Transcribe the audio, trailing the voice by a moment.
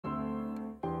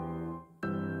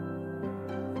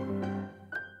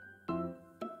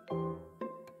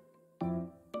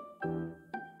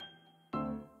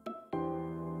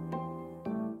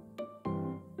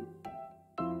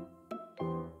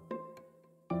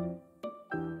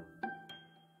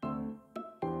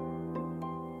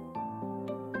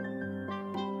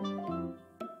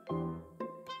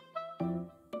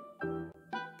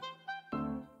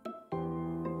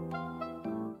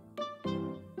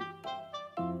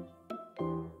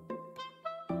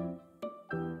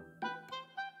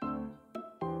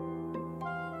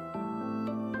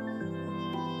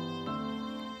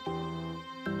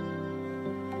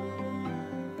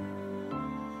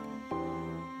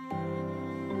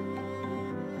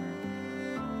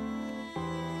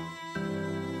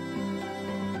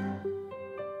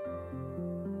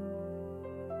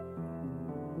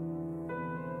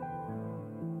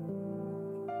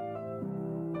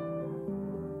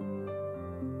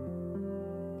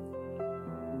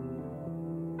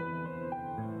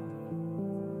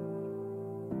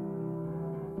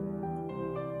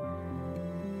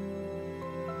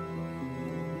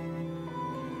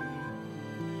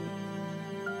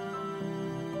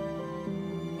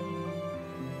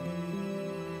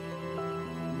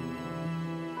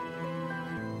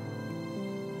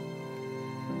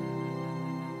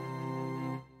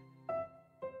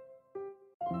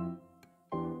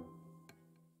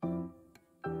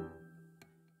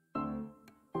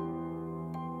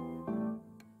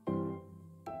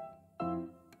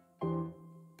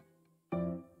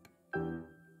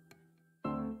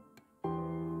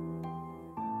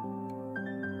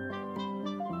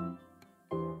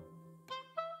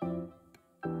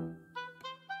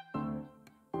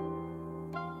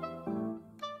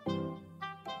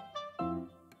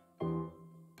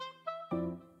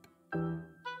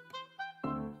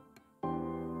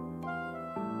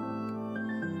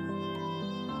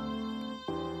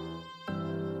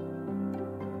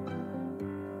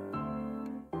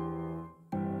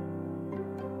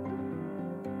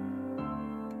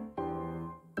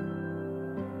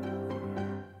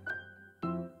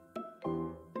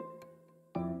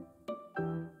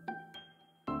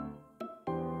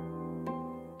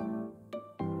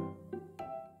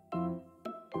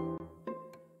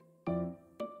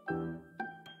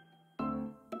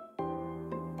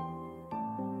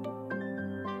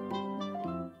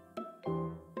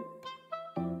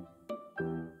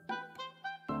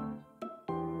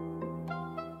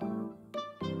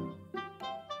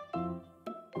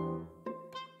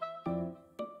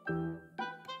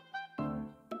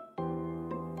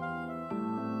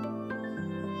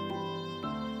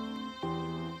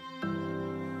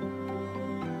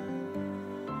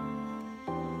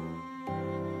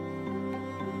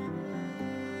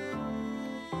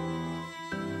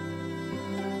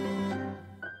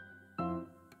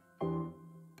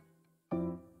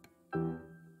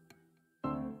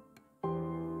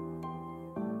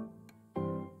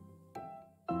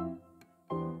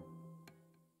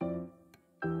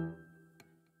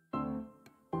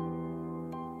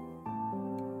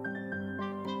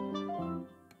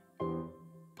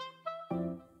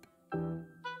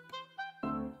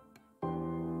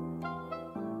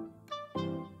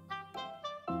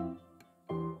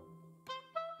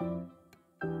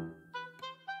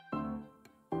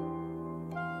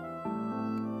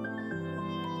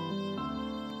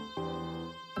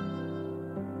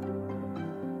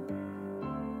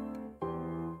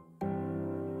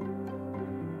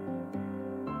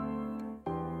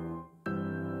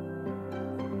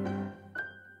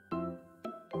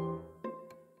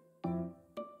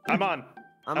I'm on.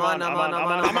 I'm on.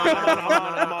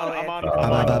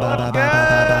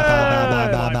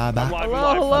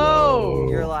 Hello.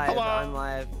 You're live. I'm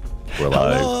live. We're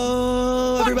live.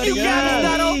 Hello, everybody.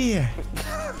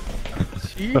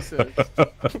 Jesus.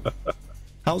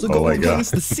 How's it going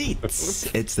against the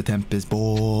seats? It's the Tempus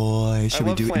boy. Should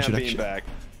we do introduction? Back.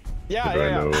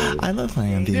 Yeah. I love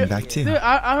Liam being back too. Dude,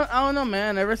 I don't know,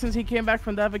 man. Ever since he came back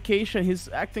from that vacation, he's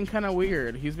acting kind of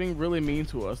weird. He's being really mean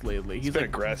to us lately. He's been like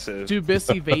aggressive. Too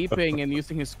busy vaping and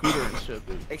using his scooter and shit,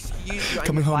 dude. Excuse me.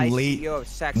 Coming home late. 1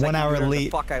 hour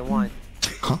late. The fuck I want.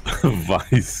 Huh?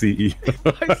 Vice CEO.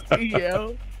 Vice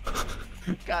CEO.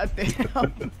 God damn.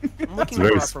 I'm looking for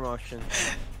a promotion.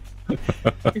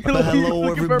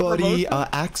 Hello, everybody.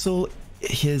 Axel.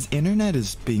 His internet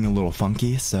is being a little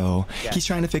funky, so he's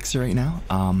trying to fix it right now.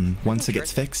 Once it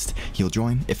gets fixed, he'll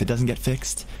join. If it doesn't get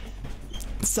fixed,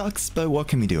 it sucks, but what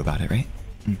can we do about it, right?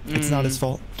 It's not his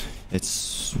fault.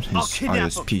 It's his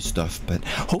ISP stuff, but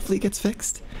hopefully it gets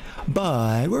fixed.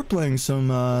 But we're playing some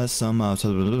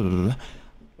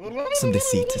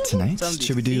Deceit tonight.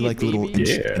 Should we do like little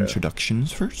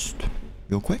introductions first,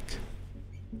 real quick?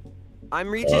 I'm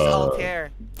Regis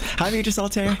Altare. Hi, Regis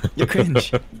Altare. You're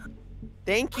cringe.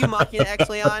 Thank you, Machina X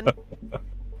Leon.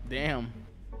 Damn.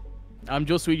 I'm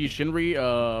Josuigi Shinri,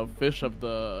 fish of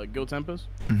the Guild Tempus.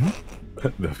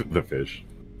 The fish.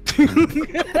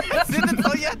 That's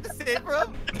all you have to say,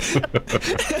 bro?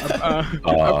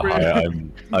 Hi,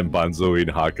 I'm Banzo in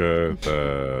Haka,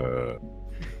 the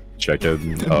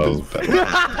chicken of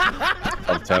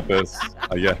Tempus,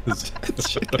 I guess.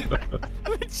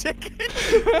 I'm a chicken.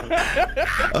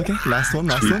 Okay, last one.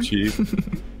 Cheap.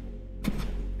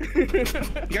 You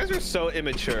guys are so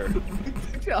immature.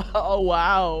 Oh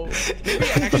wow. Maybe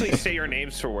actually say your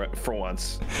names for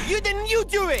once. You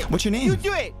do it. What's your name? You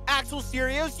do it. Axel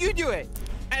Sirius, you do it.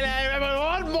 And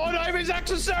everyone, my name is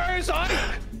Axel Sirius.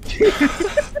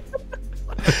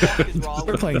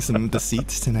 We're playing some Deceit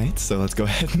tonight, so let's go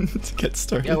ahead and get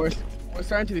started. Yeah, we're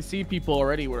starting to see people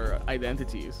already with our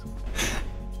identities.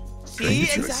 See,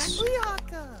 exactly,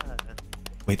 Aka.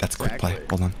 Wait, that's quick play.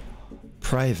 Hold on.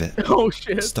 Private. Oh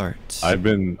shit. Start. I've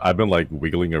been like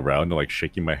wiggling around and like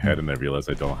shaking my head, and I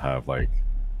realized I don't have like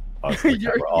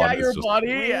your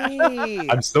body.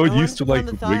 Wait, I'm so used to like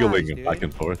the wiggling thighs, back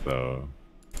and forth though.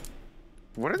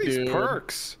 What are these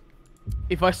perks?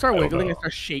 If I start wiggling, I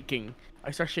start shaking.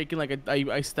 I start shaking like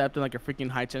I stepped in like a freaking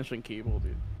high tension cable,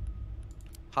 dude.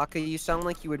 Haka, you sound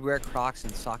like you would wear Crocs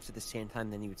and socks at the same time,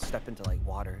 then you would step into like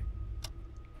water.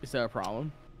 Is that a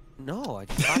problem? No, I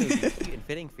just thought it would be cute and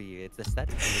fitting for you. It's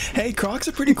aesthetic. Hey, Crocs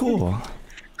are pretty cool.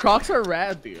 Crocs are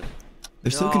rad, dude. They're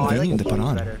so convenient to put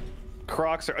on. Better.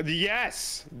 Crocs are that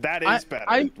is better.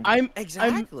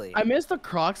 Exactly. I miss the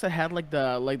Crocs that had like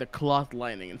the cloth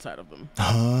lining inside of them.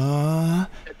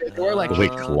 They were like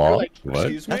cloth?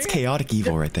 What? That's chaotic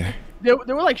evil right there. They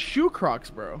were like shoe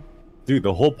Crocs, bro. Dude,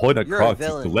 the whole point of You're Crocs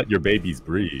is to let your babies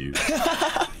breathe.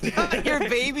 Your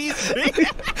babies.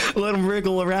 Let them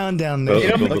wriggle around down there. They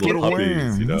don't like little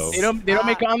worms. You know? They don't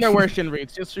make underwear, Shinri.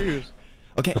 It's just shoes.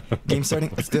 Okay, game starting.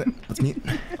 Let's do it. Let's mute.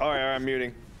 Alright, I'm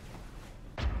muting.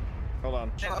 Hold on.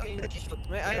 Oh,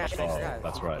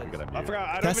 that's right. We gotta mute. I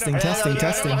forgot. Testing.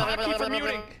 Keep from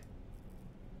muting.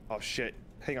 Oh shit.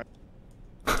 Hang on.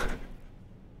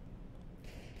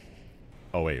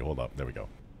 Oh wait, hold up. There we go.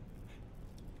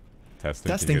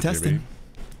 Testing. Testing.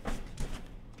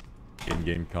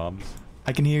 In-game comms.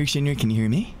 I can hear you, Shinri. Can you hear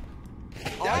me?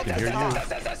 I can hear you.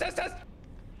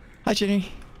 Hi, Shinri.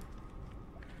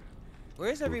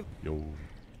 Where's every? Yo.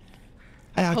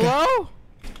 Hi, Aka. Hello?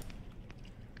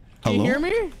 Can you Hello? hear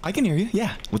me? I can hear you.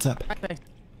 Yeah. What's up? Okay.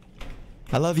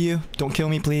 I love you. Don't kill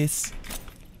me, please.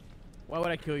 Why would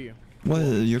I kill you?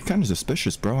 Well, you're kind of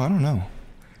suspicious, bro. I don't know.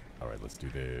 All right, let's do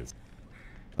this.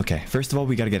 Okay. First of all,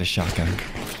 we gotta get a shotgun.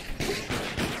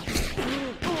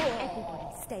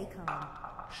 Stay calm.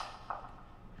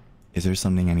 Is there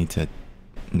something I need to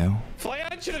know?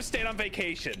 Flayon should have stayed on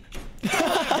vacation.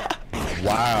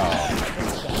 Wow.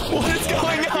 What is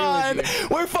going on?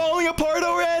 We're falling apart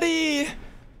already.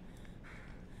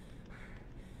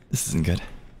 This isn't good.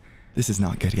 This is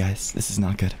not good, guys. This is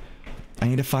not good. I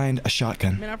need to find a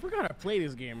shotgun. Man, I forgot to play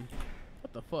this game.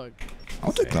 What the fuck?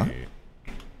 I'll take that.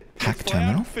 Hack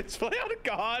terminal? Is Flayon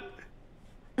gone?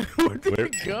 Where did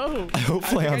it go? I hope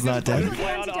Flayon's not dead.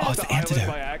 Oh, it's the antidote.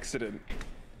 by accident.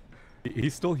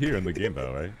 He's still here in the game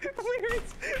though, right?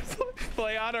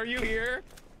 Flayon, are you here?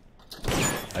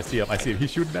 I see him.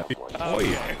 He's shooting at me.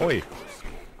 Oi.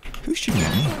 Who's shooting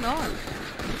at me? What's going on?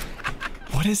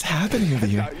 What is happening over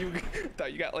here?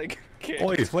 Thought you got like kicked.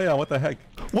 Oi, Flayon, what the heck?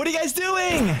 What are you guys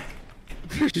doing?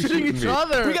 They're shooting each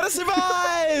other. We gotta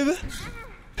survive!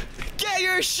 Get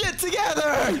your shit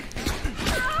together!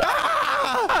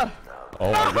 Ah!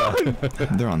 Oh my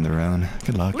god. They're on their own.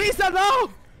 Good luck. Lisa, no!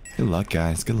 Good luck,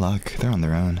 guys. Good luck. They're on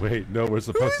their own. Wait, no, we're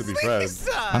supposed to be friends.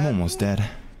 I'm almost dead.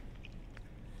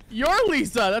 You're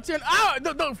Lisa. That's your. Ow!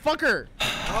 No, fuck her.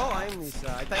 Oh, I'm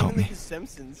Lisa. I thought Help you me. were the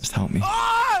Simpsons. Just help me.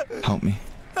 Ah! Help me.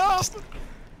 Help! Just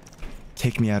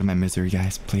take me out of my misery,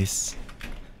 guys, please.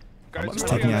 Guys, Just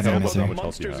take me out of my misery.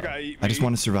 monsters gotta eat I just me.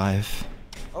 want to survive.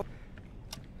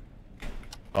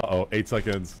 Uh-oh, 8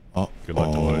 seconds. Oh. Good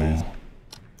luck, oh. boys.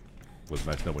 Was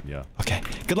nice knowing ya. Okay.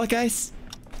 Good luck, guys.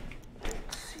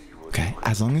 Okay.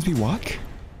 As long as we walk,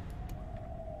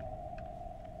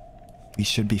 we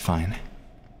should be fine.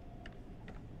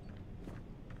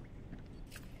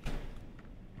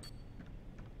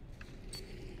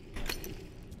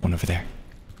 One over there.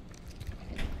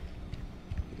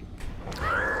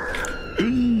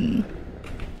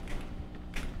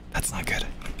 That's not good.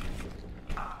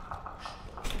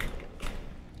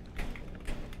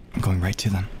 I'm going right to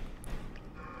them.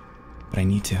 But I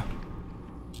need to.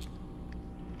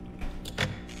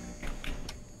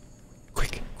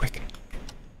 Quick, quick.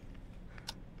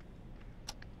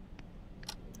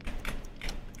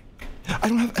 I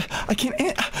don't have. I can't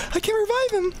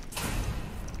revive him.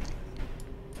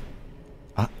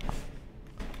 I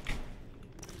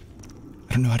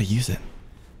don't know how to use it.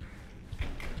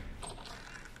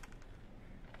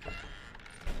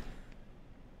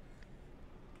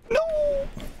 No.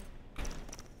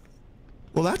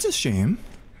 Well, that's a shame.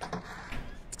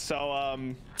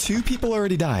 So, 2 people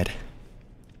already died.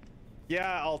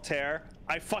 yeah, Altair.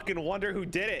 I fucking wonder who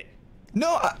did it.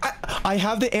 No, I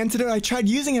have the antidote. I tried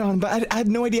using it on him, but I had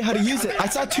no idea how to use it. I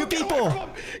saw 2 people.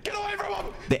 Get away from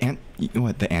him!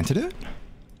 The antidote?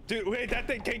 Dude, wait, that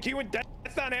thing, can you,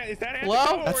 that's not, is that antidote?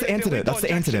 Hello? That's or the is it antidote. lethal That's the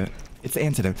injection? antidote. It's the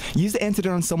antidote. Use the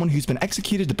antidote on someone who's been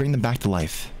executed to bring them back to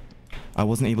life. I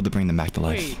wasn't able to bring them back to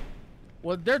life. Wait.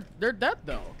 Well, they're dead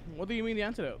though. What do you mean the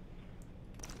antidote?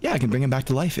 Yeah, I can bring them back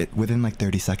to life within like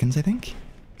 30 seconds, I think.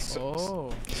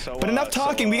 Oh. So, But enough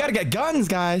talking. We gotta get guns,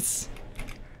 guys.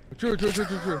 True.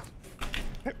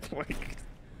 Like, I'm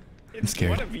it's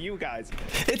scared. one of you guys.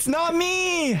 It's not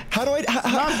me. How do I?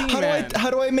 How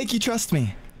do I make you trust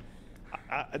me?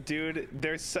 Dude,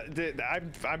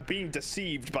 I'm being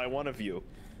deceived by one of you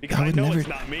because I I would know never- it's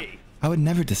not me. I would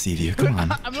never deceive you. Come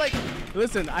on. I'm like,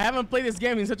 listen, I haven't played this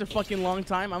game in such a fucking long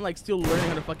time. I'm like still learning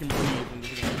how to fucking breathe in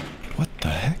this game. What the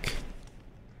heck?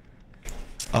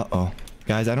 Uh-oh.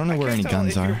 Guys, I don't know where any Can't tell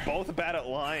guns if are. You're both bad at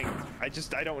lying. I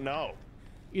don't know.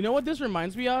 You know what this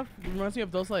reminds me of? It reminds me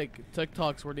of those like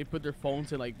TikToks where they put their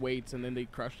phones in like weights and then they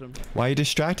crush them. Why are you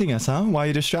distracting us, huh? Why are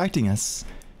you distracting us?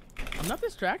 I'm not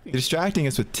distracting. You're distracting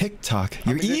us with TikTok.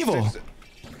 You're I mean, evil.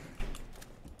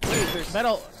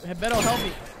 Beto, help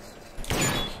me.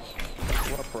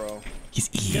 What, bro? He's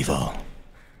evil.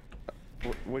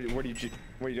 What are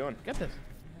you doing? Get this.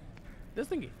 This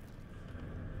thingy.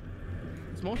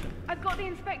 It's motion. I've got the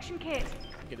inspection kit.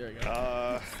 Okay, there you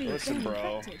go. Listen,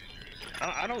 bro.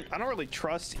 I don't really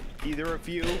trust either of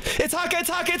you. It's Haka! It's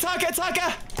Haka! It's Haka! It's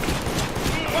Haka!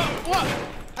 What?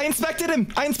 I inspected him!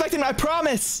 I inspected him! I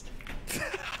promise!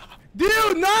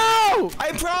 Dude, no!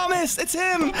 I promise! It's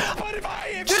him! But if I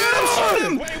am Shoot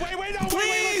him! Wait, no,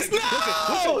 Please, listen,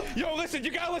 no! listen. Yo, listen,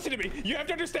 you gotta listen to me. You have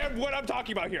to understand what I'm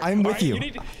talking about here. I'm with alright? you. You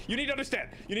need to understand.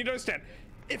 You need to understand.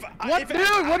 What, dude?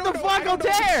 What the fuck, I don't know if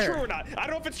it's Altair? true or not. I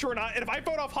don't know if it's true or not. And if I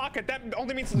vote off Haka, that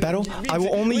only means Battle, I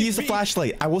will only use the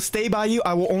flashlight. I will stay by you.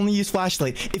 I will only use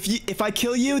flashlight. If I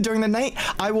kill you during the night,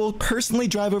 I will personally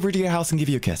drive over to your house and give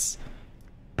you a kiss.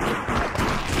 He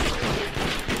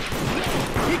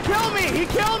killed me! He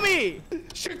killed me!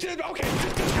 Shoot him. Okay.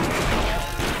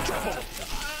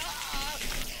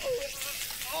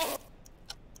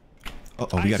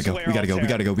 Uh-oh, we gotta go. We gotta go. We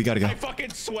gotta go. We gotta go. I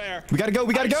fucking swear. We gotta go.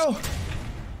 We gotta go.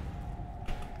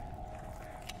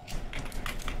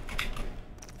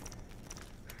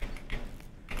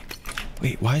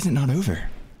 Wait, why is it not over?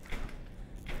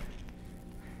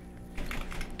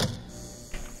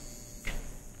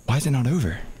 Why is it not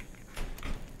over?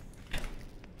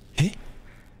 Hey?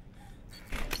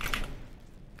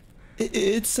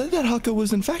 It said that Haka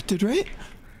was infected, right?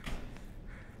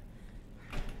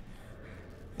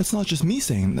 That's not just me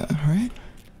saying that, right?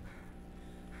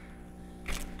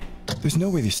 There's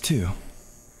no way there's 2.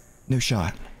 No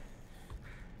shot.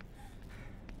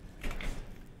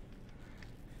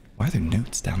 Why are there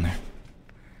notes down there?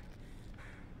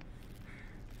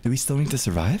 Do we still need to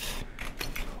survive?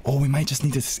 Oh, we might just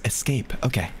need to escape.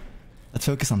 Okay. Let's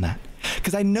focus on that.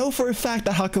 Because I know for a fact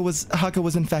that Haka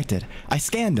was infected. I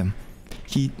scanned him.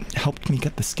 He helped me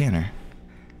get the scanner.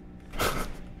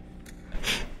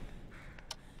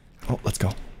 Oh, let's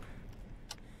go.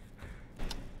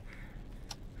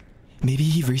 Maybe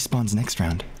he respawns next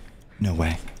round. No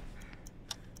way.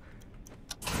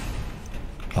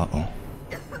 Uh-oh.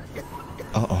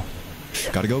 Uh-oh.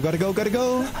 Gotta go, gotta go, gotta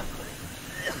go!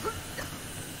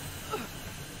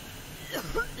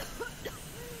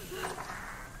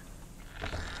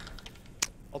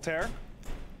 Altair?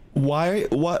 Why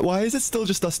is it still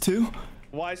just us two?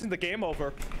 Why isn't the game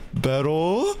over?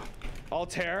 Battle?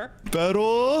 Altair?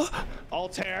 Battle?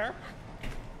 Altair?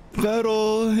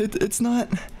 Battle? It's not...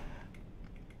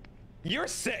 You're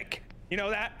sick. You know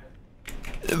that?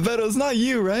 Battle, it's not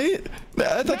you, right?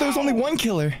 I thought there was only one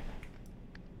killer.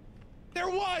 There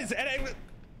was, and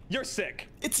you're sick.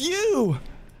 It's you!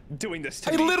 Doing this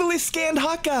to I me. literally scanned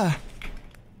Haka!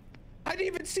 I didn't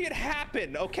even see it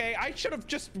happen, okay? I should have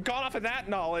just gone off of that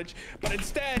knowledge, but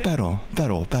instead... Battle.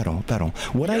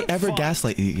 Would I ever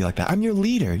gaslight you like that? I'm your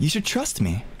leader. You should trust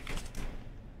me.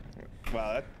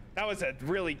 Well, that was a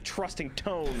really trusting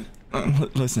tone.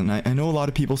 Listen, I know a lot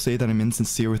of people say that I'm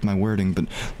insincere with my wording, but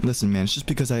listen, man, it's just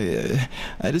because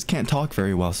I just can't talk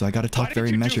very well, so I gotta talk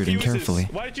very measured and carefully.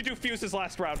 Why did you do fuses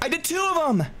last round? I did 2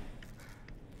 of them!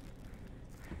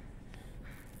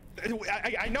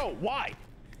 I know, why?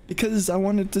 Because I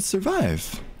wanted to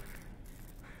survive.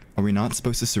 Are we not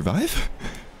supposed to survive?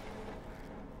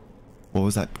 What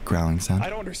was that growling sound? I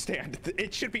don't understand.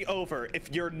 It should be over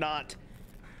if you're not...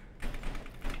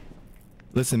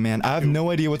 Listen, man, I have no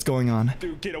idea what's going on.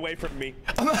 Dude, get away from me.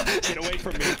 Get away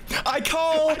from me. I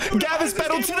call Gavis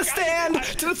Battle to the stand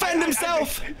to defend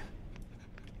himself!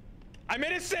 I'm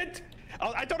innocent!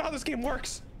 I don't know how this game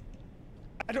works.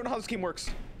 I don't know how this game works.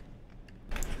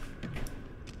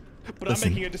 But Listen,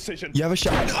 I'm making a decision. You have a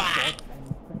shot.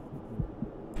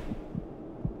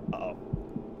 Uh-oh.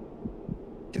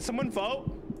 Can someone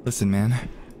vote? Listen, man.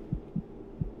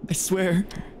 I swear.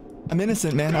 I'm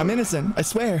innocent, man. I'm innocent. I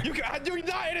swear. You're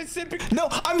not innocent. No,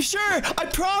 I'm sure. I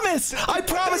promise. I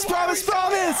promise.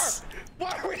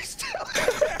 Why are we still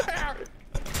there?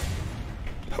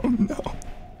 Oh, no.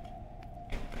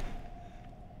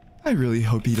 I really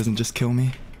hope he doesn't just kill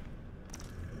me.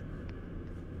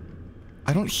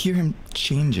 I don't hear him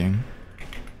changing.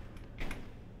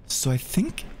 So I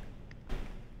think...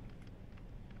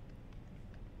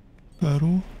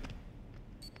 Battle?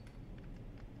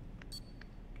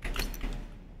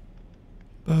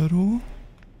 Battle?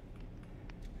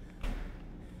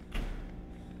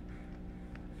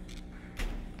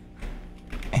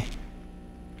 Eh.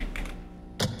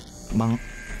 Bang.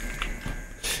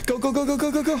 Go, go, go, go,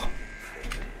 go, go, go!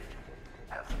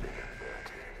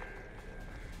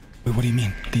 Wait, what do you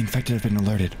mean? The infected have been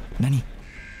alerted. Nani?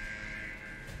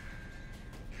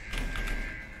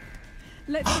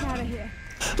 Let's get out of here.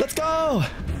 Let's go!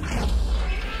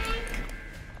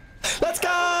 Let's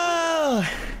go!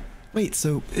 Wait,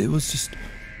 so it was just...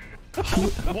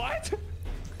 What?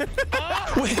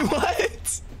 Wait,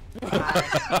 what?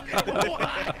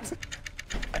 What?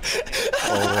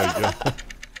 Oh my god.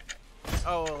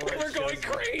 Oh, We're going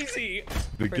crazy.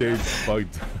 The game's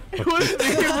bugged. It was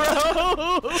me,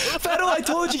 bro. Fado, I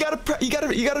told you,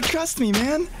 you gotta trust me,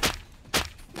 man.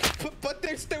 But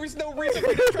there was no reason for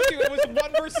you to trust you. It was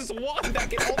 1 versus 1. That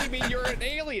can only mean you're an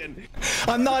alien.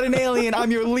 I'm not an alien.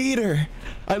 I'm your leader.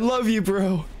 I love you,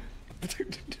 bro.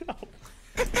 Dude, no.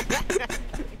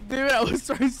 Dude, I was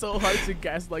trying so hard to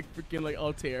guess like freaking like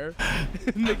Altair.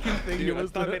 Make him think Dude, it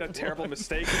was I made a terrible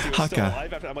mistake because he was still Haka.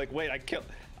 alive. After I'm like, wait,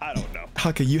 I don't know.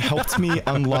 Haka, you helped me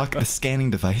unlock a scanning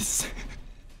device.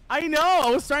 I know. I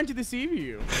was trying to deceive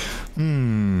you.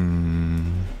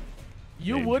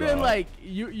 You Name wouldn't drop. like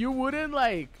you wouldn't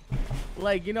like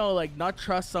you know like not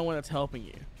trust someone that's helping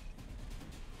you.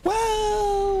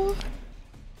 Well,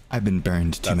 I've been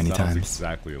burned too many Sounds times.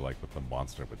 exactly like what the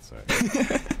monster would say.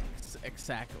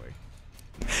 Exactly.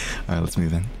 All right, let's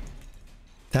move in.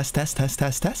 Test.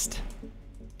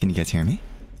 Can you guys hear me?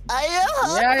 Yeah.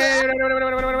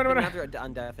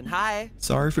 Undeaf. Hi.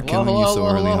 Sorry for killing you so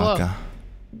early, Haka.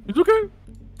 It's okay.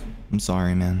 I'm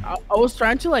sorry, man. I was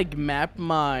trying to like map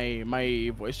my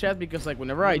voice chat because like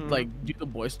whenever I like do the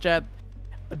voice chat,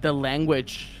 the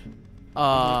language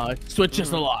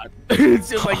switches a lot. It's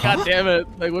just like, god damn it,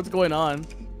 like what's going on?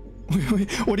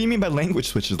 Wait, what do you mean by language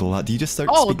switches a lot? Do you just start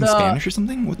Oh, speaking Spanish or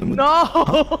something? What,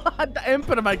 No, the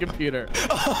input of my computer.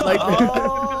 Like,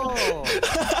 Oh.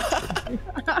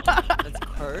 That's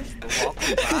cursed. But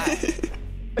welcome back.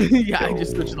 yeah, I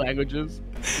just switched languages.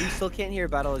 You still can't hear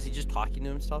Battle. Is he just talking to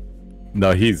himself?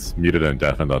 No, he's muted and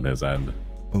deafened on his end.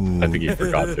 Ooh. I think he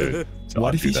forgot to.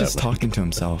 What if do he's that. just talking to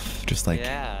himself? Just like,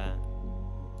 Yeah.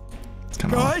 it's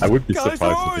kind of I would be surprised.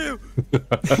 how are if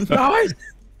you? Guys,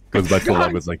 Goes back to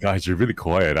love. It's like, guys, you're really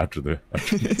quiet after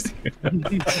this.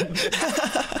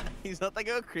 He's not to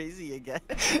go crazy again.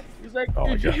 He's like,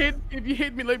 Oh, if God. you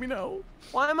hate me, let me know.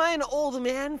 Why am I an old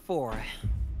man for?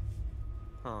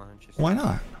 Oh, interesting. Why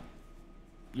not?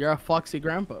 You're a foxy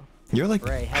grandpa. You're like,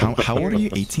 Ray, how old are you?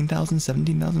 18,000,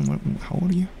 17,000? How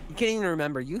old are you? You can't even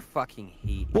remember. You fucking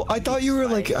hate. Well, I thought you were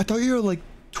like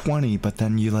 20, but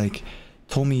then you like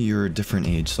told me you're a different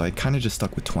age, so I kind of just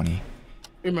stuck with 20.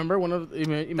 Remember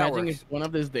imagine works. if one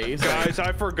of these days. Guys,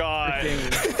 I forgot.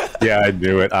 Yeah, I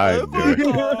knew it. I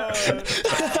knew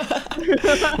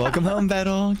it. Welcome home,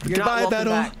 Battle. You're not Goodbye, welcome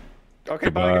Battle. back. Okay,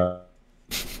 bye.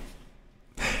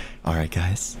 All right,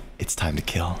 guys, it's time to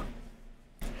kill.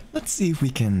 Let's see if we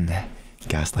can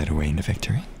gaslight our way into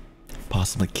victory.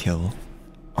 Possibly kill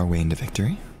our way into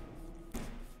victory.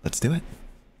 Let's do it.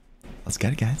 Let's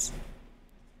get it, guys.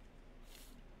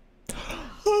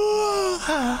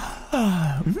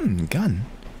 Gun.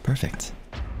 Perfect.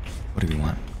 What do we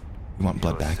want? We want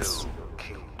blood bags.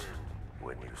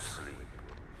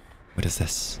 What is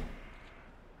this?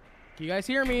 You guys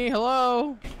hear me?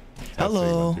 Hello.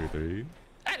 Hello. 1, 2, 3.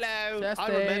 Hello. I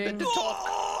Testing. remember to talk.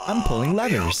 I'm pulling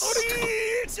levers.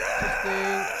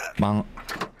 Bonk.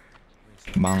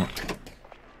 Bonk.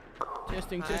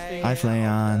 Testing. Hi,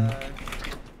 Flayon.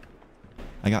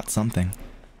 I got something.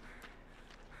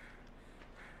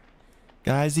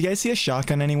 Guys, you guys see a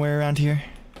shotgun anywhere around here?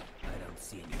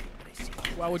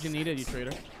 Why would you need it, you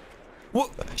traitor? Well,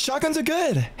 shotguns are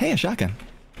good. Hey, a shotgun.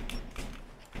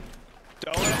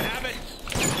 Don't let him have it.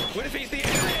 What if he's the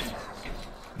alien?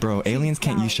 Bro, aliens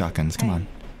can't use shotguns. Come on.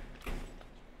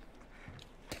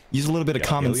 Use a little bit of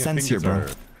common alien sense here, bro.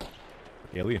 fingers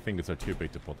alien fingers are too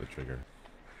big to pull the trigger.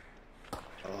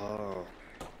 Oh.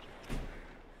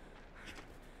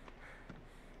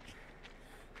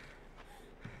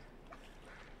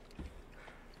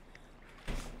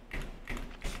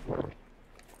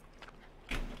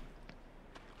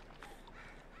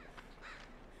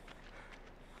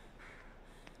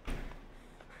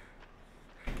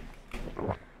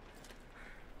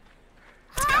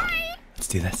 Let's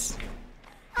do this.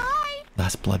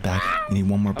 Last blood bag. We need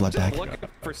one more blood I'm bag. just looking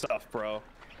for stuff, bro.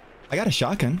 I got a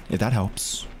shotgun, if that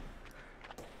helps.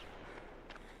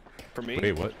 For me?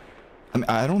 Wait, what? I mean,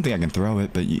 I don't think I can throw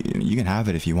it, but you can have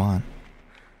it if you want.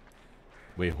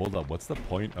 Wait, hold up. What's the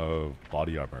point of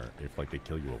body armor if like they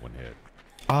kill you with one hit?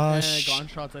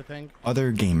 Gunshots, I think.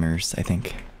 Other gamers, I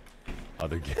think.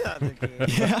 Other game.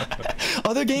 Yeah.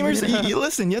 Other gamers,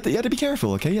 listen, you have to be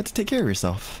careful, okay? You have to take care of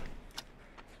yourself.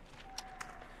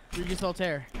 Regis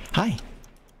Altare. Hi.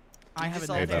 I have Regis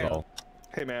an Hey, Altare. idea. that all.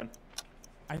 Hey, man.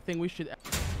 I think we should.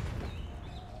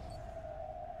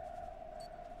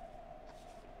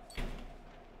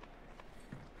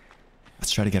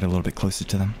 Let's try to get a little bit closer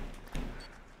to them.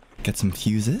 Get some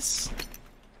fuses.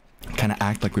 Kind of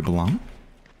act like we belong.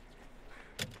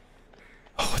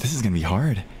 Oh, this is gonna be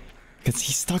hard. Because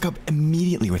he stuck up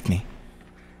immediately with me.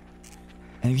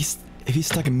 And if he's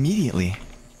stuck immediately,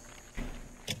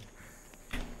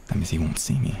 that means he won't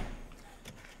see me.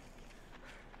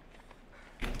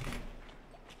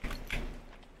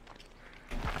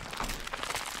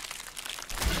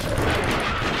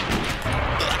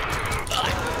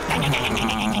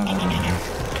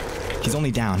 He's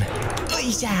only down.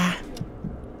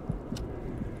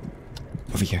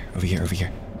 Over here, over here, over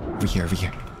here. Over here, over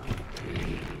here.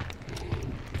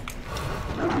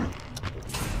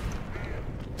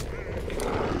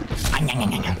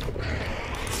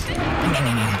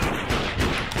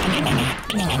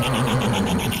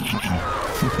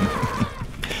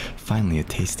 Finally, a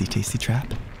tasty, tasty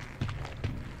trap.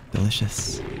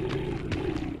 Delicious.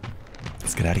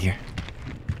 Let's get out of here.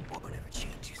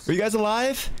 Are you guys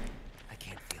alive?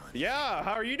 Yeah,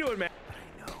 how are you doing, man?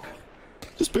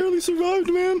 Just barely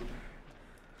survived, man.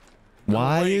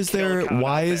 Why Great is there kill count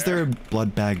out a there.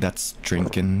 blood bag that's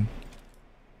drinking?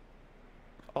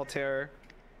 Altair,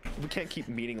 we can't keep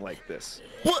meeting like this.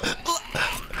 What?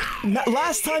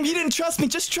 Last time you didn't trust me.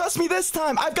 Just trust me this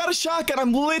time. I've got a shotgun.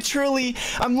 I'm literally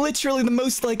the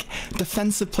most like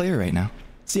defensive player right now.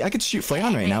 See, I could shoot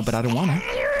Flayon right now, but I don't want to.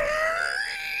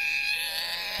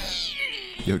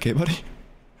 You okay, buddy?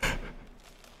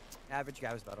 Average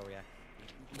guy was battle react.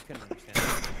 You couldn't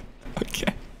understand.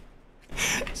 Okay.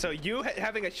 So you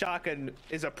having a shotgun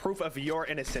is a proof of your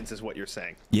innocence, is what you're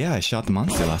saying. Yeah, I shot the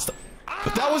monster last time.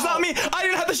 But that was not me. I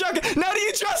didn't have the shotgun. Now do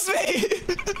you trust me?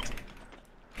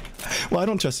 Well, I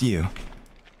don't trust you.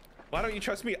 Why don't you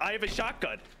trust me? I have a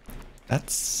shotgun.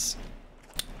 That's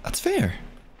fair.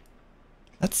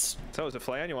 That's So is it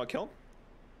Flayon? You want to kill him?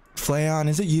 Flayon.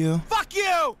 Is it you? Fuck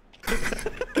you!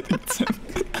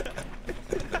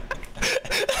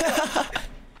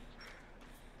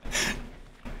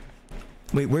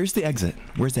 Wait, where's the exit?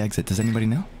 Where's the exit? Does anybody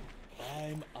know?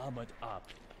 I'm armored up.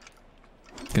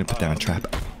 Gonna put down a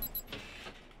trap.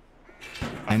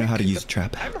 I know how to use a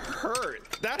trap. I'm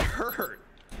hurt. That hurt.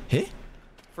 Hey?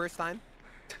 First time?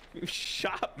 You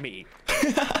shot me.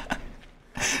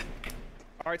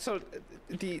 All right, so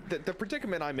the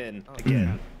predicament I'm in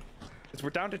again is we're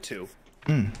down to 2.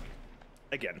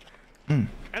 Again. And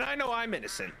I know I'm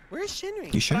innocent. Where's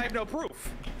Shinri? You sure? But I have no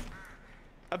proof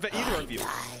of either of you.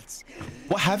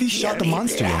 What, have you shot the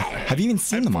monster yet? Have you even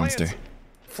seen the monster?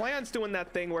 Flan's doing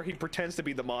that thing where he pretends to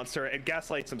be the monster and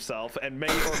gaslights himself and may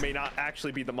or may not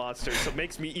actually be the monster, so it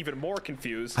makes me even more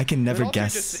confused. I can never Altair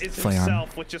guess just is Flan.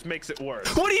 himself, which just makes it worse.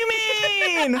 What do you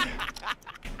mean?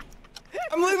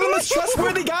 I'm the most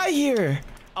trustworthy guy here.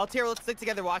 Altair, let's stick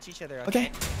together, watch each other.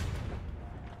 Okay.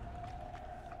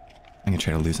 I'm gonna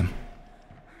try to lose him.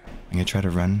 I'm gonna try to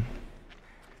run.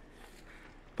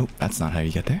 Oh, that's not how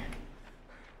you get there.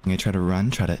 I'm gonna try to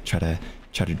run, try to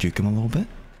juke him a little bit.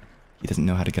 He doesn't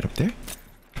know how to get up there.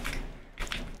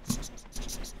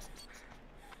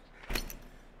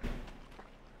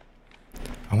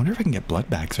 I wonder if I can get blood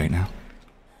bags right now.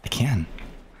 I can.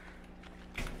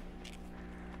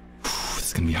 This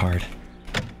is gonna be hard.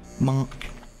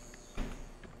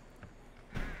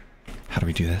 How do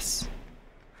we do this?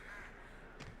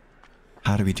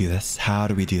 How do we do this? How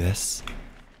do we do this?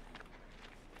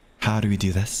 How do we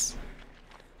do this?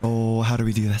 Oh, how do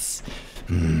we do this?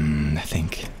 I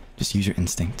think. Just use your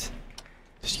instinct.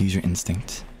 Just use your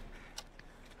instinct.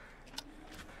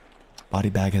 Body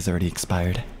bag has already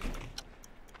expired.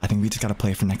 I think we just gotta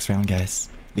play for next round, guys.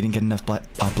 We didn't get enough blood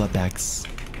bags.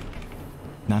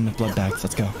 Not enough blood bags.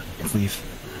 Let's go. Let's leave.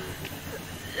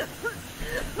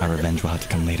 Our revenge will have to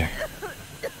come later.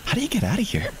 How do you get out of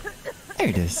here? There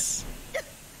it is.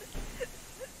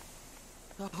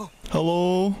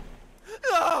 Hello?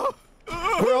 No!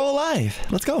 We're all alive.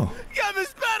 Let's go.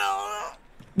 Gavis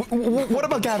battle! What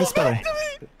about Gavis battle?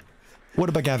 What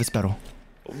about Gavis battle?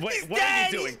 Wait, what are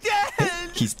you doing? He's dead!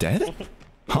 He's dead?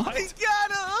 Huh? He's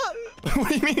got him! What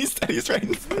do you mean he's dead? He's right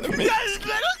in front of me. Gavis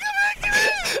battle, come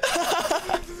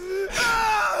back to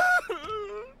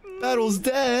me! Battle's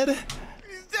dead.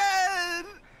 He's dead!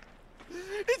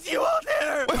 It's you out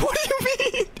there! Wait, what do you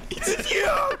mean? It's you!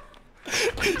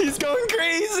 He's going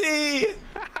crazy.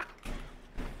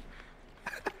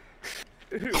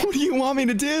 What do you want me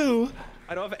to do?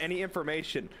 I don't have any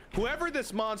information. Whoever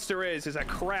this monster is a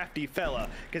crafty fella,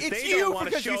 because It's they you, don't want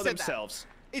to because you show said that. themselves.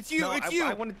 It's you, No, it's you!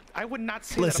 I would not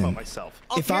say Listen. that about myself.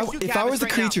 If I was a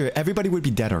creature, everybody would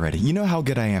be dead already. You know how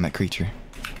good I am at creature.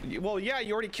 Well, yeah,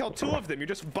 you already killed 2 of them. You're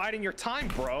just biding your time,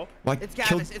 bro. Well, I It's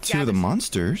killed Gavis, it's 2 of the Gavis.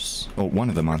 monsters. Oh, one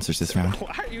of the monsters this round.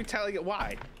 Why are you telling it?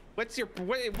 Why? What's your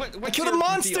what's I killed your a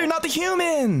monster, deal? not the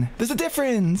human. There's a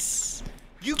difference.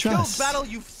 You Trust. killed Battle,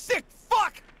 you sick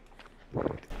fuck!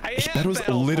 I am Battle's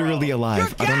Battle, literally bro.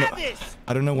 alive. You're I don't know. Gavis!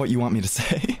 I don't know what you want me to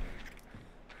say.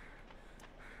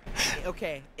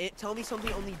 Okay, tell me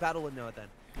something only Battle would know then.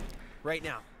 Right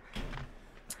now.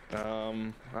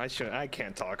 I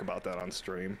can't talk about that on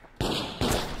stream. Whoa,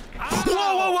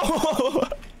 whoa, whoa, whoa!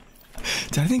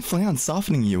 Dude, I think Flan's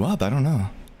softening you up. I don't know.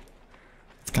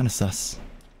 It's kind of sus.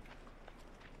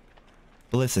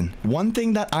 But listen, one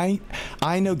thing that I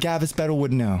know Gavis Battle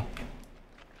would know.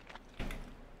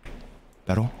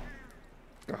 Battle?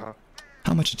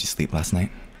 How much did you sleep last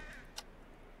night?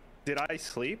 Did I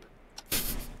sleep?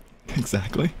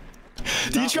 Exactly.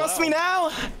 Do you Not trust well. me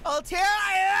now? Altair,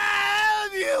 I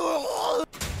love you!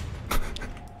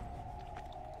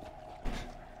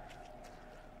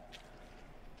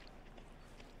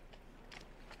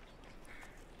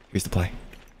 Here's the play.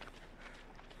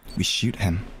 We shoot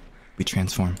him. We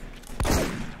transform.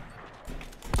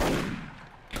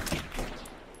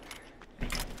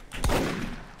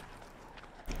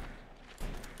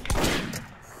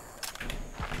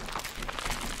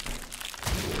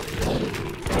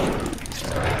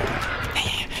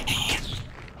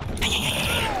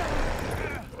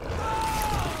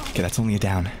 Okay, that's only a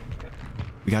down.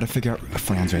 We gotta figure out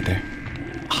Flan's right there.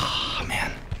 Ah,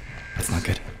 man. That's not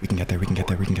good. We can get there, we can get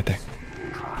there, we can get there.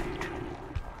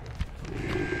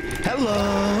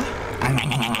 Hello!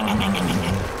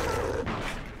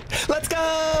 Let's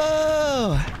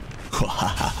go!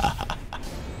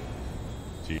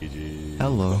 GG.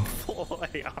 Hello.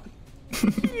 Boy,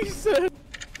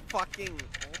 Fucking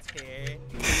Altair.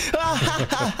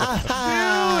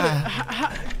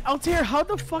 Altair, how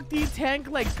the fuck do you tank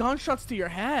like gunshots to your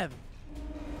head?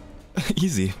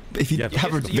 Easy. If you Yeah,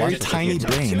 have a just- very just- tiny you took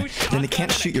brain, 2 then it shotguns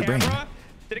can't and shoot a your brain. camera?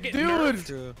 Did it get Dude.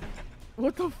 nerfed?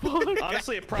 What the fuck?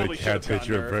 Honestly, it They probably should can't have hit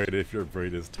your nerfed. brain if your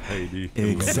brain is tiny.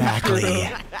 Exactly.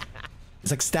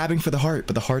 It's like stabbing for the heart,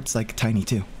 but the heart's like tiny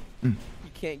too. You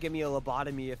can't give me a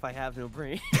lobotomy if I have no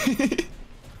brain.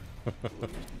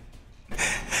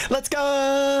 Let's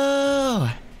go!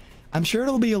 I'm sure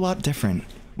it'll be a lot different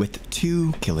with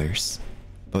 2 killers.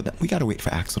 But we gotta wait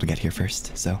for Axel to get here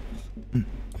first, so...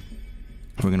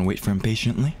 We're gonna wait for him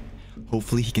patiently.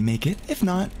 Hopefully he can make it. If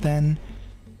not, then...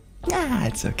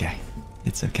 it's okay.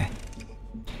 It's okay.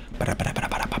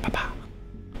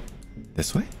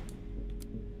 This way?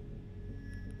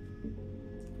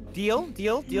 Deal.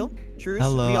 Truce.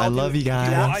 Hello, I love you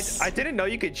guys. Well, I didn't know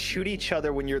you could shoot each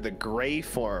other when you're the gray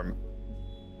form.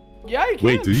 Yeah, you can.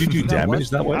 Wait, do you do damage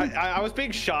that way? I was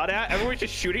being shot at. Everyone was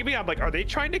just shooting me. I'm like, are they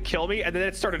trying to kill me? And then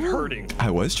it started hurting.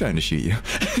 I was trying to shoot you.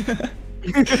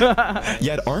 You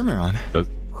had armor on. So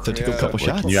I took a couple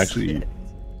shots. Can you actually...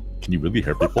 Can you really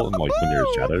hurt people in, like, when you're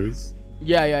in shadows?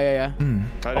 Yeah.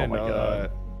 I didn't know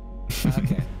God. that.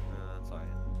 Okay.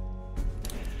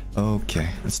 Okay,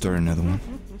 let's start another one.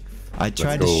 I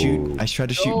tried to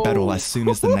shoot Battle as soon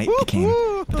as the night became,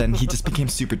 but then he just became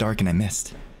super dark and I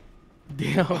missed.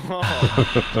 Damn.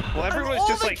 Well, everyone was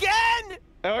just like, again!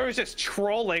 everyone was just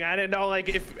trolling. I didn't know like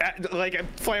if like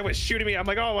Flan was shooting me. I'm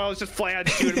like, oh well, it's just Flan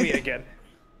shooting me again.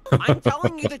 I'm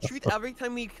telling you the truth every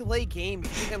time we play games.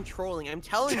 You think I'm trolling? I'm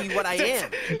telling you what I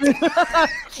am.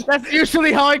 That's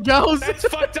usually how it goes. That's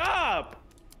fucked up.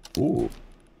 Ooh.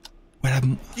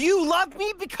 Do you love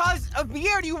me because of me,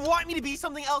 or do you want me to be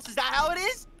something else? Is that how it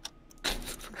is?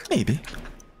 Maybe.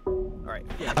 Alright.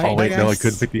 Oh wait, no, I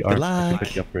couldn't pick the art. I luck.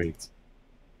 couldn't pick the upgrades.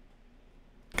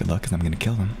 Good luck, because I'm going to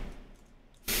kill them.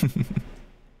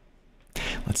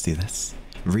 Let's do this.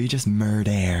 Regis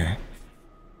murder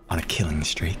on a killing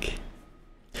streak.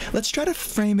 Let's try to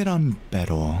frame it on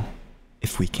Battle,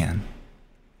 if we can.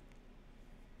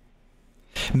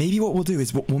 Maybe what we'll do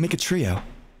is we'll make a trio.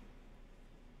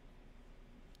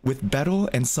 With Battle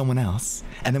and someone else.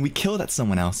 And then we kill that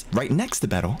someone else right next to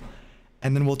Battle.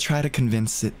 And then we'll try to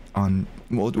convince it on...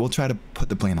 We'll try to put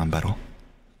the blame on Battle.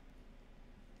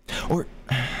 Or...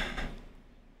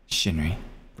 Shinri.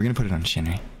 We're gonna put it on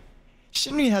Shinri.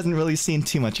 Shinri hasn't really seen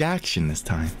too much action this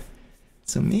time.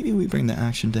 So maybe we bring the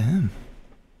action to him.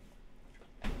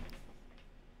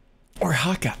 Or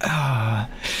Haka.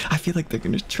 I feel like they're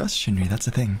gonna trust Shinri, that's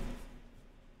the thing.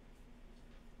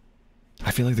 I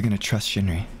feel like they're gonna trust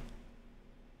Shinri.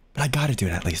 But I gotta do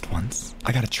it at least once.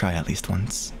 I gotta try at least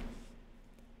once.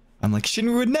 I'm like,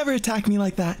 Shinri would never attack me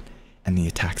like that. And he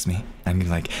attacks me. I'm gonna be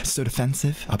like, so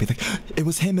defensive. I'll be like, it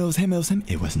was him, it was him, it was him.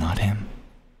 It was not him.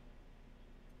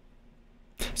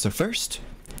 So first,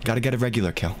 gotta get a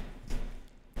regular kill.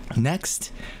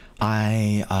 Next,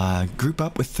 I group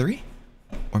up with 3.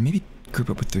 Or maybe group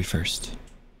up with 3 first.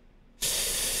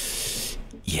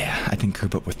 Yeah, I think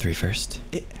group up with 3 first.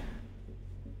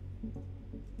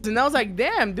 And I was like,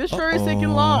 damn, this sure is taking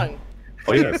long.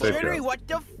 Oh yeah, Henry, what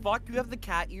the fuck? You have the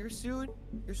cat ear suit?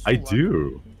 You're so I lucky.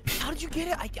 do. How did you get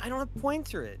it? I don't have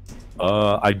points for it.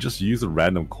 I just used a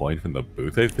random coin from the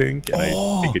booth, I think, and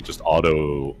I think it just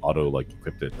auto like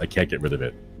equipped it. I can't get rid of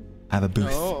it. I have a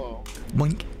booth. Oh.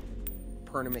 Boink.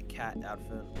 Permanent cat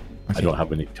outfit. Okay. I don't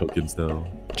have any tokens though.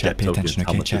 Chat, pay attention,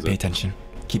 okay? Chat, pay attention.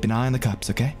 Keep an eye on the cups,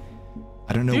 okay?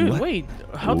 I don't know Dude, what. wait.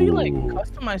 How do you like Ooh.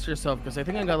 customize yourself? Because I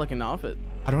think I got like an outfit.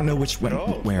 I don't know which one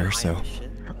where, so.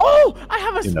 Oh, I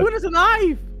have a spoon as a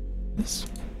knife. This.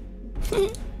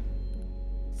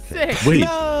 Sick. Wait,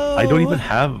 No! I don't even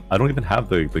have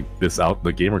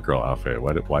the gamer girl outfit.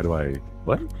 Why do I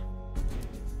what?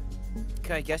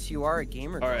 Okay, I guess you are a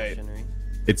gamer, All right. Henry.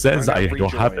 It says I'm I gonna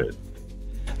don't have rejoin. it.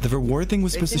 The reward thing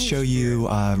was supposed to show you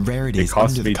It rarities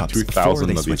cost under the me cups before 2,000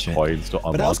 they of these switch it. coins to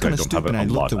But I was unlock. I kind of don't have stupid it and I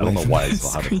looked unlocked. I away don't know from why I the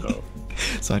still have it screen. though.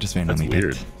 So I just That's randomly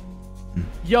weird. picked.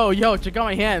 Yo, check out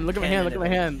my hand. Look at my hand. Look at my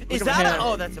hand. Is Look at my that hand.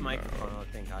 Oh, that's a microphone. Oh,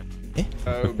 thank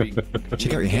God.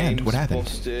 Check out your hand. What happened?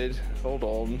 Busted. Hold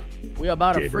on. We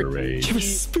about to Gatorade. You have a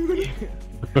freaking spoon.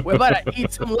 we're about to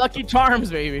eat some Lucky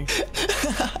Charms, baby.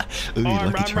 Ooh,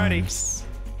 I'm Lucky ready. Charms.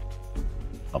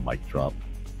 A mic drop.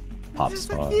 Pop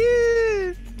star.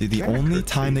 Dude, the only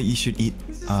time that you should eat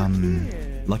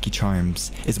Lucky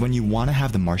Charms is when you want to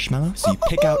have the marshmallow. So you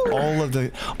pick out all of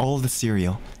the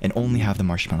cereal and only have the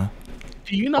marshmallow.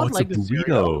 Do you not Oh, it's like a the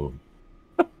cereal?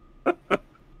 burrito.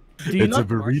 Do you It's a not?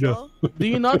 burrito. Do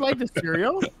you not like the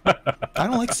cereal? I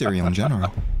don't like cereal in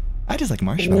general. I just like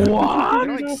marshmallow. You What?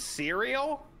 don't like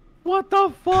cereal? What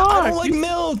the fuck? I don't like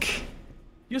milk.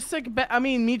 You're sick. I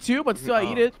mean, me too, but still, I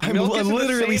eat it. I'm Milk isn't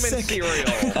literally the same in sick.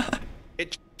 cereal.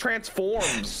 It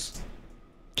transforms.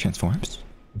 Transforms?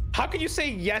 How can you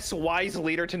say yes, wise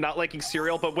leader, to not liking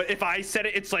cereal, but if I said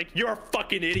it, it's like you're a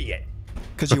fucking idiot.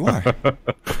 Because you are.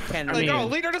 Henry. Like, oh,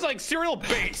 leader doesn't like cereal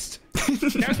based.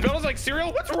 Now spells like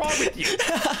cereal? What's wrong with you?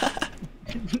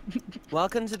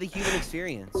 Welcome to the human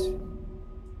experience.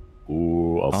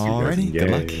 Ooh, I'll see you guys in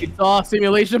Good luck. game. It's all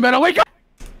simulation, man. Wake up!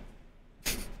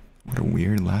 What a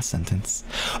weird last sentence.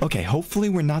 Okay, hopefully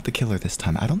we're not the killer this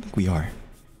time. I don't think we are.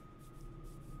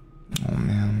 Oh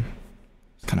man.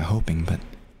 Kind of hoping, but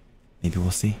maybe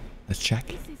we'll see. Let's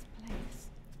check.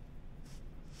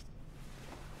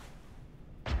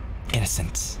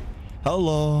 Innocent.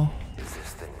 Hello.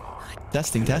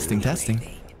 Testing, testing, testing.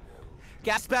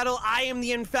 Gas battle, I am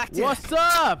the infected. What's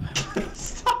up?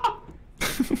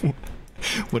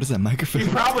 What is that microphone?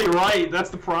 You're probably right. That's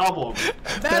the problem.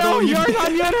 Beto, you're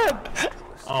unmuted.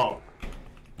 Oh.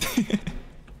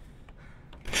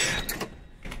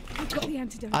 I've got the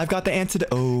antidote. I've got the antidote.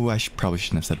 Oh, I probably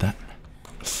shouldn't have said that.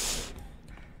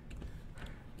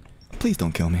 Please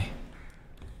don't kill me.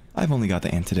 I've only got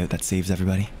the antidote that saves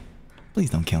everybody. Please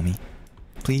don't kill me.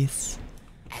 Please.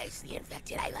 As the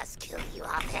infected, I must kill you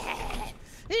off.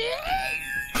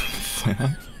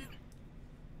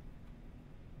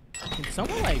 Can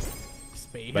someone like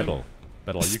spay him? Metal,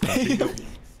 are you crunchy?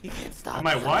 You can't stop. Am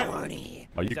I what? Horny.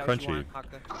 Are you Is that what crunchy? want,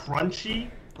 Haka? Crunchy?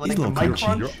 He's Like a a little mic crunchy.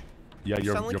 crunch? Yeah,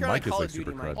 your Sound like you're on mic is Call like of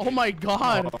Duty super mic. crunchy. Oh my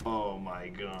god. Oh my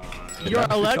god. It Your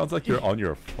actually Alex- sounds like you're on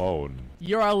your phone.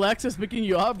 Your Alexa's picking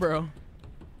you up, bro.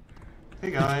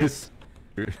 Hey guys.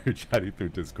 You're chatting through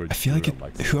Discord. I feel like through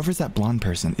Alexa. whoever's that blonde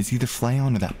person is either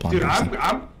Flayon or that blonde Dude,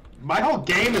 person. my whole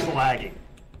game is lagging.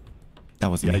 That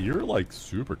was Yeah, me. you're like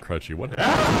super crunchy. What? No,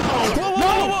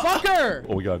 fucker!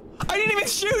 Oh my god. I didn't even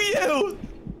shoot you!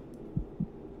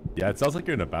 Yeah, it sounds like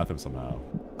you're in a bathroom somehow.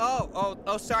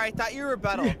 Oh, sorry. I thought you were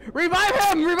Beto. Revive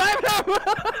him! Revive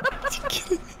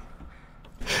him!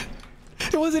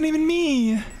 It wasn't even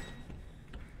me!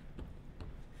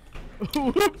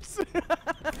 Whoops.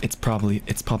 It's probably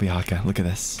Haka. Look at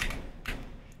this.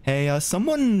 Hey,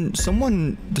 someone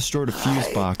destroyed a fuse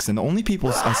box, and the only people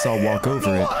I saw walk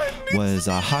over it was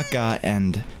Haka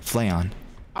and Flayon.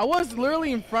 I was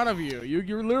literally in front of you. You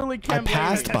literally I can't.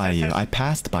 passed by you. I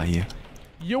passed by you.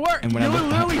 You were. And when You I looked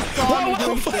literally back, saw me whoa,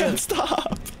 doing Flayon, shit.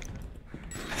 stop!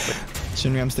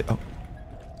 Shinri, I'm still. Oh.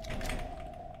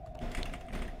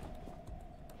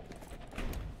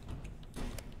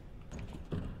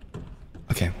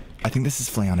 Okay, I think this is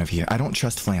Flayon over here. I don't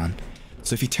trust Flayon.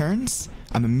 So if he turns,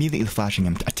 I'm immediately flashing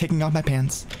him. Taking off my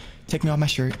pants, taking off my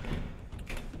shirt.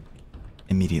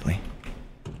 Immediately.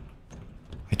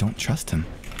 I don't trust him.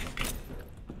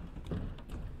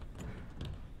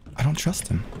 I don't trust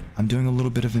him. I'm doing a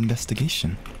little bit of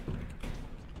investigation.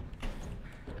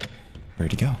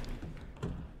 Where'd he go?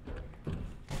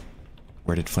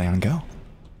 Where did Flayon go?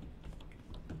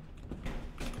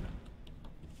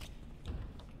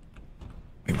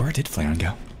 Wait, where did Flayon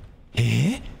go?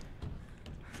 Eh?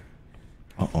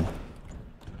 Uh-oh.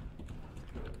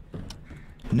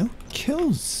 No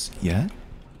kills yet.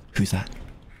 Who's that?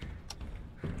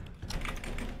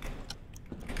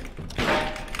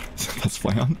 That's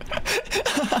Flayon.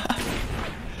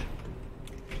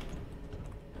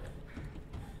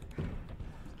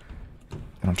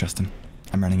 I don't trust him.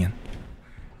 I'm running in.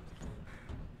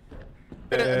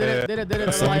 Did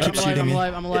it. Someone keeps shooting me.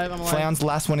 I'm alive. Flayon's the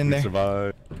last one in there.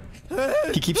 Survive.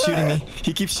 He keeps shooting me.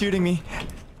 He keeps shooting me.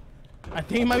 I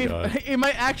think it might be. God. It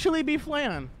might actually be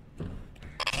Flayon.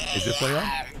 Is it Flayon?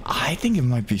 I think it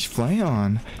might be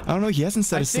Flayon. I don't know. He hasn't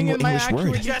said I a think single it might English actually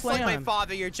word. be- Just like my Flayon.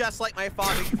 father. You're just like my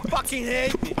father. You fucking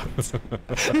hate me.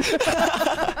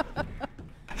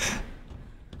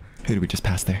 Who did we just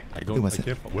pass there? I don't- Who was I it?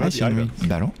 can't- where Hi, are the Shinri. items?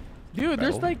 Battle. Dude,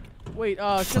 there's Battle? like. Wait,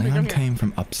 Shinri, Flayon come came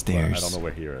from Well, upstairs. I don't know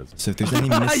where here is. So if there's any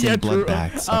missing Yeah, blood true.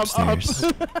 bags Up. upstairs.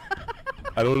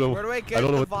 I don't know. Where do I get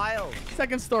don't know the what. vials?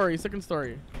 Second story. I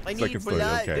need Second story.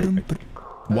 blood. Okay.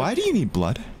 Why do you need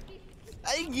blood?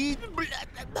 I need blood.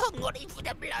 I'm hungry for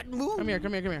the blood. Move. Come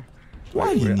here.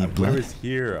 Why do you need Where blood? is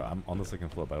here? I'm on the second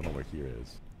floor, but I don't know where here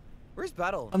is. Where's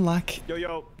Battle? Unlock.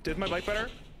 Yo, did my mic better?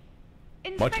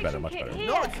 Much better, much better.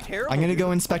 No, it's terrible. I'm gonna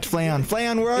go inspect Flayon.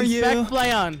 Flayon, where are you? Inspect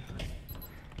Flayon.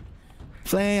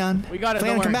 Flayon. We got it, Flayon,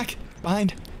 don't come worry. back.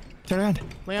 Behind. Turn around.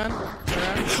 Flayon.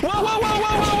 Whoa!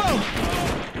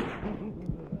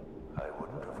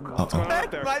 What's going Uh-oh. on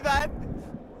up there? My bad.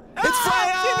 It's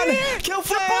Flayon! Kill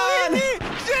Flayon!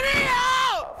 Shinry,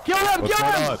 out! Kill him! What's Kill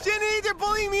going him! on? Shinry, they're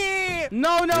bullying me!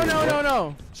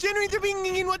 No. Shinry, they're being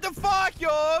mean. What the fuck,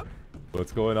 yo?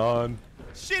 What's going on?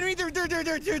 Shinry,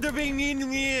 they're being mean to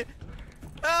me.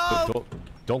 Help!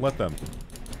 Don't let them.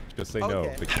 Just say no.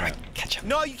 Okay. They can't. Catch him.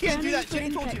 No, you can't do that.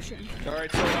 Shinry told you. Infection. All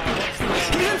right, so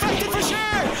He's infected for sure!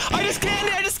 I just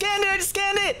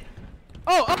scanned it!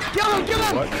 Oh, kill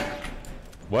him! What?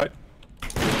 What?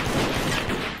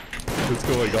 What's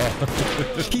going on?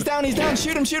 He's down, he's down.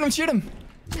 Shoot him, shoot him, shoot him.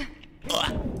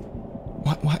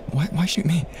 Why shoot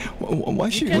me? Why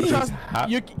shoot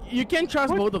me? You can't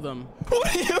trust both of them.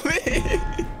 What do you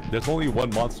mean? There's only one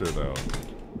monster though.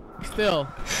 Still.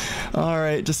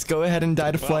 Alright, just go ahead and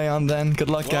die to Flayon then. Good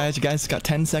luck, guys. You guys got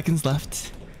 10 seconds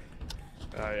left.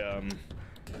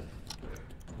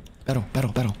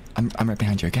 Battle. I'm right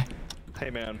behind you, okay? Hey,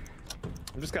 man.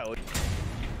 I'm just gotta.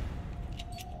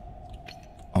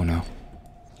 Oh no.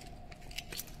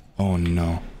 Oh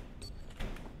no.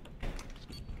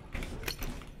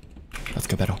 Let's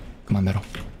go, Battle. Come on, Battle.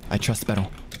 I trust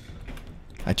Battle.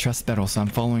 I trust Battle, so I'm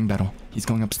following Battle. He's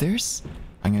going upstairs.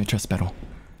 I'm gonna trust Battle.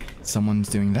 Someone's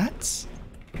doing that.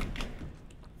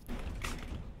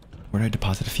 Where did I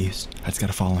deposit a fuse? I just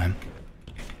gotta follow him.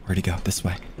 Where'd he go? This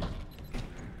way.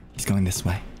 He's going this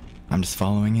way. I'm just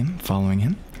following him, following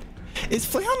him. Is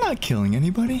Flayon not killing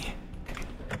anybody?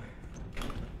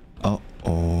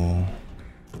 Oh.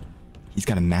 He's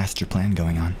got a master plan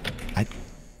going on.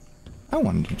 I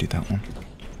wanted to do that one.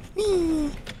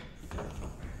 Whee!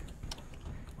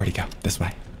 Where'd he go? This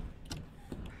way.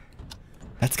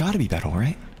 That's gotta be Battle,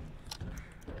 right?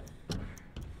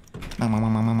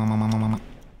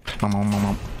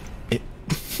 It.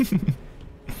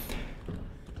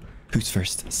 Who's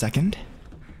first? Second?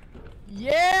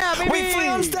 Yeah, baby! Wait,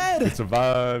 Flayon's dead! It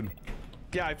survived.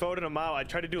 Yeah, I voted him out. I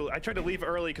tried to leave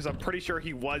early because I'm pretty sure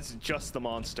he was just the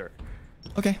monster.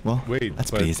 Okay, well, Wait,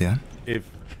 that's pretty easy then.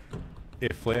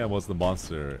 If Flayon was the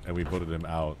monster and we voted him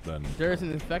out, then There's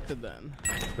an infected then.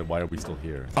 why are we still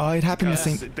here? Oh, it happened the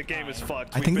same. The game is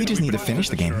fucked. I think we just need to finish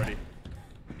the game.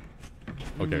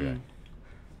 Okay.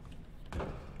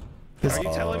 Are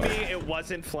you telling me it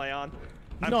wasn't Flayon?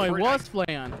 No, it was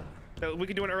Flayon. We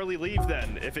can do an early leave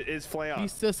then if it is He Flayon.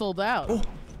 sizzled out. Oh,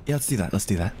 yeah, let's do that. Let's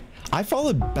do that. I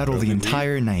followed Battle the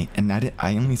entire night, and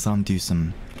I only saw him do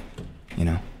some, you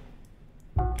know,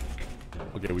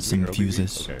 Okay, we some early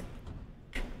fuses. leave? Okay.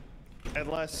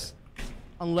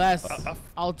 Unless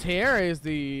Altair is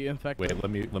the infected. Wait,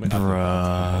 let me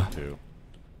Bruh. too.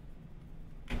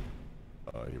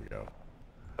 Here we go.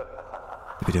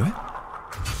 Did we do it?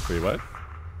 Wait, what?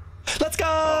 Let's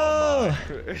go!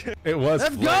 It was.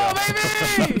 Let's go,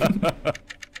 baby!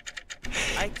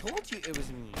 I told you it was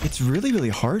me. It's really, really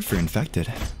hard for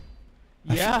infected.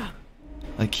 Yeah.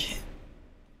 Like,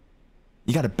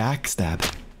 you gotta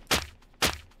backstab.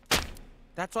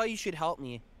 That's why you should help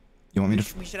me. You want me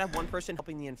to? We should have one person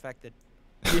helping the infected.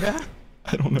 Yeah.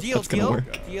 I don't know if that's gonna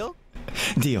work. Deal?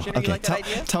 Deal. Shouldn't you Okay, like that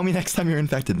idea? tell me next time you're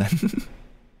infected then.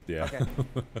 Yeah. Okay.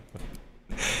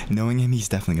 Knowing him, he's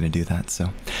definitely gonna do that, so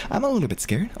I'm a little bit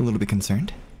scared, a little bit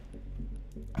concerned.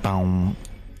 Boom,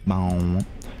 boom,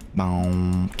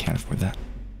 boom. Can't afford that.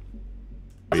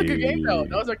 That was a good game though.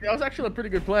 That was actually a pretty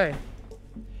good play.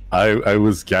 I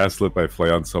was gaslit by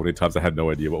Flayon so many times I had no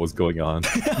idea what was going on.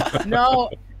 No,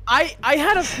 I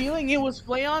had a feeling it was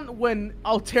Flayon when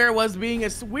Altair was being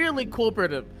weirdly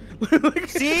cooperative.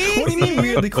 See? What do you mean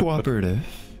weirdly cooperative?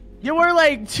 You were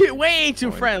like way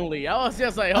too friendly. I was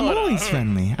just like, I'm hold on. always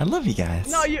friendly. I love you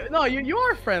guys. No, you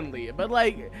are friendly, but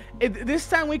like this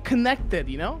time we connected,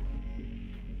 you know?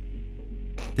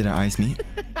 Did our eyes meet?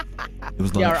 It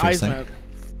was love Yeah, at our first eyes sight. met.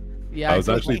 Yeah, I was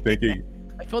actually thinking.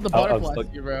 I felt the I was butterflies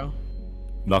like- here, bro.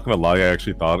 Not gonna lie, I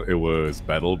actually thought it was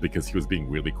Battle because he was being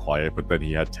really quiet, but then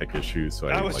he had tech issues, so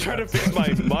I didn't was like trying that. to fix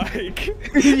my mic.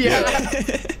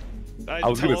 Yeah. I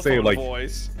was gonna say, like-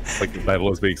 voice. Like Battle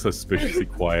was being suspiciously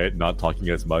quiet, not talking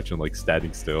as much, and like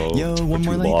standing still. Yo, for one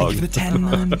more too like long. thank you for the 10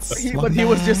 months. But Welcome he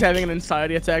was just back. having an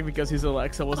anxiety attack because his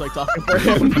Alexa was like talking for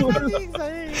him. He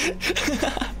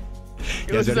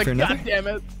was guys just ready like, for another? God damn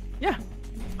it. Yeah.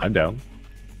 I'm down.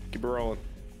 Keep it rolling.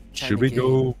 Should we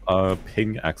go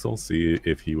ping Axel, see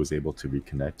if he was able to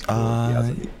reconnect? or he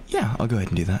hasn't? Yeah, I'll go ahead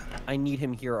and do that. I need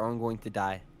him here or I'm going to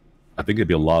die. I think it'd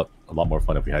be a lot more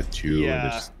fun if we had two. Yeah.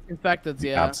 And just Infected,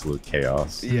 yeah. absolute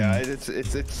chaos. Yeah,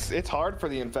 it's hard for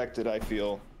the infected. I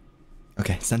feel.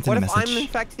 Okay, sent in What a if I'm message.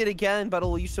 infected again, but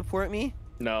will you support me?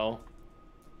 No.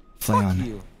 Flayon,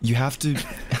 you. you have to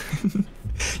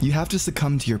you have to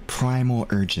succumb to your primal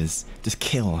urges. Just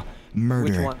kill,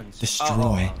 murder, ones?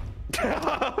 destroy.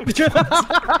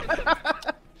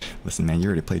 Listen, man, you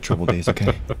already played Trouble Days,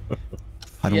 okay?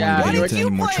 I don't Yeah, want to you get into already- any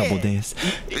more play Trouble it. Days.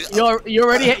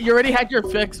 You already had your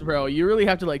fix, bro. You really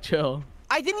have to like chill.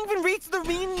 I didn't even reach the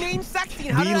main section.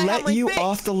 How We did I have let my you fix?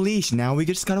 off the leash. Now we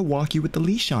just gotta walk you with the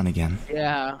leash on again.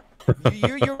 Yeah.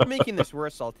 You're making this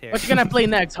worse, Altair. What you gonna play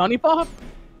next? Honey Pop?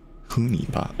 Hooney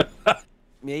pop.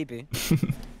 Maybe.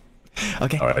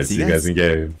 Okay, All right, see you guys in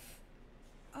game.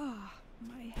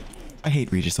 I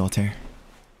hate Regis Altare.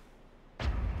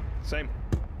 Same.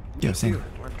 Yo, same.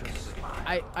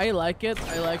 I like it.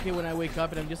 I like it when I wake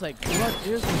up and I'm just like, what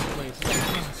is this place? It's like,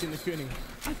 oh, it's in the Kuning.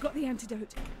 I've got the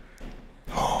antidote.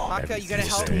 Haka, you gotta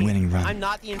help Just a me. winning run. I'm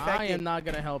not the infected. I am not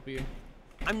gonna help you.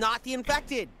 I'm not the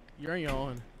infected. You're on your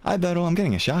own. Hi, Beto. I'm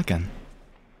getting a shotgun.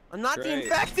 I'm not the Great.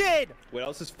 infected. What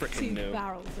else is freaking 2 new?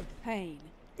 barrels of pain.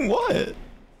 What?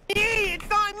 It's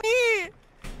not me.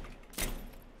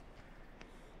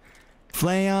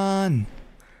 Flayon.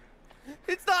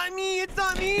 It's not me. It's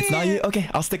not me. It's not you? Okay,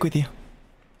 I'll stick with you.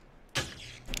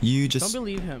 You Don't just...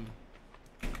 believe him.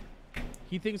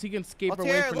 He thinks he can escape Altair,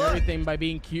 away from look. everything by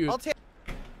being cute. Altair.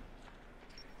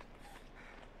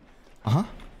 Uh-huh.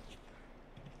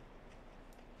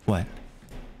 What?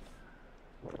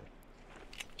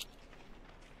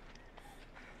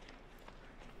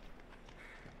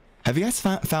 Have you guys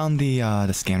found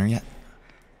the scanner yet?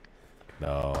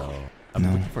 No. I'm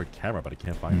No. looking for a camera, but I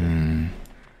can't find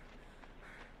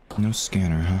it. No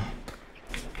scanner,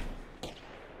 huh?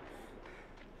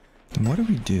 What do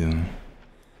we do?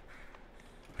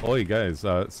 Oh, you guys,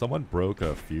 someone broke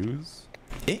a fuse.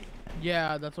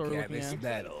 Yeah, that's what we're looking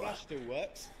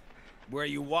at. Where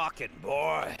you walking,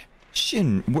 boy?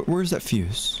 Shin, where's that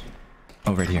fuse?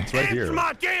 Oh, right here. It's right here. Answer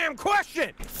my damn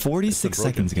question. 46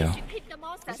 broken seconds ago. Keep the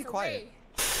monsters Is he quiet? away.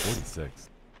 46.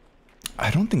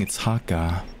 I don't think it's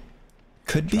Haka.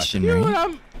 Could be You know what?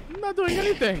 Shinri. I'm not doing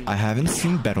anything. I haven't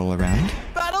seen Bettle around.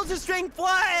 Battles just drink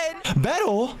blood.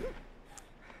 Bettle?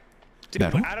 Dude,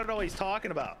 Better? I don't know what he's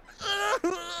talking about.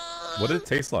 What did it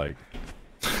taste like?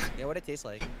 Yeah, what it tastes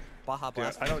like? Baja Dude,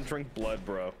 Blast. I don't drink blood,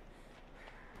 bro.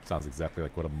 Sounds exactly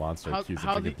like what a monster How- accused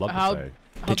how of drinking the- blood how- would say.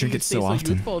 How They do drink you it stay so often.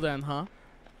 youthful then, huh?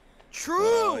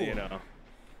 True. You know,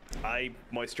 I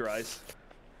moisturize.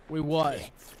 Wait, what?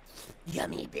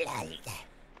 Yummy blood.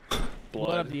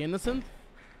 Blood of the innocent?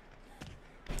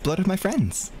 Blood of my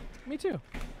friends. Me too.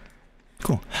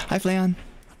 Cool. Hi, Flayon.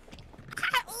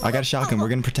 I got a shotgun. We're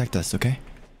gonna protect us, okay?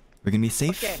 We're gonna be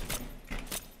safe. Okay.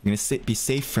 We're gonna be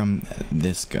safe from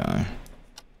this guy.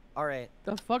 All right.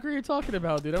 The fuck are you talking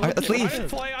about, dude? Alright, let's Why leave. did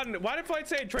Fly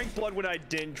say drink blood when I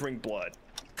didn't drink blood?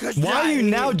 Why are you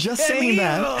now just saying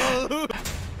that?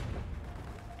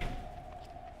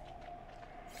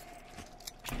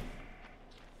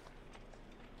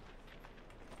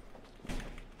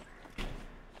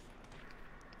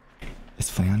 Is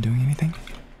Flayon doing anything?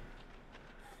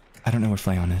 I don't know what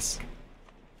Flayon is.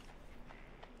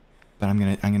 But I'm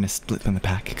gonna split them the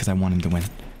pack because I want him to win.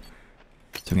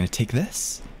 So I'm gonna take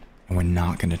this, and we're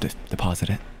not gonna deposit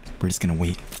it. We're just gonna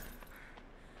wait.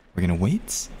 We're gonna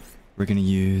wait. We're gonna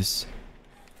use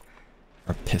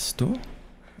our pistol,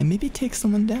 and maybe take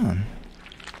someone down.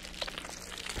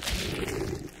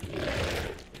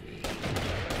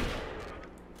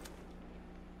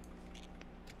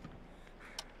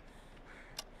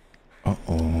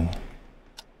 Uh-oh.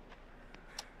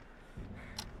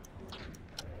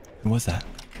 Who was that?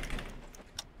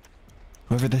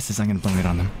 Whoever this is, I'm gonna blame it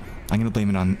on them. I'm gonna blame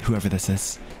it on whoever this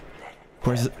is.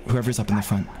 Whoever's up in the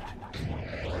front.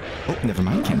 Oh, never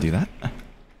mind. Can't do that.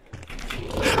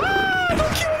 Ah,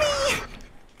 don't kill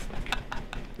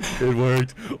me! It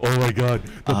worked. Oh my god.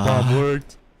 The bomb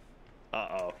worked.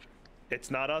 Uh-oh.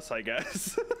 It's not us, I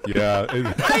guess. Yeah.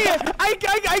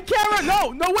 I can't.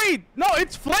 No, wait. No,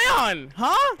 it's Flayon,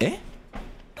 huh? Eh?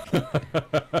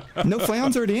 No,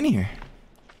 Flayon's already in here.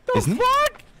 The Isn't he?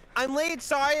 fuck? I'm late.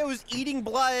 Sorry, I was eating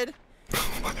blood.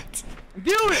 What?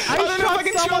 Dude, I don't know if I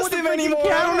can trust him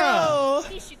anymore. I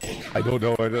I don't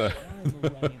know.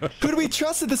 Who do we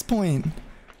trust at this point?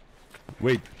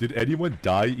 Wait, did anyone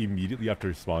die immediately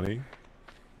after spawning?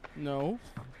 No.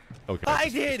 Okay. I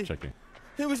just did. Checking.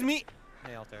 It was me.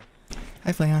 Hey, Altair.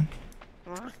 Hi, Flayon.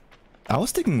 I was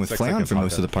sticking with 6 Flayon seconds for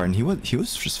most of the podcast. part, and he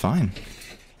was just fine.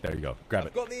 There you go. Grab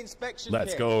it. Got the inspection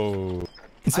Let's kit. go.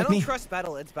 It's I like don't me. trust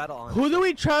Battle. It's Battle on. Who do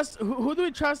we trust? Who do we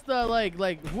trust? Like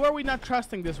who are we not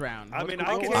trusting this round? I mean, What-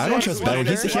 I what- can what- I don't What's trust the Battle. He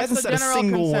what's hasn't the said a general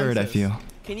single word, I consensus? feel.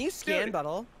 Can you scan Dude.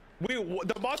 Battle?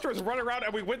 The monster was running around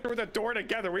and we went through the door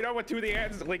together. We know what through the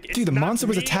ends. Like, it's Dude, the not monster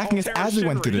was me, attacking us Altair, as we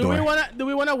went through the Do door.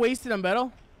 we wanna waste it on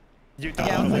battle? You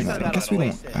Yeah, don't let's waste not that I guess we at all.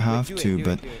 waste don't it. have Do it, to, do it,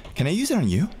 but do it. can I use it on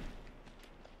you?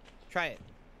 Try it.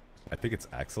 I think it's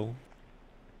Axel.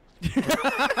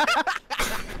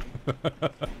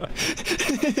 Who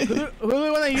do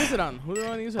we wanna use it on? Who do we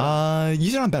wanna use it on?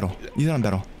 Use it on Battle. Use it on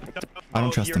Battle. I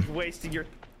don't trust you're him. wasting your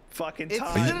fucking It's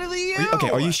time. literally you. Okay,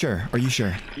 are you sure? Are you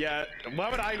sure? Yeah, why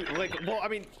would I, like, well, I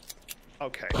mean,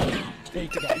 okay. He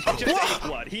just ate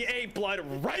blood. He ate blood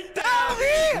right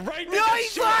there. Right No, there.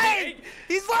 he's lying!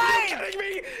 He's Are lying! you kidding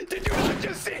me? Did you not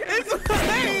just see him? It's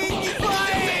lying! He's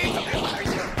lying!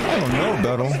 I don't know,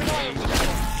 Battle.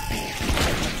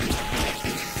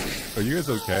 Are you guys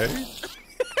okay?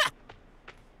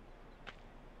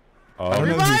 I don't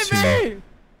know who's Revive me!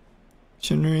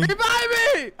 Shinri.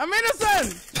 Revive me! I'm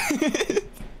innocent!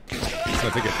 I'm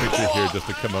gonna take a picture here just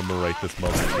to commemorate this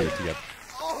moment here together.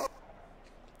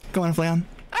 Go on, Flayon.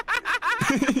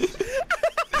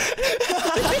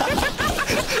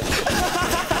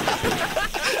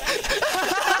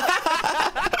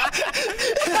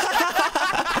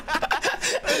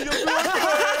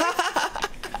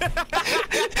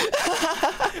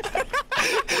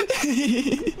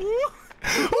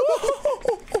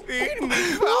 Feed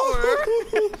me power.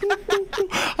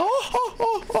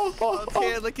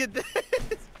 Okay, look at this.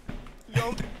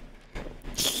 Yo.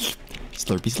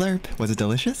 Slurpy slurp. Was it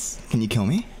delicious? Can you kill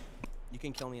me? You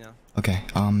can kill me now. Okay,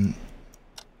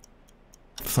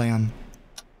 Flayon.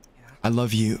 Yeah. I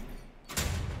love you.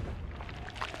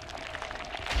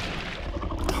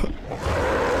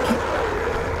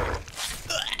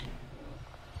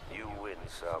 You win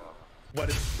some. What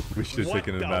is? We should have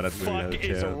taken him out What at the the fuck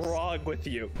is wrong with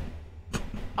you?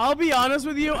 I'll be honest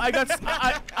with you. I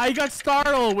got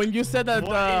startled when you said that.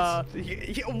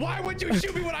 Why would you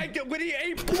shoot me when he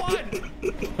ate blood?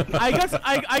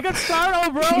 I got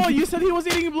startled, bro. You said he was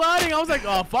eating blood, and I was like,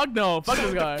 oh fuck no, fuck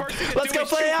this guy. Let's go,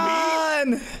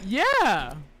 Flayon!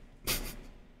 Yeah.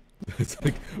 It's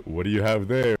like, what do you have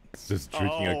there? It's just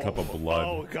drinking a cup of blood.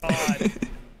 Oh god.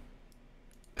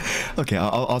 Okay,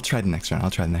 I'll try the next round.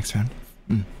 I'll try the next round.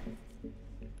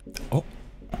 Oh.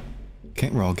 Okay,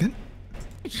 we're all good.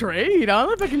 Trade. I don't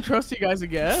know if I can trust you guys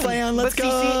again. Flayon, let's But see,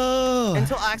 go!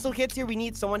 until Axel gets here, we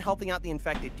need someone helping out the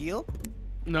infected. Deal?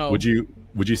 No. Would you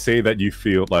say that you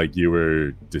feel like you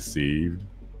were deceived?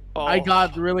 I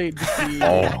got really deceived.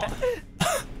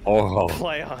 Oh.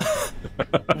 Flayon.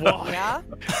 Why? Yeah?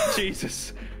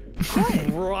 Jesus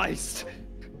Christ.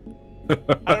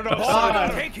 I don't know.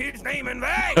 Take his name in vain.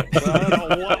 I don't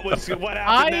know what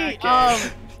happened that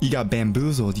game. You got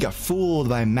bamboozled. You got fooled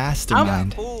by a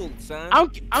mastermind. Fooled, son. I'm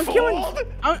killing.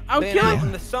 I'm Been out killing.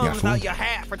 in the sun Yeah, without fool. your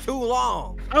hat for too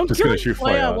long. I'm Just killing gonna shoot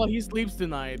Flayon Flayon. while he sleeps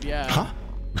tonight. Yeah. Huh?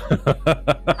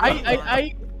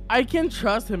 I can't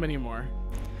trust him anymore.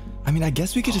 I mean, I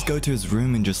guess we could just go to his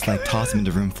room and just like toss him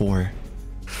into room 4.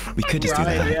 We could just do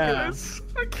Right, that. yeah.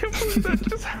 I can't believe that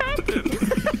just happened.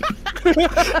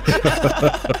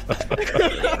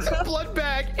 Blood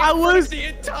bag. I was the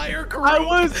entire group.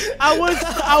 I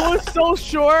was so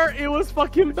sure it was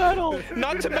fucking metal.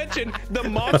 Not to mention, the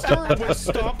monster was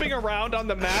stomping around on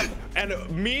the map, and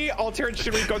me, Altare, and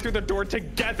Shinri go through the door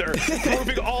together,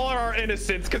 proving all our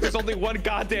innocence, because there's only one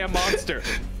goddamn monster.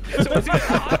 So it's either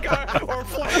Haka or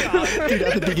Flayon. Dude,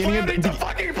 at the beginning of Flayon needs a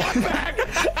fucking blood bag.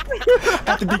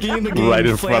 At the beginning of the game, Right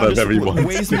in front of just everyone.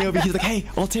 waves me over. He's like, "Hey,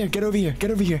 Altair, get over here,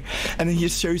 get over here," and then he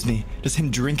just shows me just him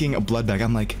drinking a blood bag.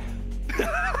 I'm like,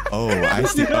 "Oh, I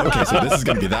see. Okay, so this is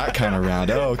gonna be that kind of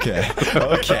round. Oh, okay,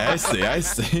 okay, I see, I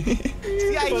see."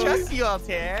 See, I trust you,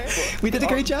 Altair. We did a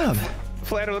great job.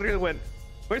 Flayon literally went,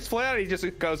 "Where's Flayon?" He just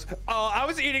goes, "Oh, I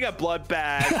was eating a blood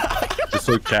bag." Just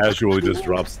so casually just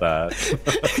drops that.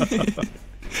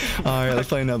 All right, let's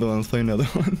play another one. Let's play another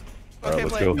one. Okay,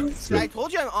 let's but go. Let's go. I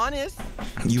told you I'm honest.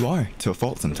 You are to a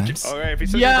fault sometimes. Okay, if he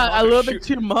says Yeah, he's a little shoot- bit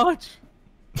too much.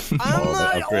 I'm Oh,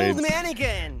 not the an upgrades. old man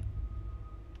again.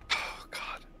 Oh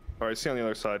god. All right, see you on the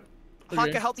other side.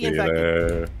 Haka, help the See you infected.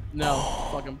 there. No,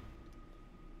 fuck him.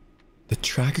 The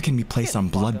tracker can be placed on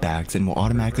blood bags and will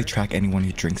automatically track anyone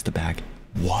who drinks the bag.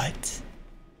 What?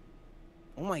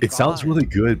 Oh my god. It sounds really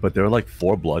good, but there are like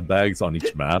 4 blood bags on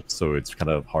each map, so it's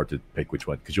kind of hard to pick which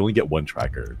one because you only get one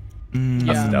tracker. That's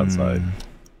Yeah. the downside.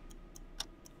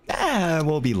 Ah,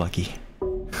 we'll be lucky.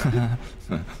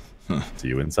 See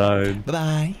you inside.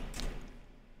 Bye-bye.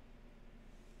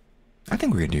 I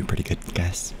think we're gonna do pretty good,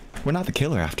 guys. We're not the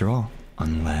killer after all.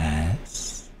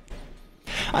 Unless...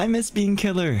 I miss being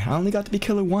killer. I only got to be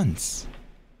killer once.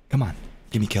 Come on,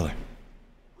 give me killer.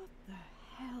 What the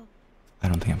hell? I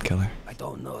don't think I'm killer. I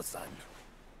don't know, son.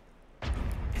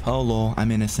 Oh lol,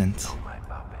 I'm innocent.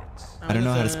 I don't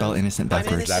know how to spell innocent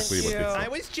backwards. Exactly what they I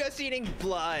said. was just eating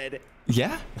blood.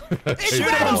 Yeah? Shoot Shoot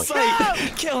him on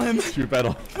sight! Kill him! Shoot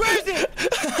battle. Where is it?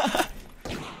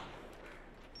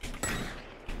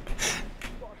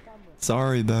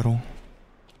 Sorry, Battle.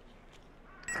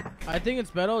 I think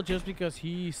it's metal just because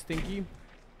he's stinky.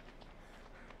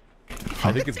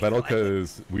 I think it's better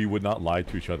because we would not lie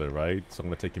to each other, right? So I'm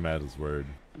gonna take him at his word.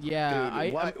 Yeah,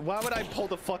 Dude, why would I pull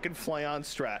the fucking Flayon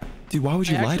strat? Dude, why would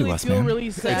you I lie to actually us, feel man?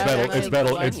 really sad. Battle, when it's I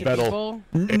Battle, lie it's to Battle. people.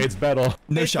 It's battle.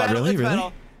 No It's shot, battle, really? it's Really?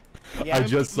 battle. Yeah. I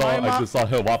just saw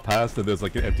him walk past and there's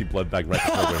like an empty blood bag right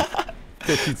before him.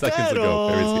 15 seconds ago.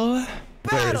 Where is he? Battle! Where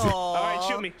is he? Battle. All right,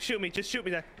 shoot me, just shoot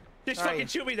me then. Just All fucking right.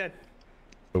 shoot me then.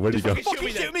 Where'd you go? Fucking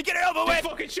shoot me, get it over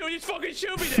with! Just fucking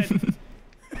shoot me then!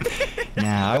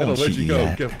 Nah, I won't Where'd shoot you you go?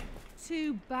 yet. Go.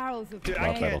 2 barrels of Dude, grain.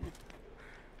 I can't.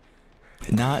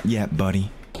 Not yet,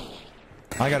 buddy.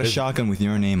 I got a shotgun with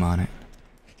your name on it.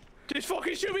 Just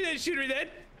fucking shoot me then, shoot me then!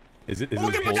 Is it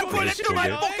Put your bullet through my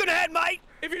fucking head, mate!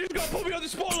 If you're just gonna put me on the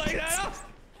spot like that!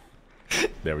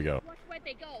 There we go. Where'd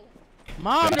they go?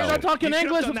 Mom, they're not talking You should've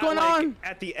English. done What's that, going like, on?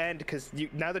 at the end, because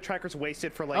now the tracker's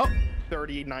wasted for like Oh.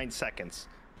 39 seconds.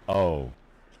 Oh.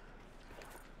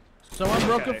 Someone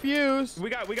broke a Okay. fuse. We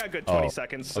got good 20 Oh.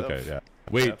 seconds. So. Okay, yeah.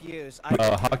 Wait, Fuse.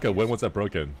 Haka, when was that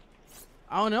broken?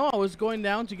 I don't know. I was going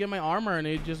down to get my armor and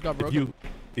it just got broken.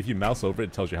 If you mouse over,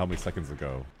 it tells you how many seconds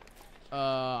ago.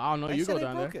 I don't know. I You said go I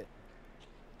down broke there. it.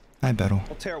 Hi, Battle.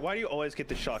 Altare, why do you always get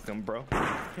the shotgun, bro?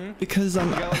 Because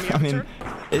I'm. gotta let me I have a mean, turn?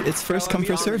 it's first come,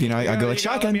 first serve. You know, I go like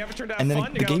shotgun, and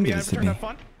then the game gives it to me.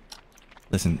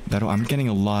 Listen, Battle, I'm getting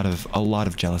a lot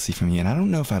of jealousy from you, and I don't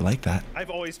know if I like that.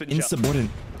 I've always been jealous. Insubordinate.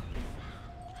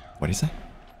 What do you say?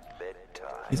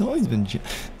 He's always been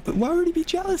but why would he be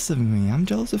jealous of me? I'm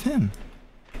jealous of him.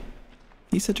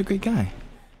 He's such a great guy.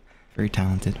 Very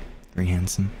talented, very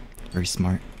handsome, very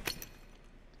smart,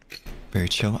 very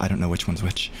chill. I don't know which one's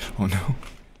which. Oh no.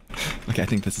 Okay, I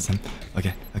think this is him.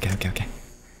 Okay.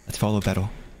 Let's follow Battle.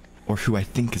 Or who I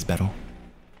think is Battle.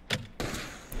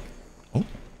 Oh.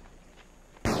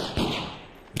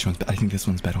 Which one's I think this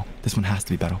one's Battle. This one has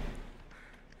to be Battle.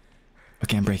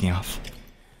 Okay, I'm breaking off.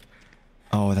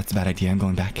 Oh, that's a bad idea. I'm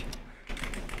going back.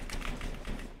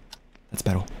 That's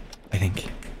Battle, I think.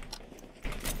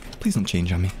 Please don't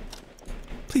change on me.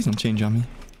 Please don't change on me.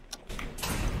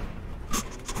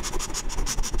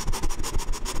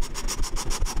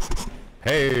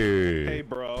 Hey. Hey,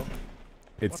 bro.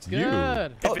 It's you.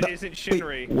 Good. If it isn't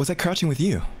Shinri, Wait, was I crouching with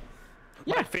you?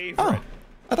 my favorite. Oh,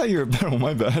 I thought you were Battle.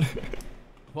 My bad.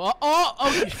 Well,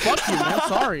 okay, fuck you, man.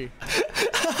 Sorry.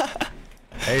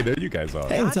 Hey, there you guys are.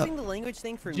 Hey, what's up? Dodging the language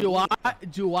thing for Do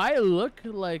me. I look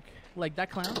like that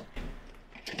clown?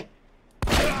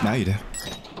 Now you do.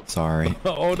 Sorry.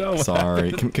 Oh no.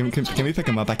 Sorry. Can we pick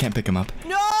him up? I can't pick him up.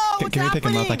 No! Can we pick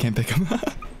him up? I can't pick him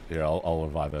up. Here, I'll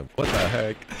revive him. What the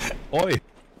heck? Oi.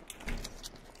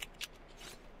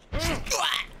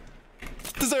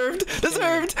 Deserved.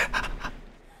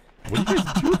 What are you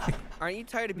guys doing? Aren't you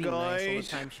tired of being nice all the Guys.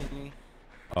 time, Shinny?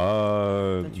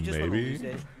 Don't you just wanna Maybe. lose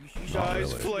it? You should Guys,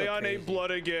 just go Flayon crazy. ain't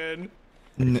blood again.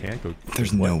 Can't go.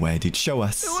 There's no way, dude. Show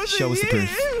us. Show us the proof.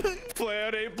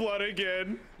 Flayon ain't blood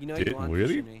again. You know Did- you want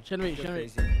really? Shinny. Shinny, Go Shinny.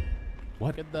 crazy.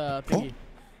 What? Get the thingy.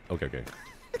 Okay.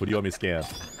 What do you want me to scan?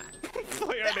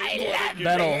 Flayon ain't blood again.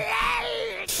 Battle.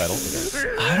 Battle?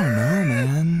 Okay. I don't know,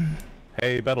 man.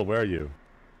 Hey, Battle, where are you?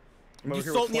 I'm over You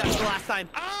here sold with me out Flayon. the last time.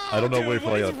 Oh, I don't know dude, where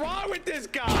what is Flayon- wrong with this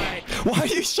guy? Why are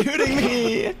you shooting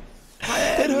me? It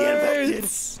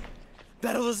hurts.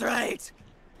 Battle was right.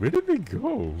 Where did they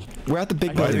go? We're at the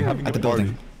big Why are they building. having At a the building.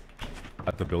 party?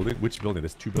 At the building? Which building?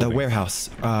 There's two The buildings. warehouse.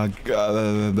 They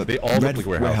all red look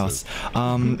like warehouses.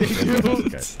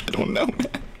 warehouse. I don't know, man.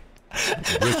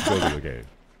 Which building? Okay.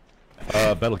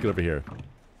 Battle, get over here.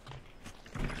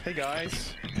 Hey,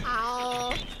 guys.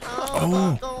 Oh.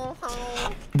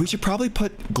 We should probably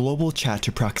put global chat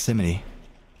to proximity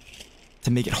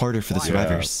to make it harder for the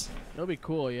survivors. That'll be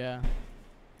cool, yeah.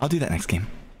 I'll do that next game.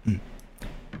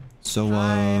 So,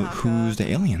 Hi, Haka. who's the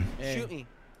alien? Hey. Shoot me.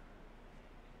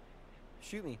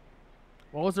 Shoot me.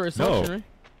 What was the result, No. Shinny?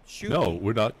 Shoot No, me.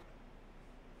 we're not.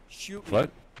 Shoot me.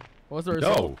 What? What was the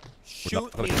result? No.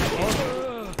 Shoot me.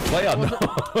 Play on. No.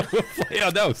 Play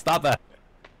on. No. Stop that.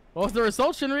 What was the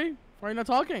result, Shinry? Why are you not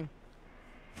talking?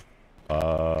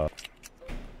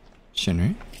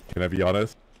 Shinri? Can I be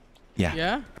honest? Yeah.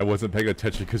 Yeah? I wasn't paying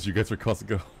attention because you guys were causing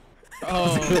go.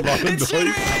 Oh.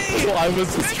 Well, I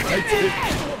was distracted.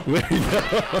 Wait, no.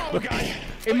 Oh, God.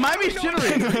 It might be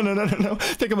Shinry. No.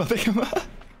 Pick him up. I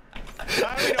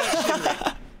already know it's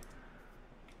Shinri.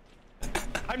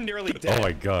 I'm nearly dead. Oh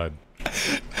my god.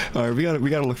 Alright, we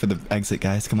gotta look for the exit,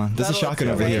 guys. Come on. There's a That'll- shotgun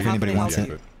yeah, over here if how anybody many wants health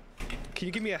it. Can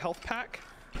you give me a health pack?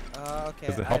 Okay.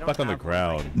 There's a I health don't back on the have one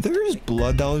ground. right There's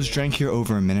blood that was drank here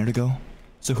over a minute ago.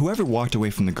 So whoever walked away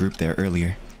from the group there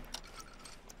earlier.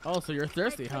 Oh, so you're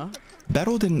thirsty, huh?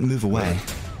 Battle didn't move away.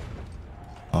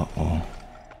 Uh-oh.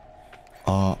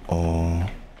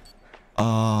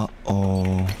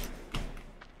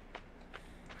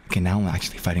 Okay, now I'm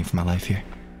actually fighting for my life here.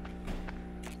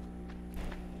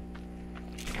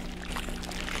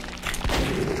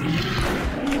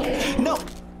 No!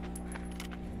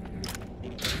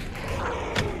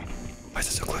 Why is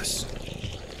it so close?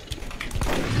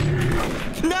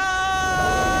 No!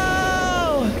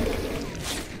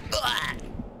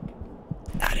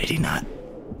 How did he not?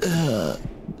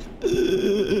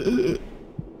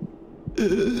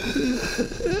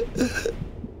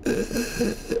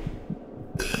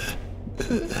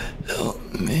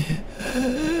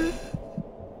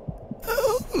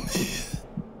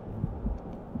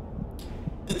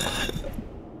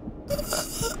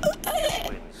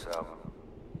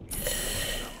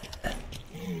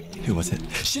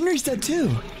 Shinri's dead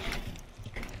too.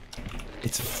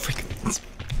 It's freaking.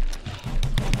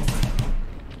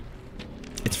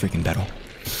 It's freaking battle.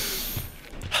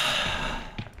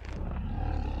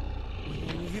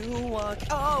 You walk.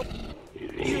 Oh. Who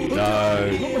did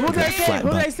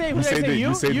I say? You?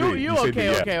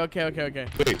 Okay.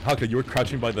 Wait, Haka, you were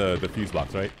crouching by the fuse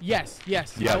box, right? Yes. Yeah,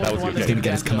 that was He's good. gonna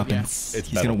get his comeuppance. It's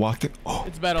He's gonna walk through. Oh,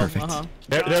 It's battle. perfect.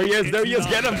 There he is. There he is.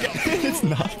 Get him. It's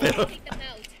not battle.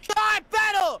 God,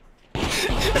 battle!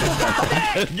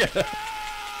 Yeah.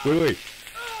 Wait.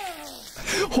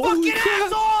 Holy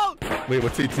crap! Asshole! Wait,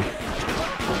 what's he?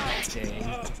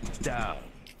 Down.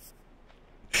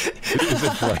 Is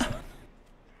it play?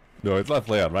 No, it's not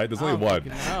play on, right? There's only one.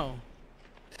 No.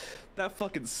 That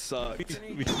fucking sucked.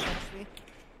 Wait,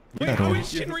 Battle. how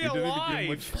is Shinri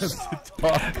alive?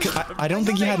 I don't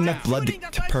think he had enough blood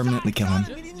to permanently kill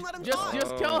him.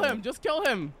 Just kill him. Just kill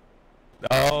him.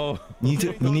 Oh. You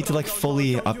need to like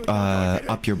fully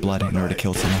up your blood in order to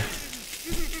kill someone.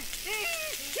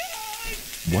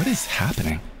 What is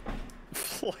happening?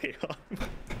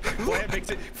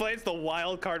 Flay's the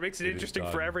wild card, makes it interesting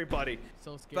for everybody.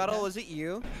 So scared. Battle, was it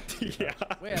you? Yeah.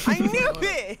 Wait, I knew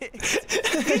it!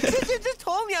 You just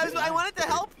told me I wanted to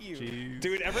help you.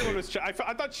 Dude, everyone was. I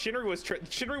thought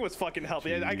Shinri was fucking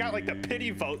helping. I got like the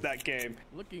pity vote that game.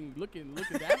 Looking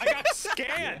at that. I got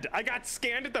scanned. I got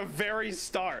scanned at the very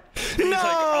start. And he's like,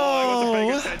 oh, I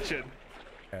wasn't paying attention.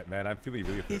 Yeah, man, I'm feeling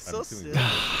really. He's so silly.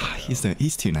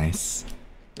 He's too nice.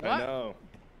 I know.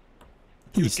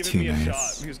 He's He was too giving me a nice.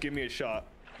 shot. He was giving me a shot.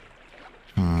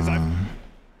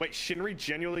 Wait, Shinri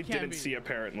genuinely Can't didn't be. see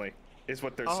apparently, is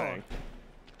what they're Oh. saying.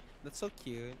 That's so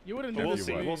cute. You wouldn't But do we'll this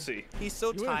see. to me. We'll see. He's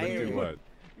so You wouldn't Do tired. what?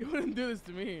 You wouldn't do this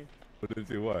to me. What did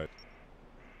do what?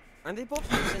 Aren't they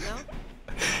both innocent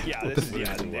now? Yeah, What this is the-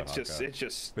 yeah. what, It's just Haka? it's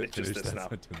just Finish this that now.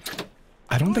 sentence.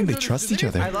 I don't think they Dude, trust each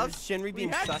today- I other. love Shinri being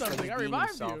had sus and something, I being revived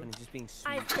himself you. and just being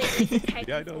I sweet. play this type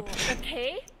Yeah, I know. before,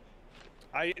 okay?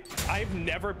 I've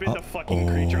never been the fucking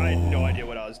creature. I had no idea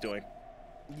what I was doing.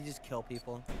 You just kill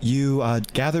people. You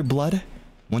gather blood.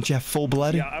 Once you have full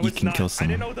blood, Yeah, I you was can not. kill I someone.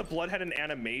 didn't know the blood had an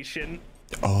animation.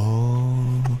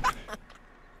 Oh.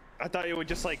 I thought it would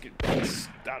just like I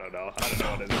don't know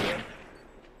what it's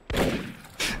doing.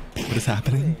 What is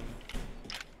happening?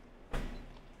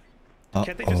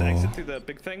 Can't they just exit through the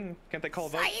big thing? Can't they call a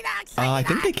vote? I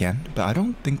think they can, but I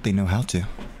don't think they know how to.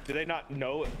 Do they not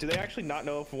know? Do they actually not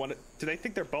know if one? Do they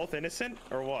think they're both innocent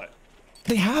or what?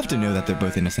 They have to know that they're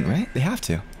both innocent, right? They have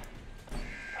to.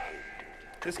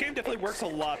 This game definitely works a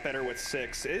lot better with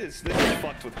 6. This is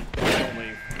fucked with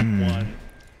only 1.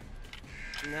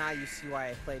 Now you see why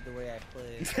I played the way I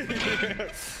played.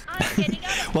 I'm getting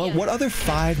out of Well, here. what other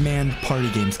 5-man party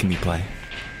games can we play?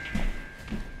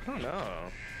 I don't know.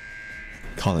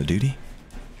 Call of Duty?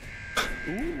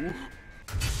 Ooh.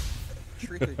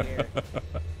 Truth or dare.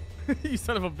 You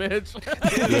son of a bitch.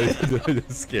 Did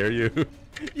it scare you?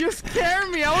 You scared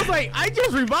me. I was like, I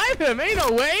just revived him. Ain't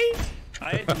no way.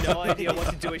 I had no idea what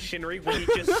to do with Shinri when he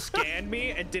just scanned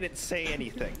me and didn't say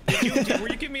anything. Were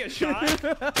you giving me a shot?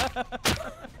 Were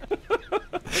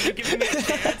you giving me a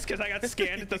chance because I got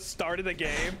scanned at the start of the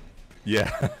game? Yeah.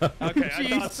 Okay,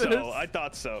 I thought so. Jesus. I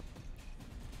thought so.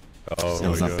 Oh It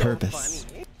was my on God. purpose.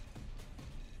 Funny.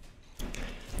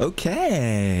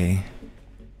 Okay.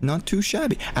 Not too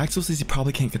shabby. Axel says he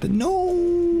probably can't get the...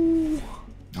 No!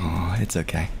 Oh, it's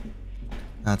okay.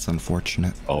 That's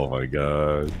unfortunate. Oh my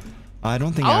God. I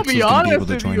don't think I'll Axel's be gonna be able honest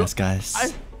to with join you. us,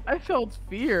 guys. I felt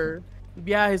fear.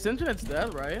 Yeah, his internet's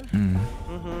dead, right?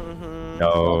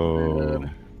 No.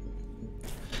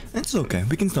 It's okay.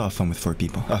 We can still have fun with 4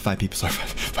 people. 5 people. Sorry,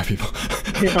 5 people.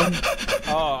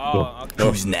 Okay.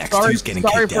 Who's next? Sorry, Who's getting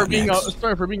sorry kicked for out being next?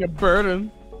 sorry for being a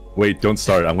burden. Wait, don't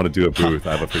start. I'm gonna do a booth.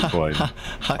 I have a free coin.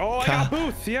 Oh, I got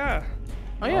Booth, yeah.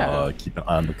 Oh yeah. Keep an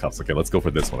eye on the cups. Okay, let's go for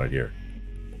this one right here.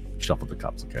 Shuffle the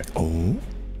cups. Okay. Oh.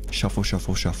 Shuffle,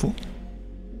 shuffle, shuffle.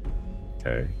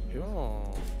 Okay.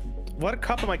 Oh. What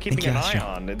cup am I keeping an eye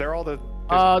on? They're all the.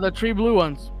 The 3 blue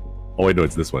ones. Oh wait, no,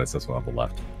 it's this one. It's this one on the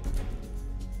left.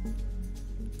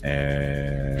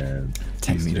 And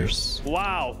 10 meters.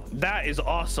 Wow, that is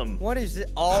awesome. What is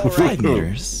it? All 5 right.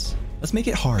 meters. Let's make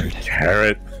it hard.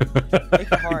 carrot.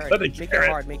 Make it hard. Got a Make it carrot.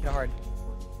 hard. Make it hard.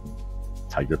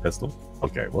 Tiger pistol.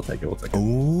 Okay, we'll take it. We'll take it.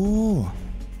 Oh.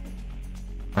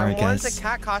 Alright, I want guys. the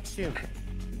cat costume.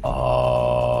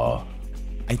 Oh.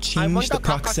 I changed the the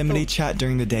proximity costume. chat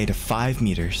during the day to 5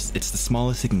 meters. It's the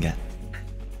smallest it can get.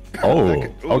 Oh.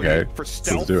 Ooh, Okay. for Let's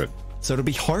stealth? do it. So it'll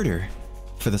be harder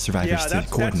for the survivors Yeah, to that's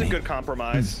a coordinate. good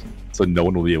compromise. So no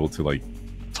one will be able to like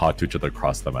talk to each other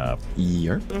across the map.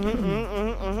 Yerp.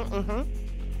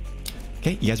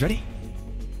 Okay, you guys ready?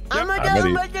 I'm a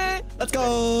ready. dumb. Let's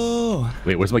go.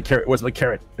 Wait, where's my carrot? Where's my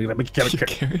carrot? Make a carrot. Your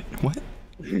carrot? What?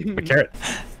 My carrot.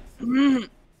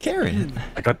 Carrot.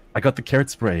 I got the carrot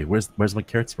spray. Where's my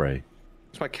carrot spray?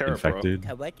 It's my carrot, Infected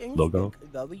bro. logo.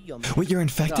 Wait, you're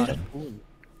infected?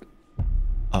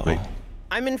 Uh Wait. oh.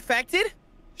 I'm infected?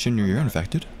 Shinru, you're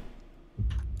infected?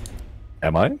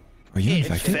 Am I? Are you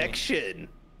infected? Infection.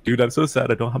 Dude, I'm so sad.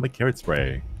 I don't have my carrot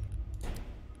spray.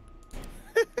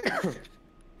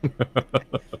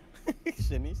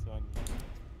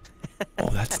 Oh,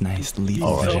 that's nice. Lethal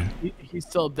All right. vision. He's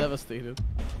so devastated.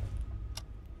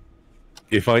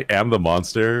 If I am the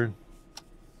monster,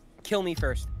 Kill me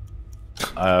first.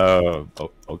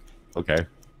 okay.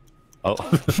 Oh.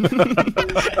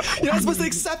 You're not supposed to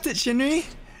accept it, Shinri.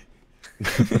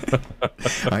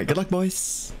 Alright, good luck,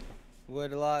 boys.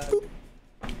 Would a lot.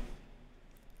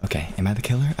 Okay, am I the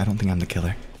killer? I don't think I'm the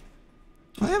killer.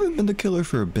 I haven't been the killer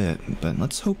for a bit, but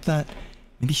let's hope that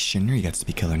maybe Shinri gets to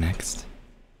be killer next.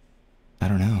 I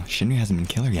don't know. Shinri hasn't been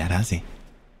killer yet, has he?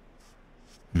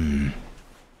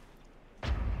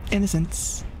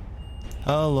 Innocence.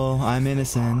 Hello, I'm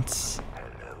innocent.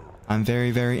 I'm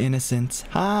very, very innocent.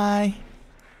 Hi!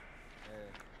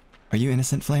 Are you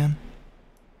innocent, Flan?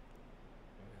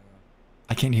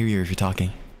 I can't hear you if you're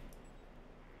talking.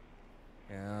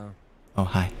 Yeah. Oh,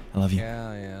 hi. I love you.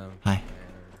 Yeah, yeah. Hi.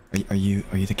 Are you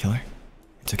the killer?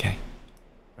 It's okay.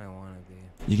 I wanna be.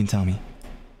 You can tell me.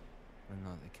 I'm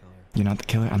not the killer. You're not the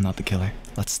killer, I'm not the killer.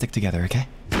 Let's stick together, okay?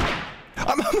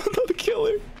 I'm not the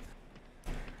killer!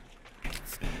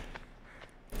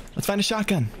 Let's find a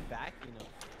shotgun. Back, you know.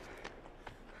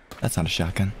 That's not a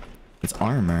shotgun. It's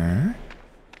armor.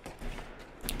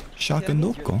 Shotgun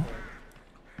doko.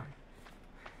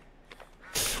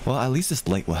 Well, at least this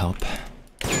light will help.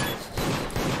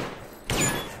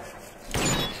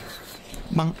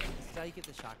 Bonk. Is that how you get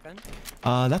the shotgun?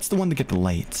 That's the one to get the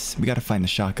lights. We gotta find the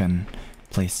shotgun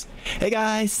place. Hey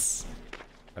guys!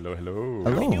 Hello, hello.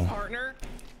 Hello. New partner.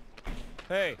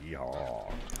 Hey. Yeah.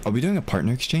 Are we doing a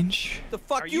partner exchange? The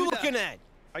fuck Are you you looking at?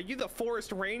 Are you the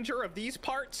forest ranger of these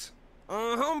parts?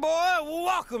 Boy. Well,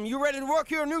 welcome. You ready to work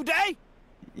here a new day?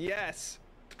 Yes.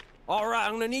 All right.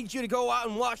 I'm gonna need you to go out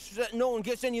and watch that no one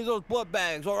gets any of those blood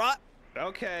bags. All right?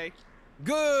 Okay.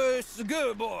 Good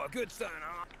boy. Good son.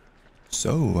 All right.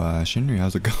 So, Shinri,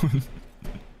 how's it going?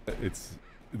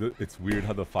 It's weird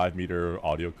how the 5-meter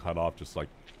audio cutoff just like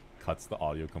cuts the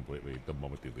audio completely the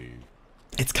moment they leave.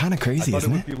 It's kind of crazy,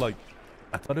 isn't it?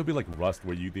 I thought it would be like Rust,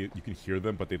 where you can hear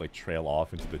them, but they like trail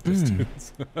off into the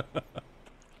distance.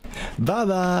 Bye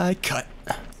bye. Cut.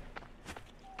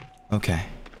 Okay.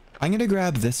 I'm gonna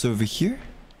grab this over here.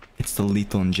 It's the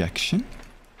lethal injection.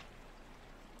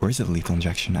 Or is it a lethal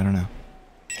injection? I don't know.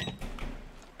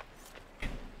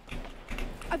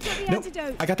 I've got the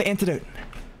antidote. I got the antidote.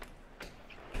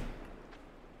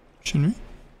 Shinri?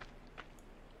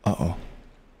 Uh-oh.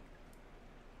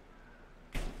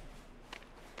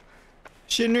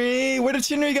 Shinri! Where did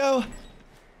Shinri go?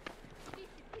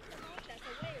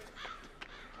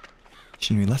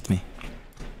 Shinri left me.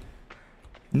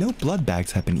 No blood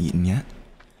bags have been eaten yet.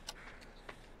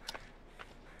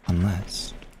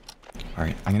 Unless...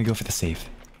 Alright, I'm gonna go for the save.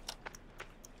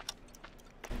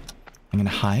 I'm gonna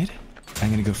hide. I'm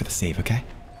gonna go for the save, okay?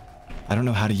 I don't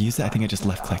know how to use it. I think I just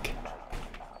left click.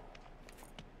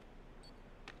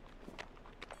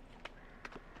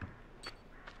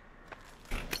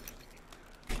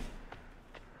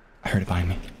 I heard it behind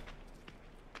me.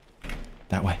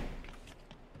 That way.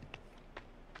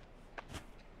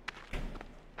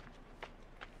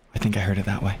 I think I heard it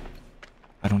that way.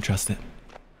 I don't trust it.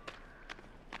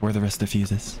 Where are the rest of the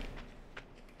fuses?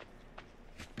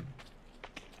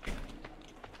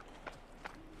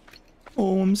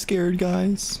 Oh, I'm scared,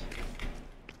 guys.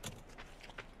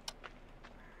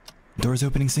 Door's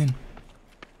opening soon.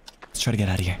 Let's try to get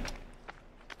out of here.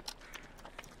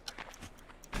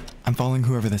 I'm following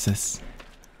whoever this is.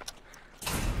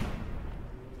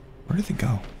 Where did they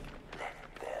go?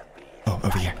 Oh,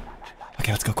 over here.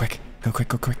 Okay, let's go quick. Go quick,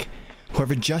 go quick.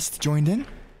 Whoever just joined in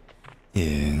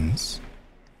is...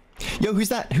 Yo, who's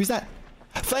that? Who's that?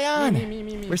 Flayan!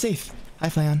 Me. We're safe. Hi,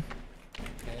 Flayan.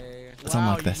 Hey. Let's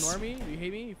unlock You this. ignore me? You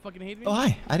hate me? You fucking hate me? Oh,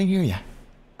 hi. I didn't hear ya.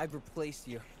 I've replaced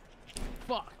you.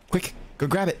 Fuck. Quick, go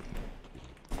grab it.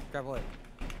 Grab what?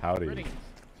 Howdy. Greetings.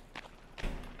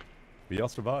 We all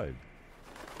survived,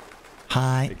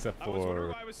 Hi. except I was wondering for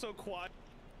why I was so quiet.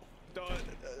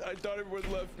 I thought everyone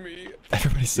left me.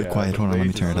 Everybody's so Yeah, quiet. Hold on, let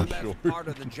me turn it up. That's part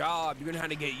of the job. You're gonna have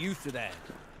to get used to that.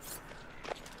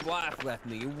 Wife left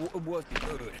me. It wasn't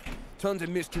good. Tons of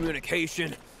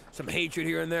miscommunication. some hatred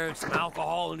here and there, and some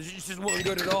alcohol, and it just wasn't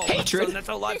good at all. Hatred? Son, that's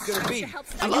how life's gonna be.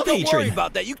 I love Don't worry hatred.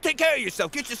 about that. You take care of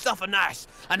yourself. Get yourself a nice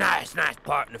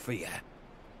partner for you.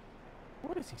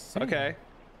 What is he saying? Okay.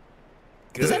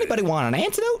 Does Good. anybody want an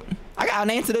antidote? I got an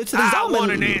antidote to the I zombie,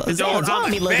 want an antidote.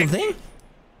 zombie I'm looking infected. thing.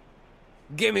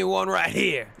 Give me one right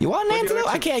here. You want an What do you antidote?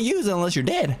 I actually- can't use it unless you're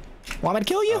dead. Want me to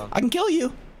kill you? I can kill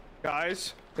you.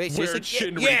 Guys, Wait, where'd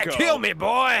seriously? Shinri Yeah, go? kill me,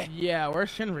 boy. Yeah,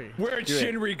 where's Shinri? Where'd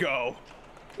Shinri go?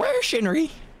 Where's Shinri?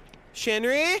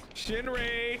 Shinri?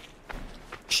 Shinri!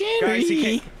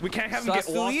 Shinri. Guys, we can't have him get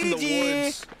lost in the Sasuigi.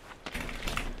 woods.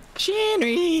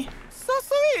 Shinri.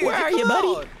 Sasuigi, Where are you,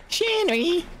 buddy?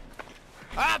 Shinri.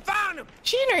 I found him.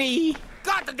 Shinri.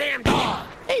 Got the damn dog.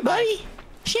 Hey, buddy.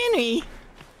 Shinri.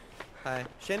 Hi,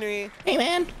 Shinri. Hey,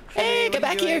 man. Hey, what get are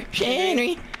back you here. doing?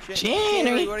 Shinri. Shinri,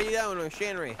 Shinri. what are you doing?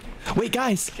 Shinri. Wait,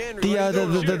 guys. Shinri, The what are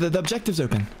you doing? the objective's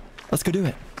open. Let's go do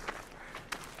it.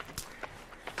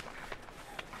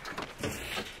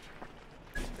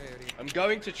 I'm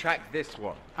going to track this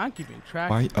one. I'm keeping track.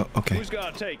 Why? Oh, okay. Who's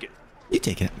gonna take it? You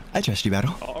take it. I trust you,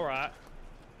 Battle. All right.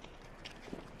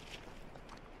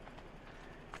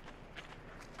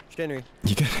 Shinri.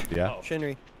 You good? Yeah.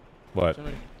 Shinri. What?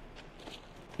 Shinri.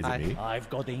 Is Hi. it me? I've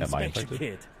got the Am I inspection infected?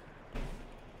 kit.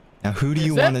 Now, who do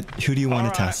you Is it? want to? Who do you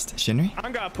want to Alright. test? Shinri?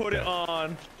 I'm gonna put it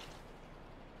on.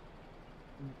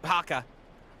 Haka.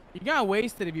 You got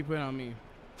wasted if you put it on me.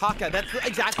 Haka, that's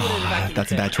exactly what it is. Ah,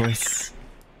 that's a bad choice.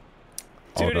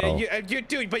 Dude, Oh, no.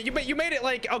 you made it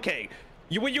like, okay.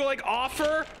 When you like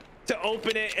offer to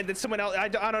open it and then someone else, I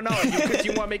don't know, because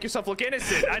you want to make yourself look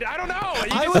innocent. I don't know.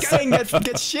 You I just was gotta- saying get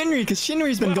Shinri because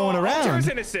Shinri's been going Altera's around.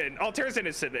 innocent. Altera's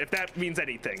innocent, if that means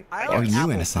anything. I Are like you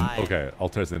apple innocent? pie. Okay,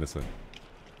 Altar's innocent.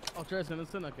 Oh, Terrace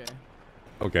innocent? Okay.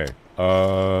 Okay.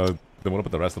 Then what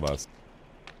about the rest of us?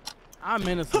 I'm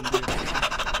innocent, dude.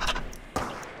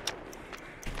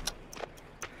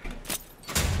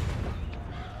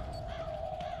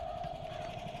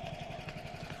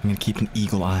 I'm gonna keep an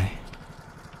eagle eye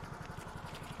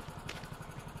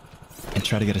and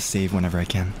try to get a save whenever I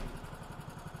can.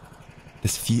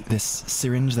 This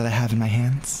syringe that I have in my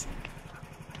hands,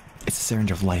 it's a syringe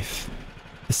of life,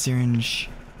 a syringe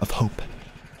of hope.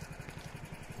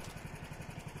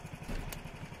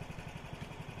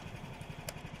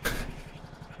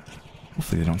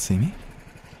 Hopefully they don't see me.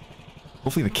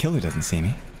 Hopefully the killer doesn't see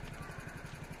me.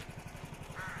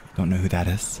 Don't know who that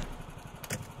is.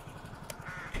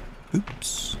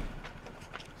 Oops.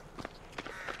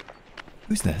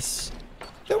 Who's this?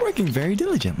 They're working very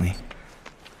diligently.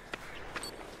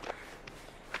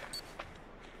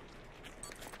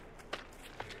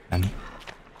 Nani?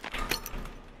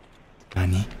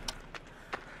 Nani?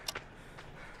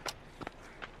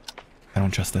 I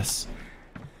don't trust this.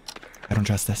 I don't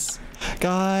trust this.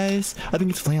 Guys, I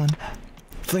think it's Flayon.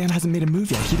 Flayon hasn't made a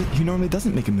move yet. He normally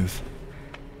doesn't make a move.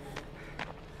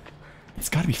 It's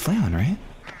gotta be Flayon, right?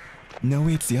 No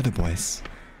way, it's the other boys.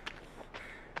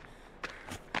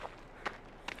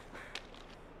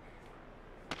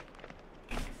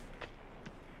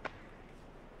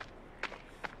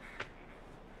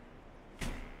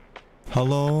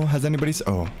 Hello? Has anybody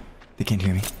oh, they can't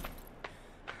hear me.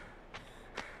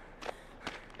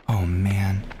 Oh,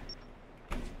 man.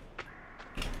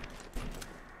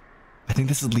 I think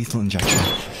this is lethal injection.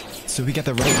 So we get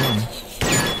the right one.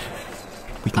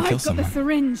 We can kill I've got someone. the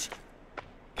syringe.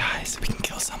 Guys, we can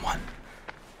kill someone.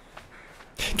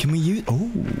 Can we use... Oh.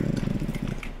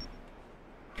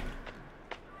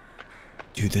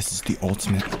 Dude, this is the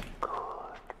ultimate.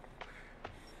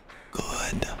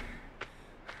 Good.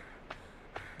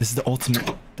 This is the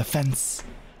ultimate defense.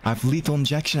 I have lethal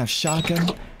injection, I have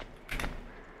shotgun.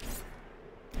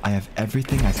 I have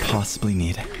everything I possibly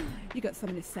need. You got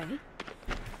something to say?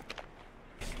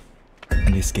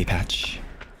 And the escape hatch.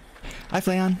 Hi,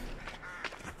 Flayon.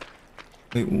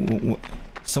 Wait,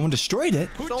 someone destroyed it?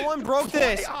 Someone broke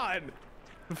this.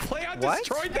 Flayon What?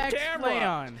 destroyed the camera.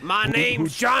 Flayon. My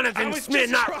name's Jonathan Smith,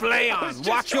 not Flayon.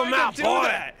 Watch your mouth, boy.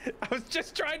 I was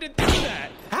just trying to do that.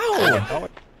 Ow!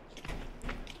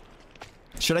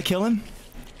 Should I kill him?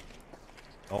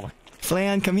 Oh my.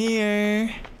 Flayon, come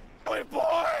here. Wait,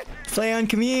 boy. Flayon,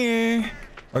 come here.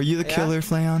 Are you the Yeah? killer,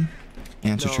 Flayon?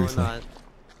 Answer No, I'm truthfully. not.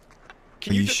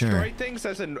 Can Are you you destroy sure? things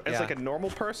as Yeah. like a normal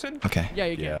person? Okay. Yeah,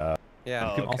 you can. Yeah. Yeah. Oh,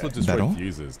 You can also okay. destroy Battle?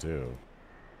 fuses too.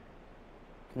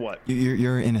 What?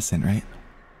 You're innocent, right?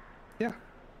 Yeah.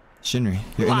 Shinri,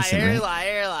 you're innocent, right?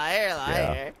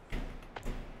 liar.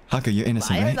 Haka, you're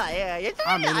innocent, right? Liar. You're a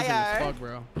I'm innocent as liar. fuck,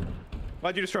 bro.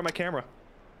 Why'd you destroy my camera?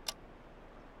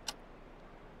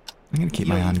 I'm gonna keep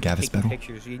You my don't eye on need to Gavis take the Battle.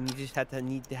 pictures. You just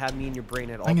need to have me in your brain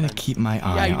at all I'm gonna times. keep my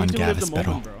Yeah, eye you on need to live the Gavis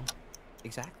Battle. moment, bro.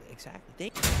 Exactly.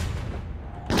 Thank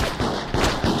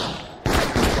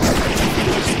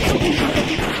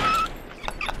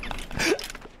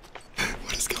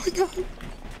What is going on?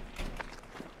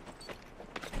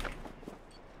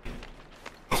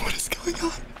 What is going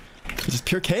on? It's just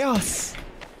pure chaos.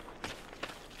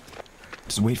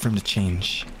 Just wait for him to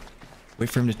change. Wait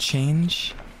for him to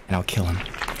change, and I'll kill him.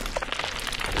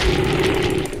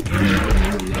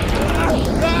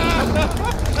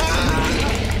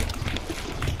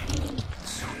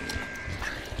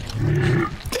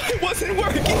 It wasn't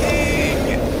working!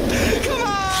 Come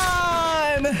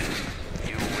on!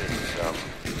 You win some,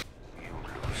 you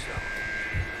lose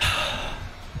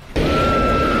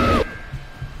some.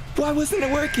 Why wasn't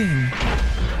it working?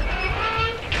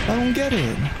 I don't get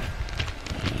it.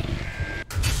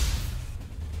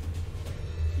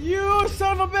 You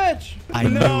son of a bitch! I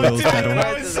know it was better.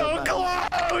 I was so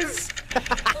close.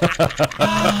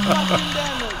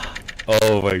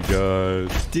 Oh my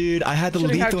god. Dude, I had the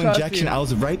Should've lethal had injection. costume. I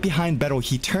was right behind Beto.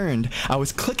 He turned. I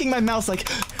was clicking my mouse like.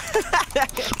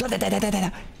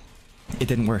 It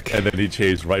didn't work. And then he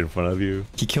chased right in front of you.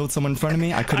 He killed someone in front of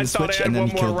me. I couldn't I thought switch, I had and then one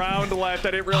he more killed. round left.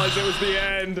 I didn't realize it was the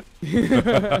end.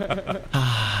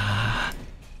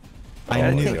 I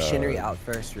I'd knew. take Shinry out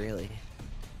first, really.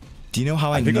 Do you know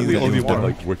how I, I think knew I'm the that it only was one Beto?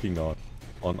 like working on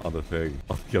the thing,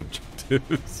 on the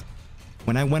objectives.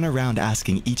 When I went around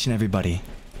asking each and everybody,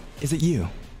 "Is it you?"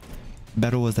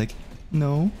 Beto was like,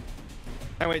 "No,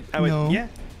 I went, no, yeah.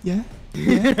 yeah."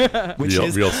 Which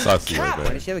is real sussy right Why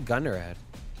there. does she have a gun to her head?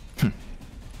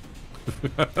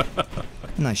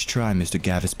 Nice try, Mr.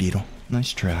 Gavis Beetle.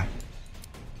 Nice try.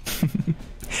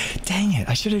 Dang it,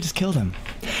 I should have just killed him.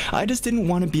 I just didn't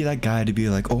want to be that guy to be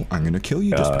like, oh, I'm gonna kill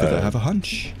you just because I have a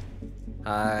hunch.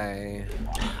 Hi.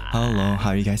 Hello, how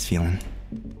are you guys feeling?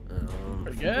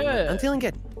 Good. I'm feeling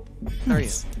good. How are you?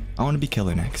 Nice. I want to be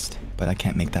killer next, but I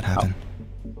can't make that happen.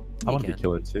 I want to You be can.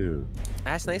 killer too.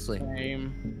 Ask nicely.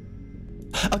 Same.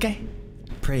 Okay.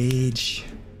 Prage.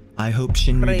 I hope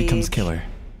Shinri becomes Prage. killer.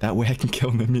 That way I can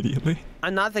kill him immediately.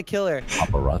 I'm not the killer.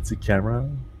 Paparazzi camera.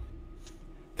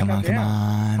 Come on, come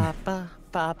on.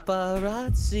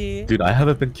 Paparazzi. Dude, I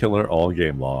haven't been killer all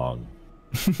game long.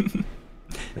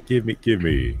 give me.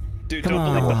 Dude, Come don't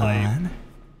believe the hype. on.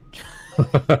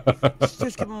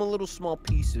 Just give him a little small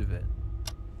piece of it.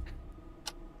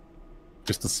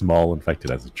 Just a small infected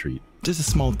as a treat. Just a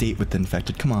small date with the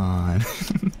infected. Come on.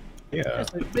 Yeah.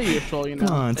 It's like the usual, you know.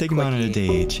 Come on, take him on a quickie.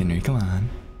 date, Shinri. Come on.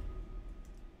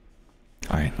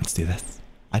 Alright, let's do this.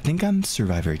 I think I'm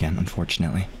Survivor again,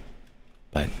 unfortunately.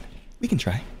 But we can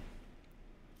try.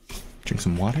 Drink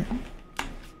some water.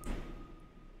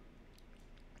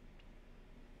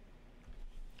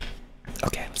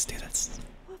 Okay, let's do this.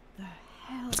 What the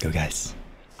hell? Let's go, guys.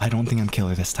 I don't think I'm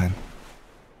killer this time.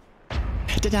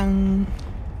 Ta-dang!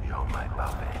 You're my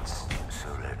puppets, so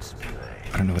let's play.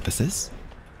 I don't know what this is.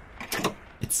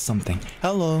 It's something.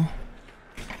 Hello.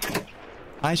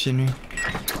 Hi, Shinri.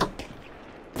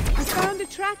 I found a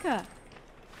tracker.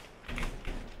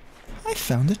 I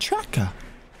found a tracker.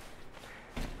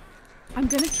 I'm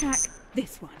gonna track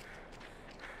this one.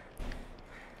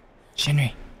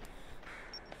 Shinri.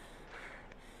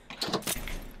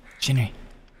 Shinri.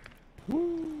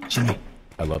 Shinri.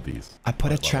 I love these. I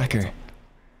put a tracker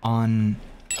on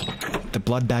the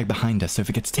blood bag behind us, so if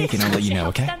it gets taken, I'll let you know,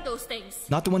 okay?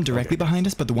 Not the one directly behind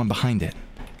us, but the one behind it.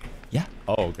 Yeah?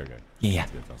 Oh, okay. Yeah.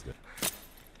 Sounds good.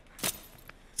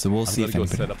 So we'll I'm see gonna if go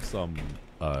anybody... set up some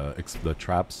the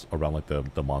traps around like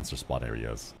the monster spawn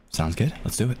areas. Sounds good.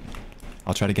 Let's do it.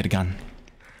 I'll try to get a gun.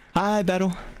 Hi,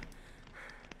 Battle.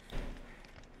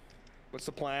 What's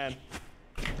the plan?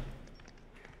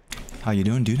 How you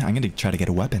doing, dude? I'm gonna try to get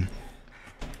a weapon.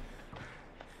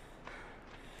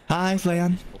 Hi,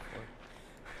 Flayon.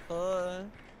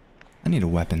 I need a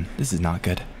weapon. This is not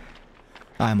good.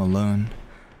 I'm alone.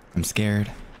 I'm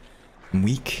scared. I'm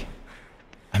weak.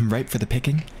 I'm ripe for the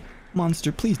picking.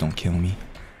 Monster, please don't kill me.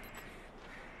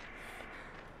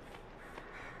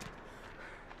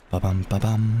 Ba-bum,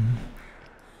 ba-bum.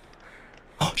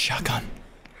 Oh, shotgun.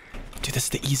 Dude, this is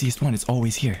the easiest one. It's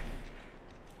always here.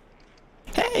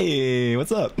 Hey,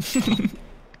 what's up?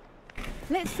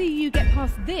 Let's see you get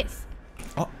past this.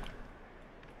 Oh.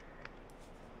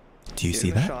 Do you Get see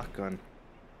the that? Shotgun.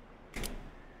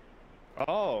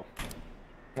 Oh.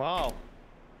 Wow.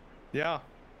 Yeah.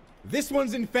 This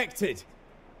one's infected.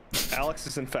 Alex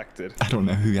is infected. I don't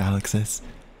know who Alex is.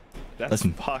 That's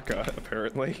Listen. Paka,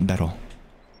 apparently. Battle.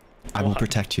 I will What?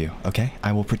 protect you, okay?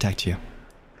 I will protect you.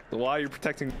 Why are you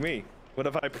protecting me? What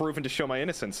have I proven to show my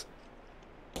innocence?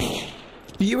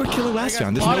 You were killer last got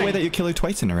round. There's no way spotted. that you're killer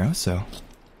twice in a row, so.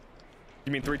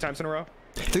 You mean 3 times in a row?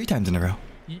 3 times in a row.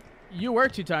 You were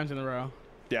 2 times in a row.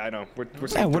 Yeah, I know. We're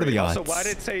Yeah, what are the odds? So why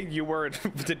did it say you were?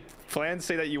 Did Flan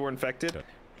say that you were infected? Yeah.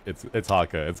 It's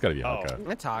Haka. It's gotta be Haka.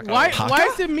 It's Haka. Why Haka?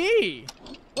 is it me?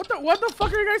 What the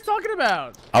fuck are you guys talking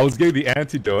about? I was getting the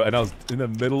antidote, and I was in the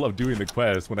middle of doing the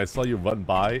quest when I saw you run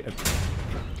by. And...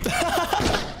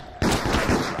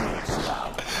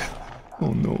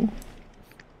 Oh no.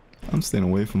 I'm staying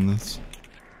away from this.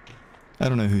 I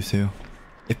don't know who's who.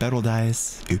 If Battle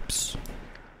dies, oops.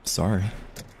 Sorry.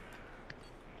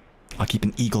 I'll keep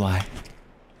an eagle eye.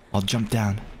 I'll jump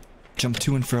down. Jump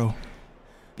to and fro.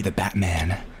 Be the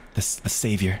Batman. The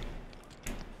savior.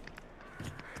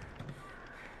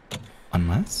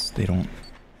 Unless they don't...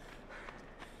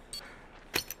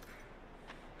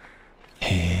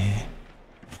 Hey.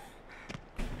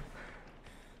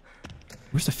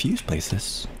 Where's the fuse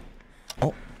places?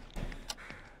 Oh.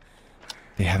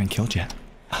 They haven't killed yet.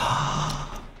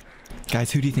 Guys,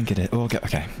 who do you think it is? Oh,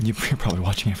 okay. You're probably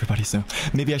watching, everybody, so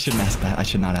maybe I shouldn't ask that. I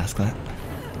should not ask that.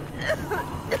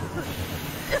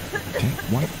 Okay,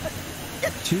 1,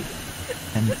 2,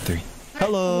 and 3.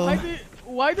 Hello.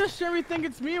 Why does Sherry think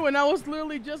it's me when I was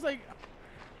literally just like...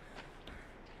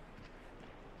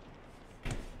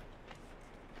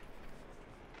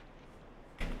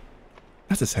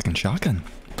 That's a second shotgun.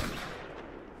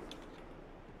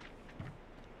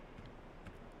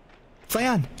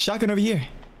 Flan, shotgun over here.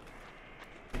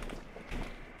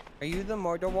 Are you the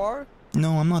Mordor?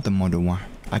 No, I'm not the Mordor.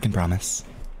 I can promise.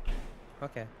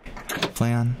 Okay.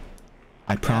 Flan,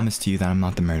 I promise to you that I'm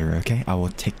not the murderer, okay? I will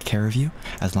take care of you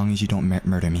as long as you don't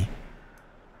murder me.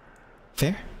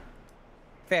 Fair?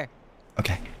 Fair.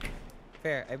 Okay.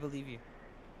 Fair. I believe you.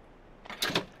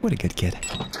 What a good kid.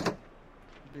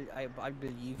 I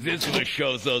believe. This one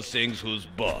shows those things who's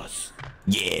boss.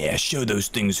 Yeah, show those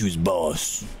things who's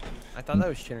boss. I thought that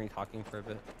was Shinry talking for a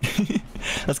bit.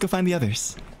 Let's go find the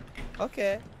others.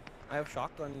 Okay. I have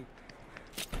shotgun.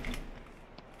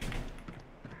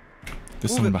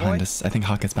 There's Move someone it, behind boy. us. I think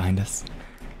Haka's behind us.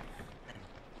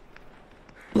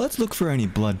 Let's look for any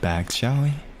blood bags, shall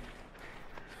we?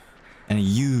 Any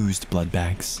used blood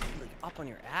bags. Like, up on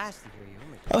your ass to hear you.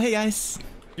 Oh, hey guys.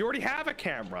 You already have a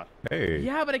camera. Hey.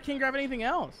 Yeah, but I can't grab anything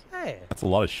else. Hey. That's a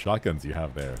lot of shotguns you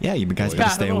have there. Yeah, you guys Boy. better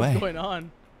I stay don't know away. what's going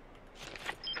on?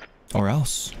 Or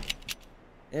else.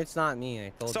 It's not me.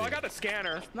 I told So you. I got a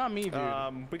scanner. Not me,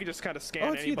 dude. We could just kind of Oh,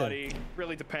 scan it's you then. anybody.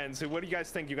 Really depends. What do you guys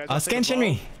think? You guys? Scan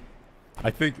Shinry. I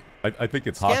think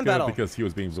it's Scan Haka battle. because he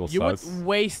was being real You would sus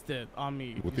waste it on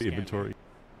me. with if the you scanned me. inventory.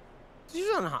 Use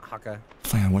it on Haka.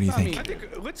 Flan, what do you Not me. think? I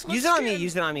think let's Use it on me. scan-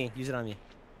 Use it on me. Use it on me.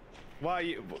 Why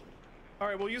you? All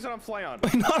right, we'll use it on Flyon.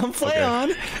 Not on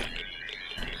Flan.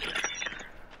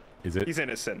 Is it? He's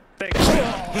innocent. Thank you.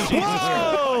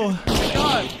 Whoa!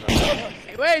 God.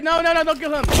 Wait, no, don't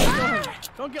kill him. Don't kill him.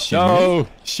 Don't kill No!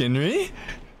 Shinry?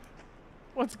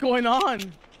 What's going on?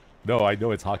 No, I know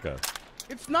it's Haka.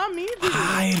 It's not me, dude.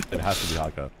 It has to be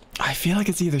Haka. I feel like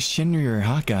it's either Shinry or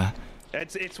Haka.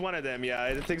 It's one of them.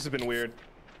 Yeah, things have been weird.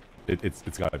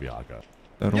 It's gotta be Haka.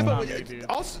 But Yeah, all- but me, dude.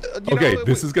 also, Okay,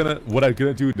 this is gonna... What I'm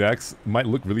gonna do next might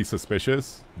look really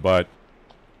suspicious, but...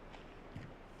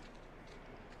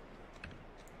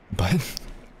 But...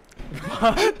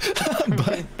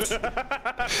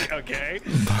 okay.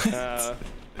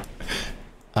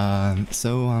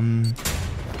 So,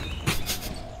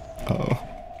 oh.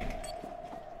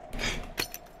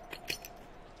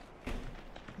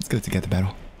 Let's go together,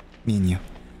 Battle. Me and you.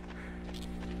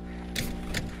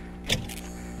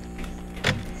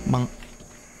 Monk.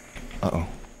 Uh-oh.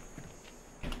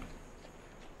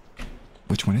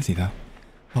 Which one is he, though?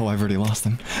 Oh, I've already lost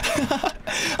him.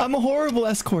 I'm a horrible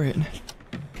escort.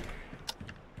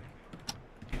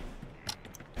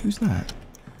 Who's that?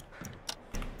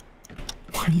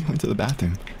 Why are you going to the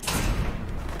bathroom?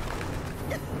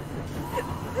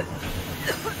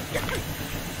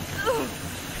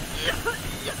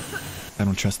 I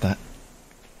don't trust that.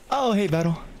 Oh, hey,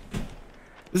 Battle.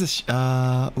 This is,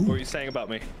 What were ooh. you saying about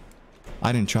me?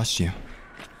 I didn't trust you.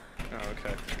 Oh,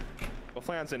 okay. Well,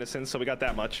 Flan's innocent, so we got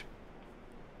that much.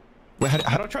 Wait,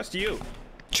 I don't trust you.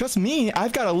 trust me?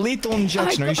 I've got a lethal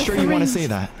injection. Are you sure you want to say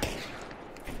that?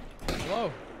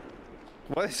 Whoa.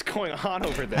 What is going on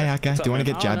over there? Hey, Aka, What's do you up, want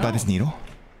to man? get jabbed by this needle?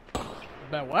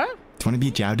 That what? Do you want to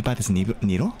be jabbed by this needle?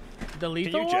 The Can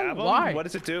lethal you jab one? him? Why? What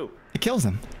does it do? It kills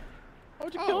him. Why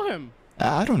would you kill him?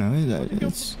 I don't know. It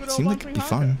good seemed old like it'd be Bumping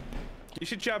fun. You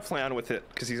should jab Flan with it,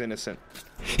 because he's innocent.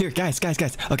 Here, guys.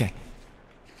 Okay.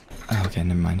 Oh, okay,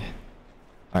 never mind.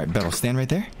 All right, Battle, stand right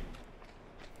there.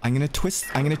 I'm gonna twist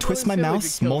my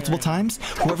mouse multiple times.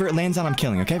 Whoever it lands on, I'm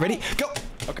killing. Okay, ready? Go.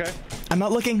 Okay. I'm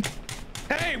not looking.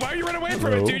 Hey, why are you running away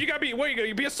from it, dude? You gotta be. What?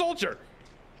 You be a soldier.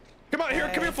 Come on, here,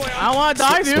 come here, Flayon. I want to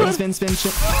die, dude. Spin.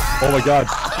 Oh my god.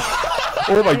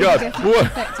 Oh my god.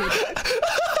 What?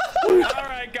 All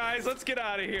right, guys, let's get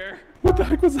out of here. What the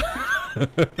heck was that?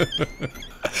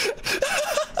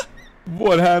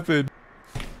 What happened?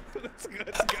 Let's go.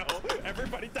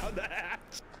 Everybody down the hatch.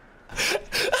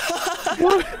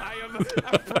 I am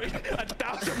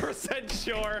 1,000%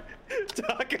 sure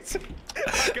Doc is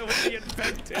going to be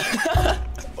infected.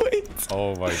 Wait.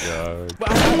 Oh my god.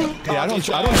 Hey, I don't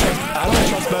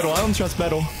trust Metal. I don't trust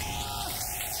Metal.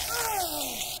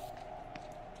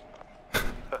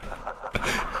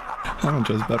 I don't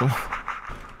trust Metal.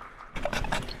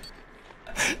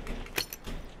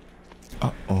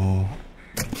 Uh-oh.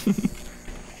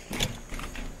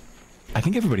 I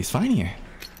think everybody's fine here.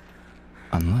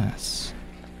 Unless...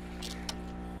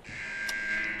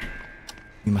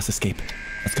 We must escape.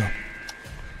 Let's go.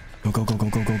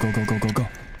 Go.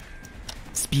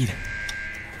 Speed.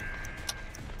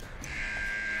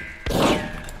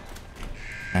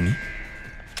 Nani?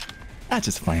 That's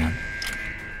just Flayon.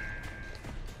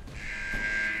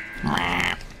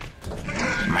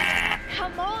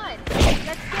 Come on. Let's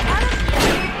get out of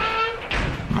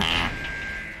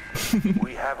here.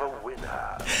 We have a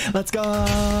winner. Let's go.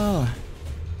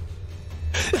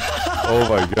 Oh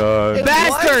my god.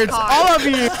 Bastards! All of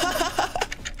you!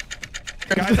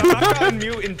 Guys, I'm not gonna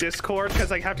mute in Discord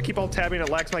because I have to keep all tabbing and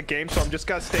it lags my game, so I'm just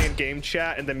gonna stay in game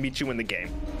chat and then meet you in the game.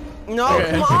 No,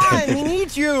 come on, we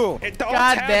need you. The alt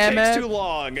tab takes too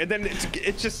long, and then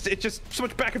it's just so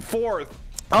much back and forth.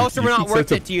 Oh, so we're not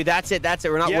worth it to you. That's it.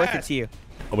 We're not worth it to you.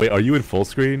 Oh wait, are you in full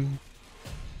screen?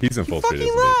 He's in full screen,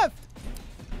 isn't left.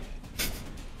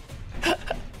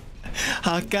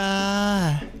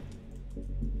 Haka.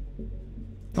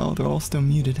 Oh, they're all still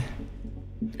muted.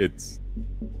 It's...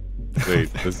 Wait,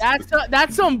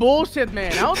 that's some bullshit,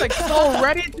 man. I was like so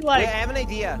ready to like. Wait, I have an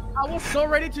idea. I was so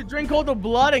ready to drink all the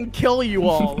blood and kill you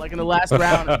all, like in the last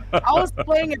round. I was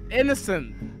playing it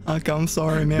innocent. Haka, I'm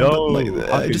sorry, man. No, but, like,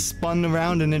 I just spun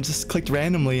around and it just clicked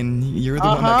randomly, and you're the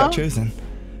one that got chosen.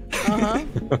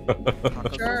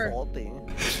 Sure.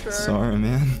 Sorry,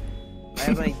 man. I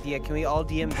have an idea. Can we all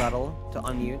DM Battle to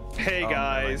unmute? Hey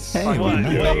guys. Hey, what are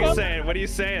no. you saying? What are you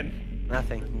saying?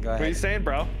 Nothing. Go ahead. What are you saying,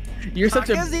 bro? You're such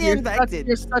a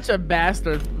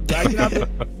bastard. I cannot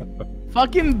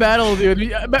fucking Battle,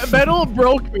 dude. Battle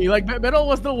broke me. Like Battle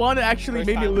was the one that actually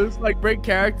made me lose like break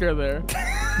character there.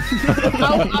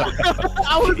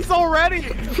 I was so ready,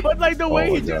 but like the way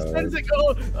he just tends to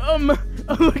go,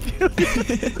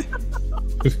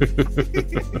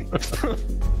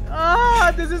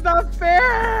 this is not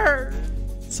fair.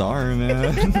 Sorry,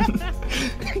 man.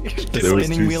 The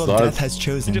spinning wheel of death has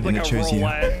chosen, and it chose you.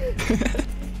 I'm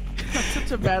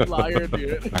such a bad liar,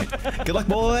 dude. Right. Good luck,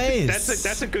 boys.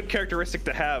 That's a good characteristic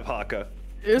to have, Haka.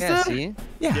 Is it? See?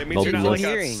 Yeah. It means you're not like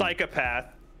a psychopath.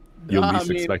 You'll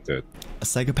least expect it. A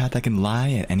psychopath that can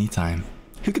lie at any time.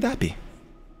 Who could that be?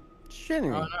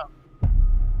 Shinry. Oh, no.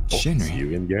 Shinry. See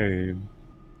you in game.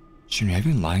 Shinry, have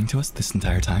you been lying to us this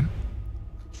entire time?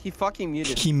 He fucking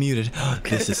muted. He muted.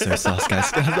 This is so sus,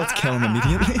 guys. Let's kill him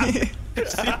immediately.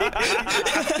 He's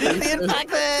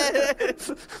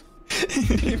infected.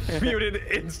 He muted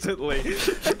instantly.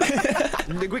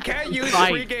 We can't use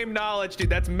pre-game knowledge, dude.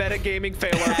 That's metagaming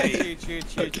fail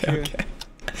RP. Okay.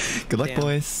 Good luck,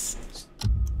 boys.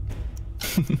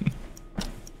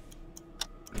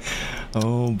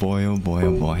 Oh boy, oh boy,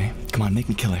 oh boy. Come on, make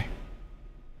me killer.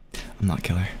 I'm not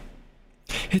killer.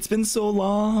 It's been so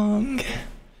long.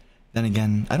 Then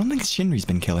again, I don't think Shinry's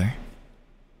been killer.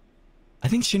 I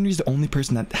think Shinry's the only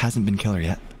person that hasn't been killer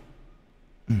yet.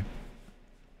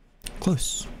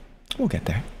 Close. We'll get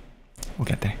there. We'll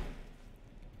get there.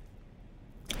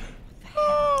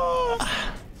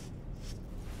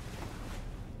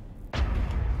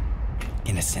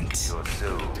 Innocent. Your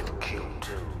soul will kill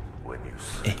too when you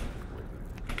sleep.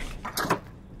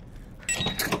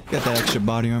 Got that extra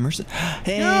body armor.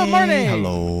 Hey, good morning.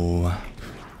 Hello.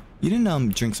 You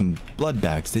didn't drink some blood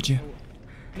bags, did you?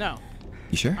 No.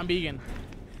 You sure? I'm vegan.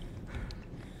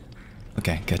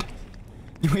 Okay, good.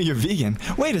 You're vegan.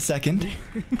 Wait a second. Do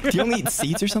you only eat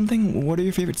seeds or something? What are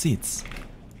your favorite seeds?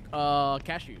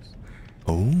 Cashews.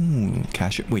 Oh,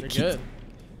 cashew. Wait, They're good.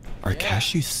 Are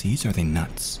cashew seeds or are they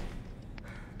nuts?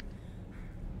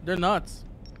 They're nuts.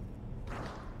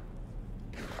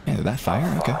 Yeah, they're that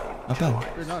fire? Okay, not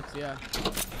bad. They're nuts, yeah.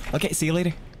 Okay, see you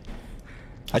later.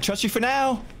 I trust you for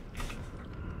now.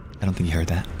 I don't think you heard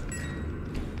that.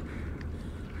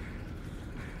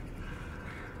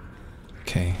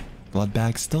 Okay, blood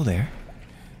bag's still there.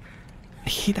 I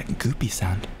hate that goopy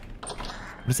sound.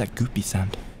 What is that goopy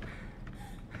sound?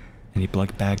 Any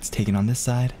blood bags taken on this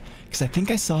side? Because I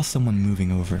think I saw someone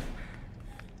moving over.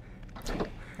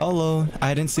 Hello.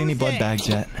 I didn't see any blood bags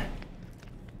yet.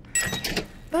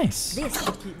 Nice. This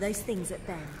will keep those things at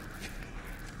bay.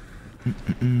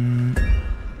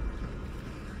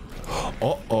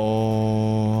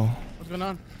 Uh-oh. What's going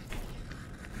on?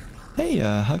 Hey,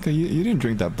 Haka, you didn't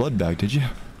drink that blood bag, did you?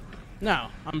 No,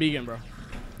 I'm vegan, bro.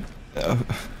 I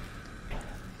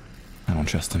don't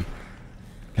trust him.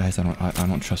 Guys, I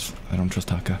don't trust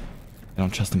Haka. I don't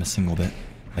trust him a single bit.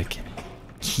 Like,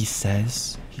 he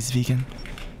says he's vegan,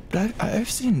 but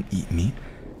I've seen him eat meat.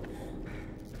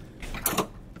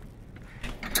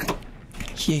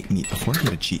 He ate meat before. He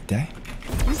had a cheat day.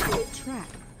 Track.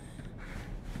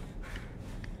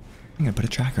 I'm gonna put a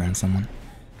tracker on someone.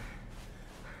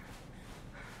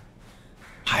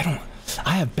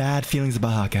 I have bad feelings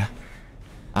about Haka.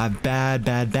 I have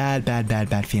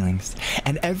bad feelings.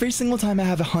 And every single time I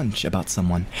have a hunch about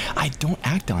someone, I don't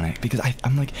act on it because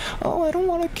I'm like, oh, I don't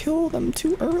want to kill them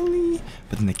too early.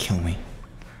 But then they kill me.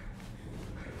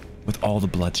 With all the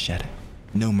bloodshed.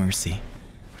 No mercy.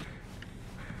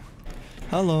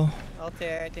 Hello.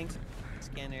 Altair, thanks.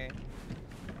 Scanner.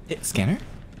 Scanner?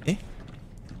 Eh?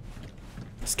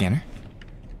 Scanner?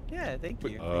 Yeah, thank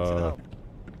you. Thanks for the help.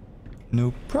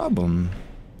 No problem.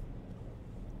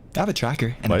 I have a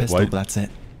tracker and a pistol, but that's it.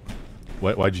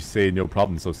 Why'd you say no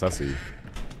problem so sussy?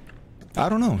 I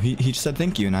don't know. He just said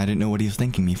thank you, and I didn't know what he was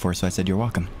thanking me for, so I said you're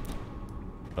welcome.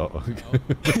 Oh.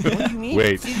 What do you mean?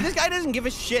 Wait. See, this guy doesn't give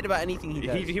a shit about anything he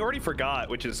does. He already forgot,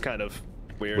 which is kind of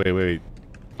weird. Wait.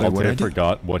 Altair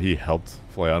forgot what he helped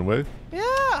Flayon with?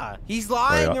 Yeah, he's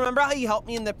lying. Remember how he helped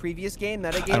me in the previous game,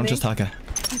 metagaming? I don't trust Haka.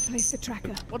 I placed a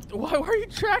tracker. What? Why are you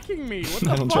tracking me? What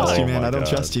the I don't fuck? trust you, man. I don't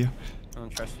trust you. I don't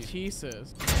trust you.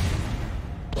 Jesus.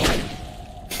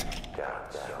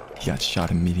 He got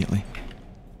shot immediately.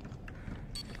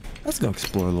 Let's go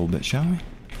explore a little bit, shall we?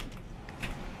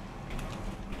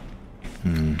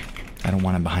 I don't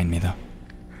want him behind me, though.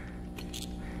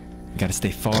 Gotta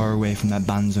stay far away from that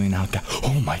Banzo in Haka.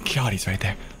 Oh my god, he's right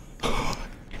there.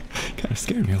 Kinda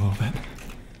scared me a little bit.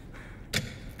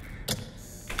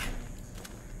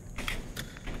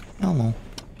 Hello.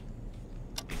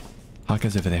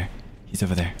 Haka's over there. He's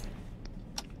over there.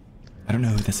 I don't know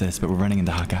who this is, but we're running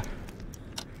into Haka.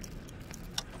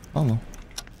 Hello.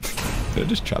 Did I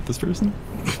just trap this person?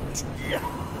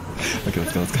 Okay,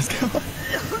 let's go.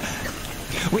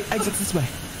 Wait, exit this way.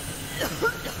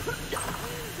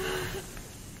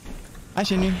 Hi,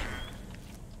 Shinry.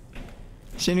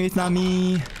 Shinry, it's not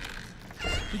me.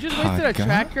 You just wasted a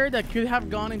tracker that could have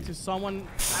gone into someone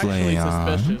actually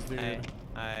suspicious, dude.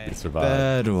 He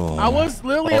survived. I was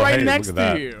literally right next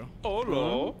to you. Oh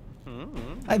no.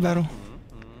 Hi, Battle.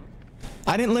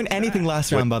 I didn't learn anything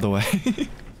last round, by the way.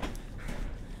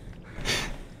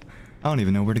 I don't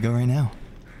even know where to go right now.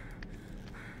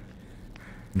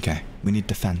 Okay, we need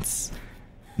defense.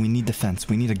 We need defense.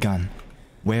 We need a gun.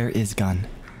 Where is gun?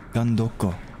 Gun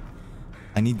doko.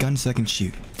 I need gun so I can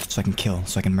shoot, so I can kill,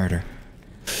 so I can murder.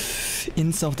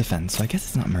 In self-defense, so I guess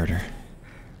it's not murder.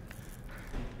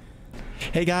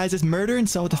 Hey guys, is murder and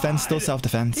self-defense still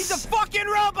self-defense? He's a fucking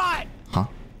robot! Huh?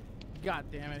 God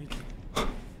damn it.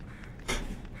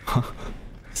 Huh?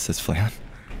 Says Flayon.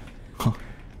 Huh?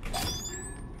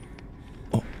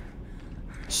 Oh.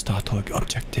 Startog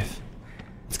objective.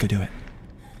 Let's go do it.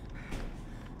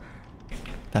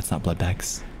 That's not blood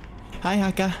bags. Hi,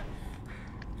 Haka.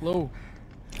 Hello.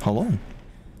 Hello.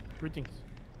 Greetings.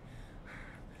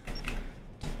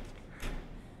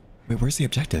 Wait, where's the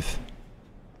objective?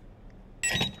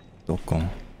 Doko.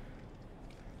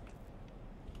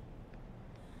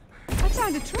 I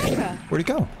found a tracker. Where'd it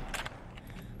go?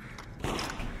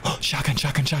 Oh, shotgun.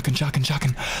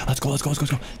 Let's go.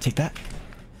 Take that.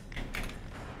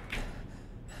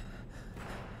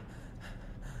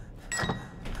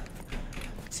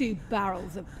 Two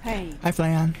barrels of pain. Hi,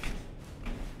 Flayon.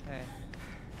 Hey.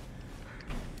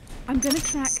 I'm gonna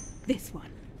track this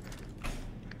one.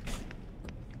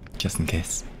 Just in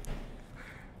case.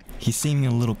 He's seeming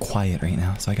a little quiet right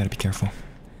now, so I gotta be careful.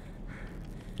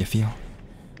 You feel?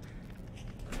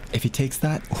 If he takes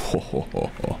that,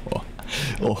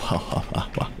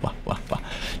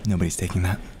 nobody's taking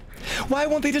that. Why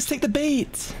won't they just take the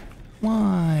bait?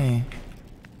 Why?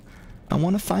 I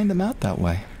want to find them out that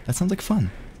way. That sounds like fun.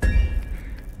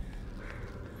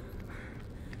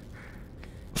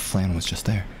 Flayon was just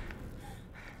there.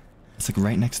 It's like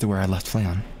right next to where I left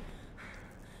Flayon.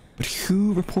 But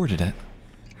who reported it?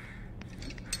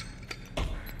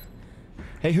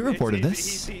 Hey, who reported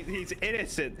this? He's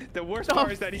innocent. The worst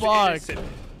part is that he's innocent.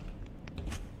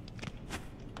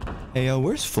 Hey,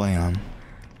 where's Flayon?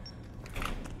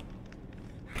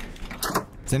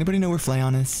 Does anybody know where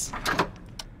Flayon is?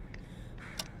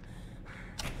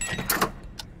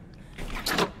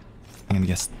 I'm gonna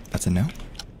guess that's a no.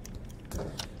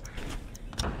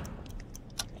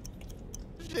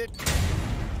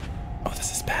 Oh,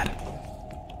 this is bad.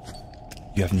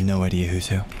 You have no idea who's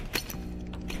who.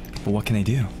 But what can I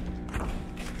do?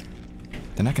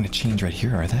 They're not gonna change right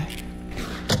here, are they?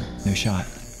 No shot.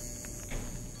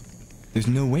 There's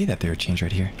no way that they would change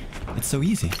right here. It's so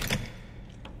easy.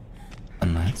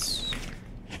 Unless...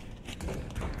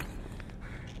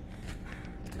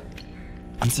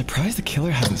 I'm surprised the killer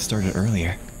hasn't started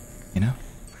earlier. You know?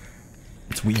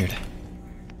 It's weird.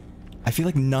 I feel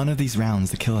like none of these rounds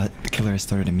the killer has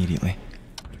started immediately.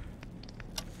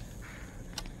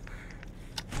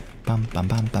 Bum bum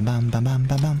bum bum bum bum bum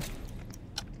bum bum.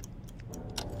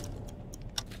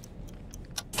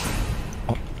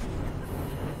 Oh.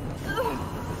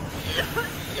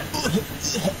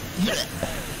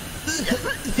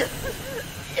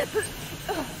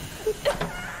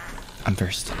 I'm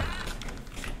first.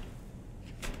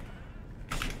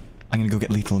 I'm gonna go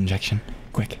get lethal injection.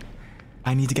 Quick.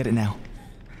 I need to get it now.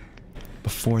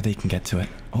 Before they can get to it.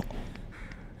 Oh.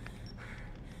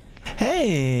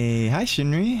 Hey! Hi,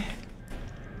 Shinri.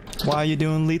 Why are you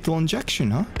doing lethal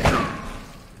injection, huh?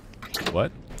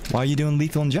 What? Why are you doing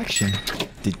lethal injection?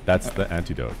 That's the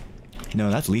antidote.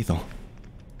 No, that's lethal.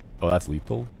 Oh, that's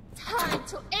lethal? Time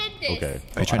to end this. Are Okay.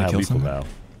 you trying to kill lethal someone? now.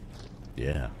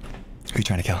 Yeah. Who are you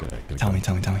trying to kill? Okay, Tell me.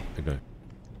 Okay.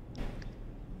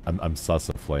 I'm sus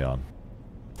of Flayon.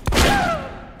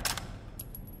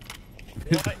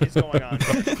 What is going on?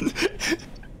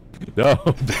 No.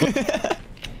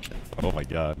 Oh my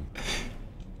god.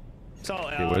 So,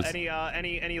 Okay,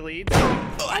 any leads?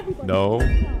 No.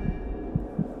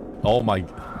 Oh my.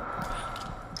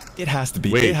 It has to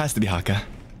be. Wait. It has to be Haka.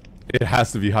 It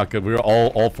has to be Haka. We're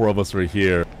all four of us right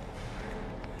here.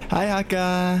 Hi,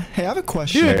 Haka. Hey, I have a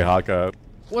question. Hey, Haka.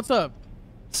 What's up?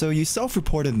 So you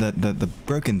self-reported the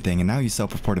broken thing, and now you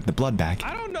self-reported the blood bag.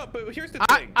 I don't know, but here's the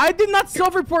thing. I did not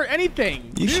self-report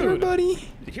anything. You sure, buddy?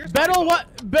 Battle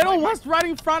was right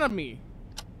in front of me.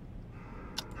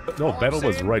 No, Battle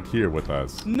was right here with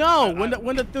us. No, when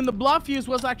the blood fuse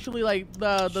was actually like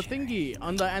the thingy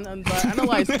on the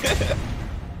analyzer.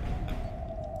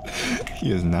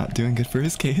 He is not doing good for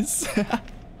his case.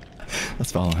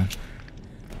 Let's follow him.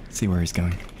 See where he's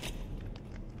going.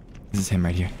 This is him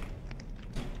right here.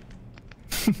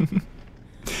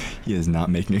 He is not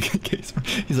making a good case.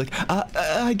 He's like,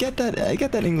 I get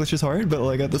that English is hard, but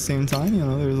like at the same time, you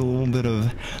know, there's a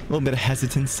little bit of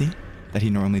hesitancy that he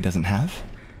normally doesn't have.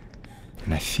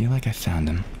 And I feel like I found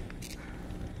him.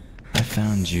 I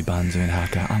found you, Banzu and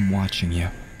Haka. I'm watching you.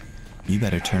 You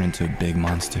better turn into a big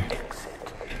monster.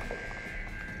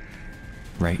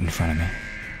 Right in front of me.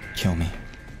 Kill me.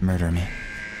 Murder me.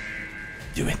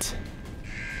 Do it.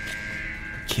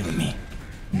 Kill me.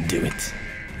 Do it.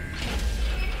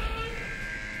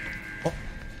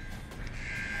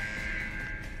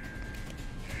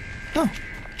 Oh.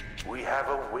 We have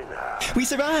a winner. We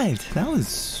survived. That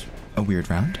was a weird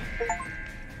round.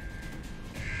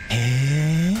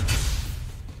 Hey.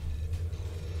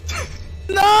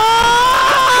 No!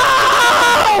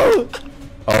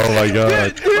 Oh my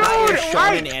god.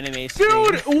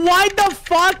 Dude, why the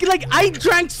fuck? Like, I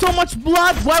drank so much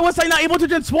blood. Why was I not able to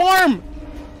transform?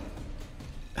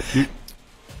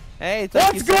 Hey,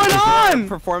 what's going on?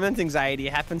 Performance anxiety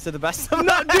happens to the best of us.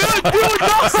 No, dude,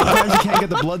 no. Sometimes you can't get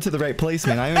the blood to the right place,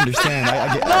 man. I understand.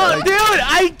 Dude,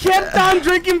 I kept on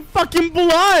drinking fucking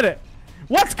blood.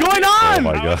 What's going on? Oh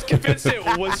my god. I was convinced it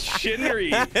was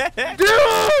Shinri.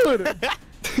 Dude!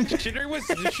 Shinri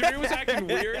was acting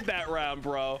weird that round,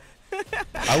 bro.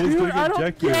 I was doing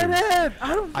objective.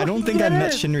 I don't think I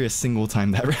met Shinri a single time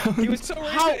that round. He was so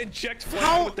ready to inject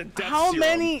Flayon with the death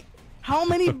serum. How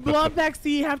many blood packs do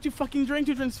you have to fucking drink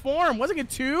to transform? Wasn't it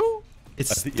 2?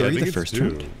 It's 3 the first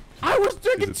round. I was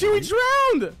drinking 2 each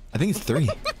round! I think it's 3.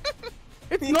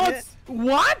 It's not.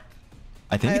 What?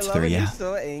 I think it's 3, yeah.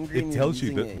 So angry It tells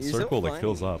you that the circle like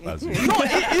fills up as you. No,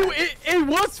 it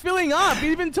was filling up. It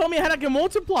even told me I had like a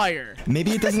multiplier.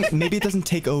 Maybe it doesn't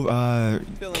take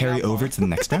carry over to the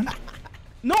next round.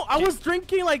 No, I was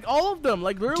drinking like all of them,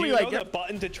 like literally. Do you know like the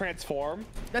button to transform?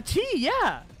 The T,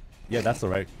 yeah. Yeah, that's the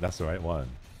right one.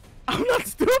 I'm not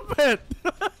stupid.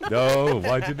 No,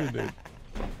 why didn't it?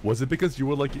 Was it because you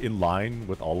were like in line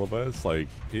with all of us, like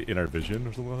in our vision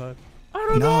or something like that? I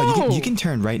don't know. No, you can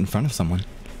turn right in front of someone.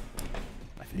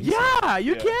 Yeah,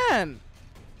 you can.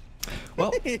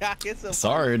 Well,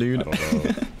 sorry, dude. I don't know.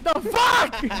 The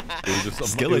fuck? It was just a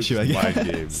skill issue, I guess.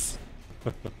 Mind games.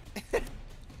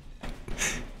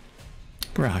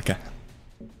 Haka.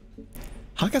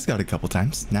 Haka's got it a couple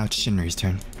times. Now it's Shinri's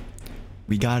turn.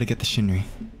 We gotta get the Shinri.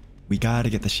 We gotta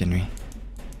get the Shinri.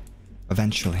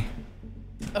 Eventually.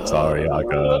 Sorry,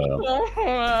 Haka.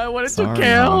 I wanted Sorry, to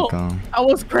kill. Haka. I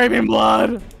was craving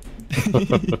blood.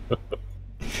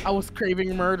 I was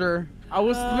craving murder. I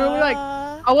was literally like,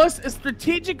 I was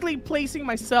strategically placing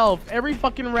myself every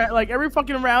fucking round. Like every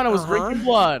fucking round, I was drinking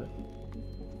blood.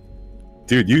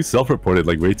 Dude, you self-reported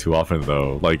like way too often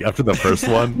though. Like after the first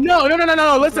one. No. Listen.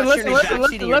 I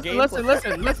love you,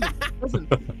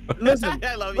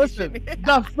 Listen.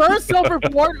 The first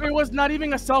self-report, it was not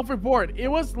even a self-report. It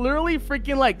was literally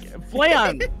freaking like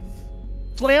Flayon.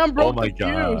 Flayon broke the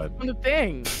fuse on the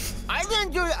thing. I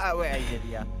didn't do it. Oh, wait, I did,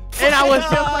 yeah. And I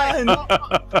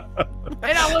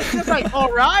was just like,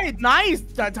 all right, nice.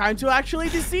 Time to actually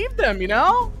deceive them, you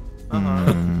know?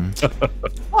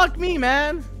 Fuck me,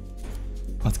 man.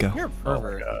 Let's go. You're a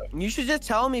pervert. You should just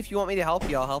tell me if you want me to help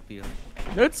you, I'll help you.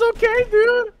 It's okay,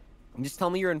 dude. Just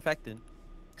tell me you're infected.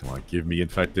 Come on, give me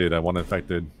infected. I want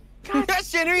infected.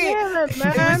 Shinri, Damn it,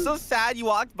 man. it was so sad. You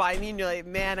walked by me and you're like,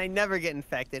 man, I never get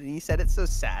infected. And you said it's so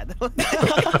sad.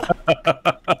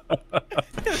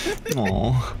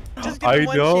 Aww. Just give I me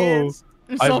one know. chance.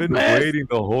 I've been waiting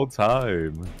the whole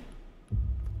time.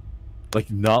 Like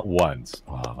not once.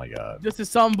 Oh my god. This is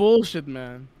some bullshit,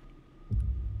 man.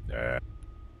 Yeah.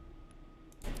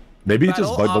 Maybe he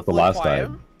just bugged up the last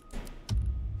time.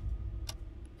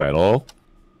 Battle.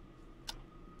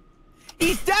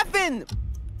 He's deafened.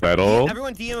 Battle.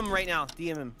 Everyone DM him right now.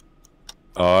 DM him.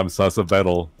 Oh, I'm sus of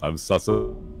battle. I'm sus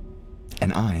of.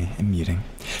 And I am muting.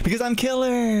 Because I'm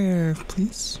killer!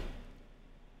 Please.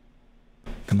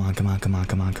 Come on. Did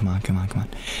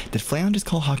Flayon just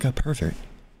call Haka a pervert?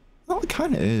 Well, it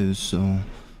kinda is, so...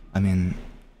 I mean,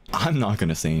 I'm not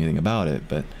gonna say anything about it,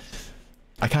 but...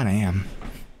 I kinda am.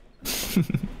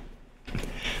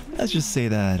 Let's just say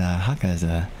that Haka is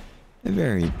a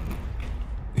very...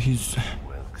 He's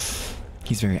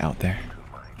very out there.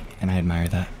 And I admire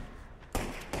that.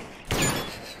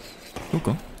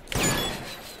 Cool.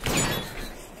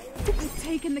 I've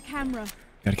taken the camera.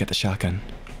 Gotta get the shotgun.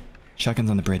 Shotgun's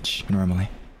on the bridge, normally.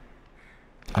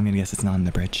 I'm gonna guess it's not on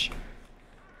the bridge.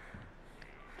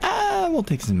 We'll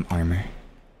take some armor.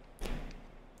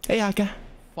 Hey, Haka.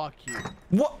 Fuck you.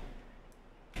 What?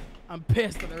 I'm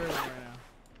pissed at everyone right now.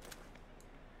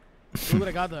 Look what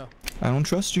I got, though. I don't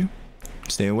trust you.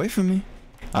 Stay away from me.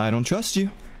 I don't trust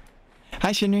you.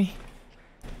 Hi, Shinri.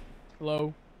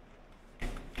 Hello.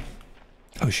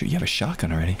 Oh shoot, you have a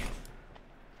shotgun already.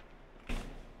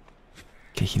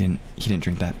 Okay, he didn't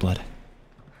drink that blood. I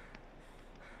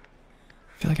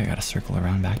feel like I gotta circle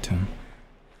around back to him.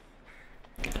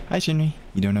 Hi, Shinri.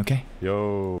 You doing okay?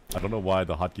 Yo, I don't know why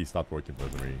the hotkey stopped working for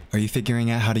me. Are you figuring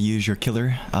out how to use your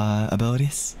killer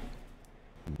abilities?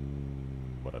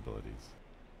 What abilities?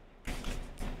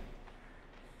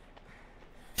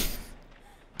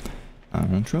 I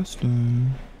don't trust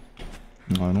him.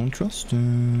 I don't trust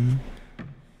him.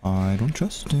 I don't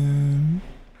trust him.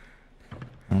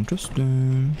 I don't trust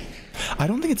him. I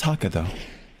don't think it's Haka though,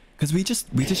 because we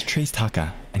just traced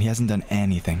Haka and he hasn't done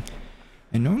anything.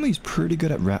 And normally he's pretty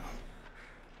good at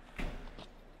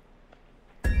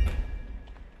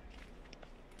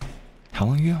How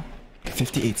long ago?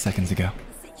 58 seconds ago.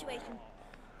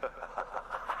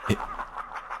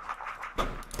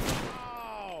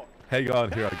 Hang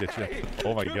on, here, I'll get you.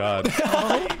 Oh my god.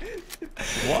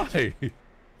 Why?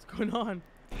 What's going on?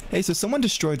 Hey, so someone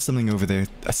destroyed something over there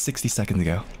 60 seconds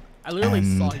ago. I literally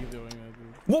saw you doing it, dude.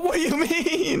 What do you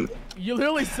mean? You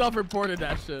literally self-reported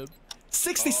that shit.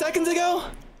 60 seconds ago?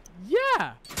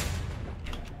 Yeah.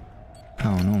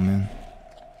 Oh no, man.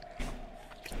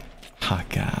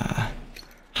 Haka,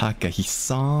 he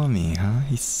saw me, huh?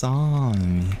 He saw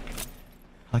me.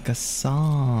 Haka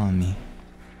saw me.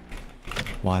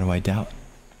 Why do I doubt?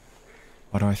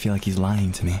 Why do I feel like he's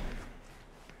lying to me?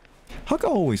 Haka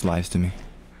always lies to me.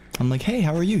 I'm like, hey,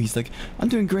 how are you? He's like, I'm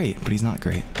doing great, but he's not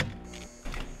great.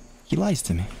 He lies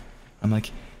to me. I'm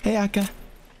like, hey, Haka.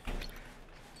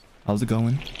 How's it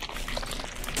going?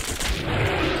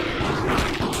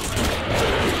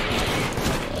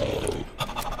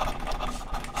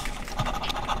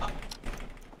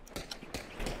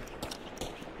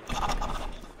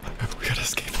 We gotta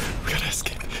escape. We gotta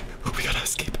escape. We gotta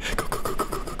escape. Go, go, go, go,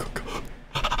 go, go, go, go.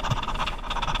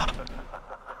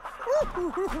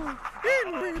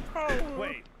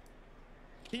 Wait.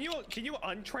 Can you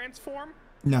untransform?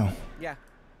 No. Yeah.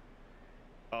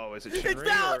 Oh, is it Shinri? It's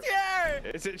down here!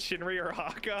 Is it Shinri or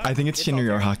Haka? I think it's Shinri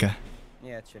or Haka.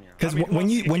 Yeah, it's Shinri. Because when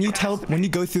you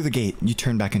go through the gate, you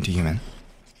turn back into human.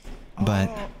 But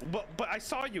but I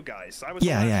saw you guys. I was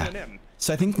yeah. in.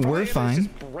 So I think we're fine.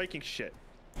 Just breaking shit.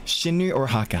 Shinri or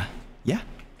Haka? Yeah?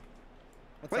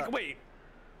 What's Like, up? wait.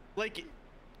 Like,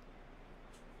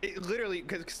 it literally,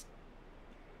 because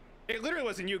it literally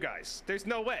wasn't you guys. There's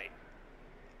no way.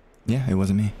 Yeah, it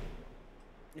wasn't me.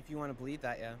 If you want to believe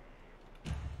that, yeah.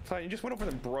 Fine, you just went over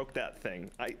and broke that thing.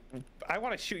 I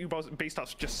want to shoot you both based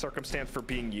off just circumstance for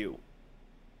being you.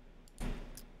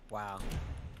 Wow.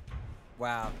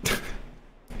 Wow.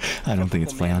 I don't think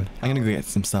it's planned. I'm gonna go get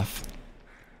some stuff.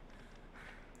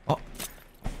 Oh.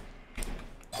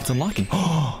 It's unlocking.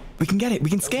 Oh, we can get it. We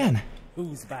can scan.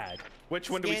 Who's bad? Which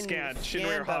one do we scan?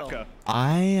 Shinri or battle. Haka?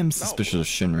 I am suspicious of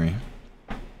Shinri.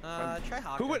 Try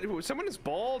Haka. Who? Someone is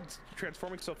bald,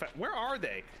 transforming so fast. Where are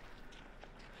they?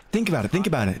 Think about it. Think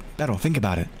about it. Battle, think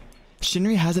about it.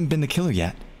 Shinri hasn't been the killer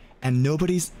yet, and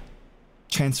nobody's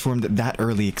transformed that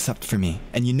early except for me.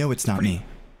 And you know it's not me.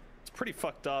 It's pretty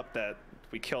fucked up that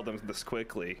we killed them this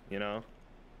quickly, you know?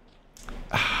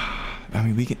 I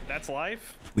mean, we could. That's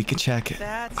life? We could check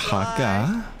That's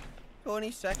Haka.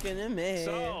 22nd in May.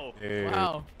 So,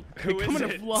 Wow. who is Coming to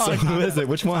it? vlog. So who is it?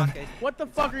 Which one? What the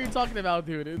fuck are you talking about,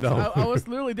 dude? It's, No. I was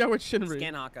literally there with Shinri.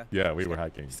 Scan Haka. Yeah, we were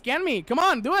hacking. Scan me. Come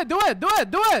on. Do it. Do it. Do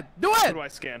it. Do it. Do Who it. do I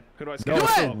scan? Who do I scan? No, Do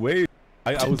it's it! so wait.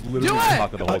 I was literally Do it!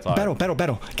 talking the whole time.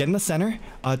 Battle. Get in the center.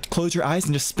 Close your eyes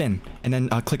and just spin, and then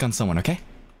click on someone. Okay?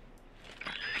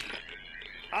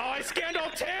 Oh, I scanned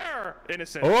Altare!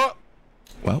 Innocent. Oh!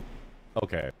 Well.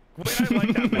 Okay. Wait, I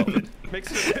like that method.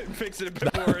 Makes it a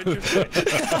bit more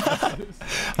interesting.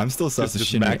 I'm still sus of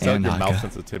Just Shinri max out and your mouse Haka.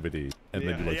 sensitivity, and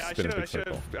then you like spin a big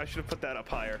circle. I should have put that up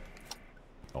higher.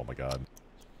 Oh my god.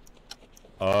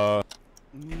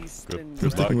 Easton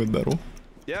Good luck. With battle.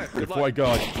 Yeah, good Before I luck.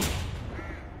 go,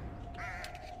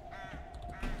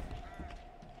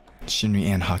 Shinri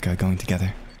and Haka going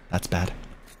together. That's bad.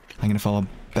 I'm gonna follow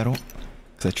Battle,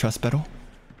 because I trust Battle.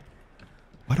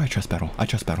 Why do I trust Battle? I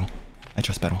trust Battle. I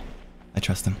trust Battle. I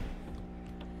trust him.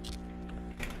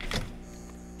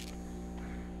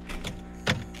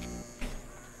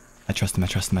 I trust him, I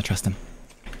trust him, I trust him.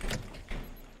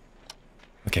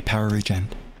 Okay, power regen.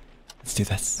 Let's do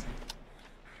this.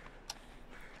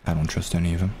 I don't trust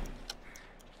any of them.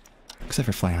 Except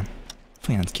for Flan.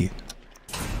 Flan's cute.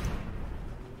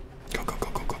 Go, go, go,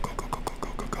 go, go, go, go, go, go, go,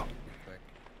 go, go.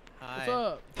 What's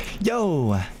up?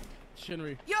 Yo!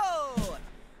 Shinri. Yo!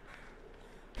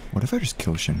 What if I just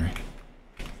kill Shinri?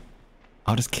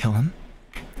 I'll just kill him.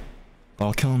 But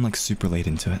I'll kill him like super late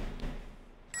into it.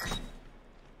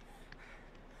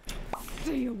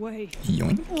 Stay away,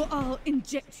 Yoink. or I'll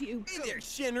inject you. Hey there,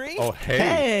 Shinri. oh hey.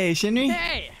 Hey, Shinri!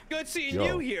 Hey. Good seeing Yo.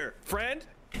 you here, friend.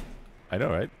 I know,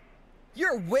 right?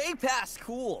 You're way past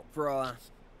cool, bro.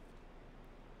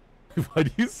 Why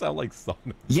do you sound like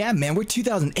Sonic? Yeah, man, we're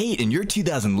 2008 and you're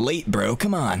 2000 late, bro.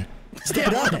 Come on. Step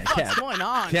it up. What's going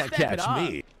on? Can't Step it catch up.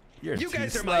 me. You're You too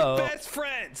guys are slow. my best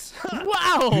friends.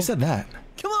 Wow. Who said that?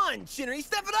 Come on, Shinri,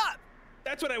 step it up.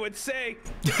 That's what I would say.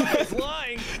 I was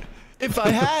lying. If I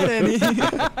had any.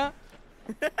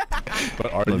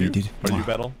 But are Love you? you, dude. Are you Mwah.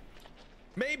 Battle?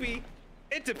 Maybe.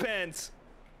 It depends.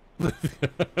 I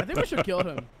think we should kill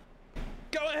him.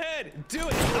 Go ahead. Do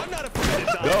it. I'm not afraid to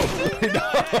die. No. Go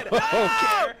ahead. I don't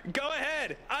care. Go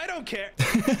ahead. I don't care.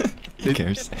 Who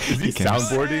cares? Is he cares?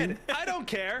 Go soundboarding? ahead. I don't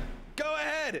care. Go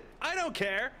ahead. I don't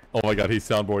care. Oh my god, he's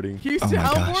soundboarding. He's Oh my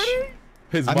gosh. soundboarding?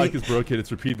 His I mic mean- is broken. It's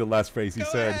repeating the last phrase he Go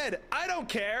said. ahead. I don't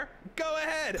care. Go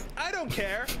ahead. I don't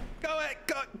care. Go ahead.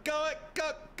 Go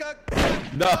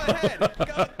No. ahead. Go There's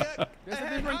a ahead.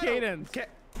 different I don't cadence. ca-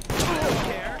 I don't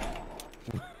care.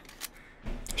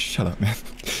 Shut up, man.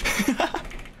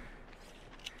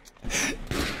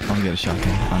 I'll get a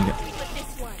shotgun. I'll get.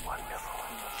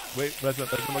 Wait, that's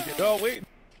not my game. No, wait.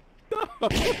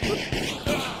 Let's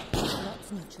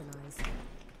neutralize.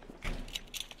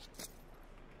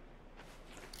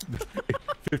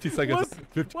 50 seconds.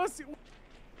 50. Was he?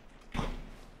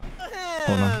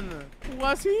 Hold on.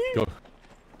 Was he? Go.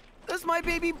 That's my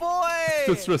baby boy.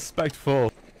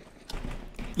 Disrespectful.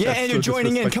 Yeah, That's and so you're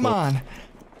joining in. Come disrespectful. on.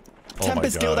 Oh my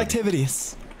Tempus Guild God.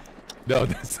 activities. No,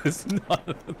 this is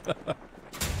not.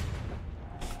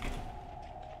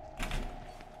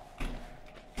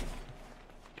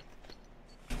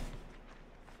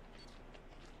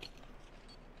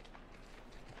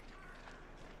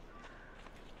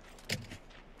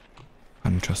 I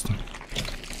don't trust him.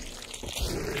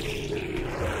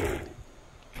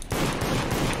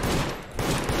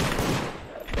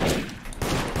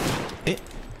 It.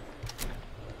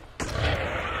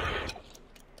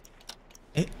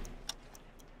 It.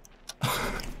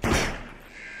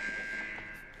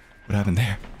 What happened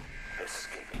there?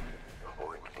 Escaping,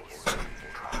 or at least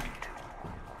trying to.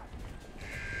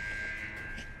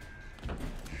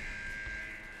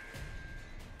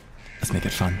 Let's make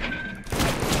it fun.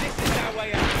 This is our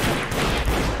way out.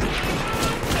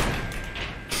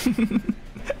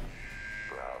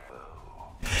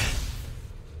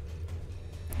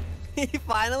 He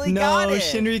finally No, got it.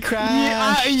 Shinri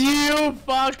crashed. You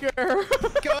fucker.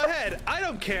 Go ahead. I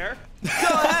don't care. Go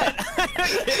ahead.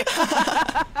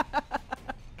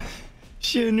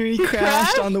 Shinri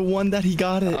crashed on the one that he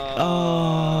got it.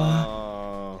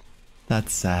 Oh,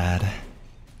 that's sad.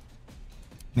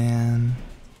 Man.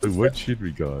 What should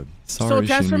we got? Sorry,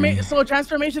 So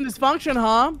transformation dysfunction,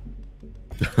 huh?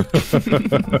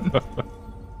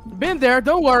 Been there,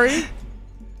 don't worry.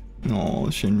 Oh,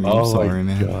 Shinri, I'm sorry,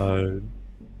 man. God.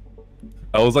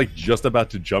 I was like just about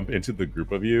to jump into the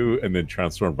group of you and then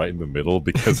transform right in the middle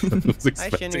because I was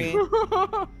expecting.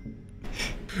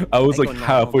 I was like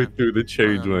halfway through the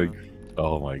change, like,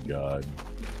 oh my god.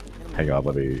 Hang on,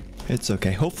 let me. It's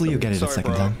okay. Hopefully you'll get it a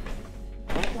second time.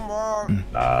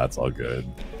 Nah, it's all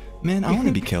good. Man, I want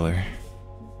to be killer.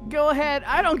 Go ahead,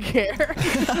 I don't care.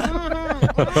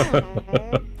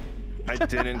 I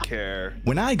didn't care.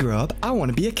 When I grow up, I want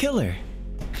to be a killer.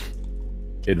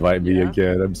 Invite me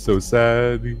again. I'm so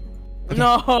sad.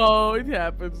 No, it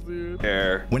happens, dude.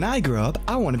 Care. When I grow up,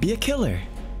 I want to be a killer.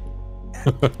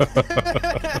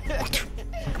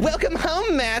 Welcome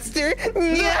home, master.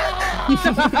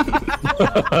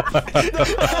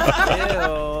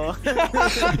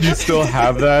 You still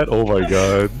have that? Oh my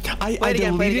god. I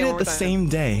deleted it the same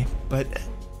day, but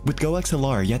with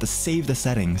GoXLR, you have to save the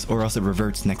settings or else it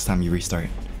reverts next time you restart.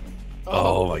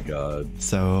 Oh my god.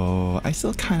 So I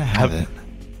still kind of have it.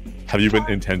 Have you been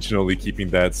intentionally keeping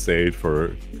that saved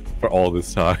for all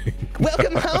this time?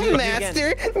 Welcome home,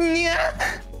 master.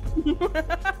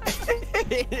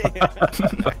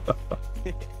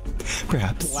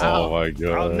 Perhaps. Wow. Oh my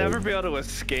god. I'll never be able to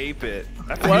escape it.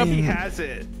 I think he has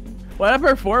it. What a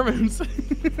performance!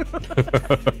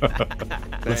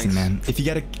 Listen, man. If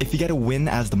you get a win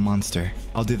as the monster,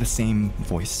 I'll do the same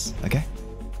voice. Okay?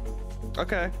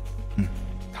 Okay.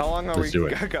 How long are we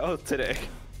gonna go today?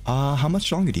 How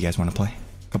much longer do you guys want to play?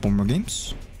 A couple more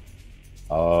games?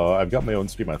 I've got my own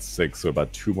stream at 6, so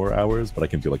about 2 more hours, but I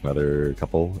can do like another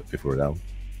couple if we're down.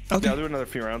 Okay. Yeah, I'll do another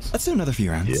few rounds. Let's do another few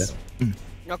rounds. Yeah.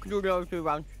 I can do another 2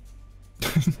 rounds.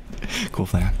 Cool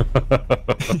plan.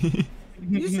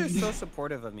 You're so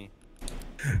supportive of me.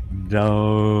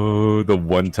 No, the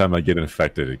one time I get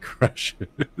infected, it crashes.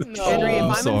 No. Henry, if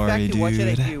I'm sorry, infected, what should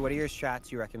I dude. do? What are your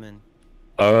strats you recommend?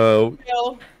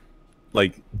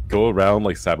 Like go around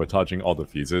like sabotaging all the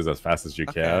fuses as fast as you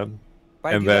can,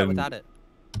 Why and do that then without it?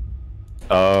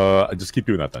 Just keep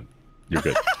doing that. Then you're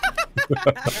good.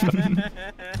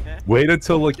 Wait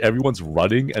until like everyone's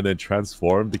running and then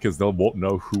transform because they won't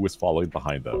know who is following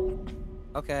behind them.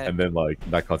 Okay. And then like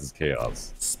that causes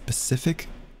chaos. Specific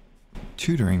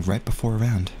tutoring right before a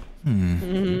round.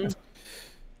 Good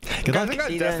luck.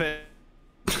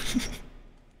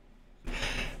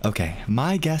 Okay,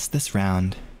 my guess this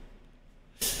round.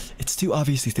 It's too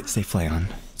obvious to say Flayon,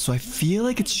 so I feel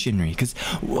like it's Shinri, because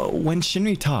when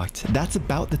Shinri talked, that's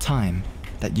about the time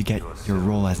that you get your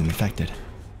role as infected.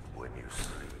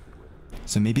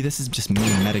 So maybe this is just me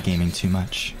metagaming too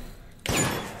much.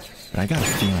 But I got a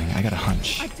feeling, I got a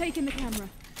hunch. I've taken the camera.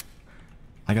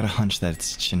 I got a hunch that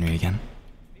it's Shinri again.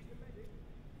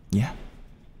 Yeah.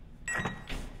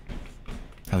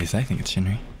 At least I think it's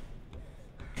Shinri.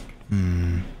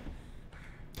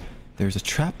 There's a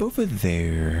trap over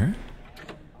there.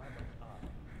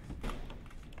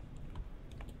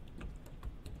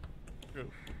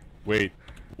 Wait,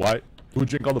 what? Who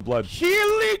drank all the blood? He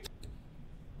leaked!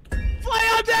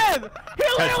 Flayon dead!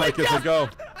 10 seconds to go.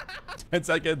 10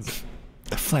 seconds.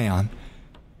 Flayon.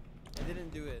 I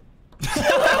didn't do it.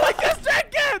 Like this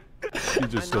second!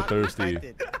 He's just so thirsty.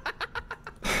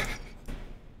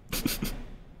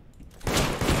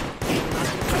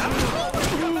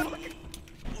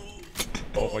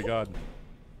 Oh my god.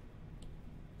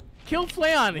 Kill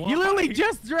Flayon. He literally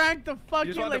just drank the fucking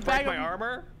You just want to break my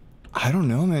armor? I don't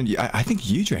know, man. I think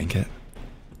you drank it.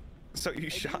 So you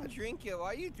shot. Drink it. Why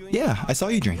are you drinking? Yeah, I saw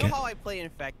you drink You it. know how I play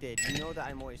infected. You know that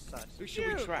I'm always sus. Who should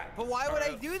we track? But why would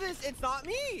I do this? It's not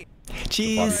me.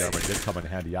 Jeez. Body armor did come in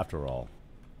handy after all.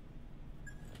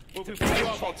 What if we vote you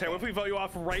off, Altair? What if we vote you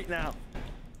off right now?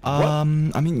 I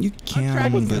mean, you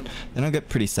can, but then I'll get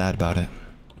pretty sad about it.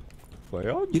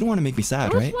 Flayon? You don't want to make me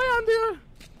sad, Where's right? Flayon, dude?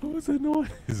 What was that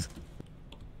noise?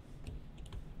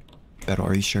 Beto,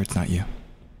 are you sure it's not you?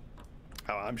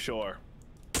 Oh, I'm sure.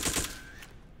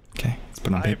 Okay, let's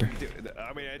put it on paper.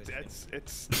 I mean, it's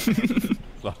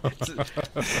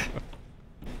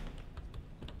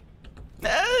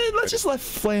Let's just let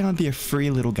Flayon be a free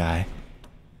little guy.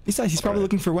 Besides, he's probably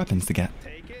looking for weapons to get.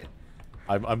 Take it.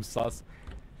 I'm sus.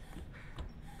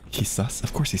 He's sus?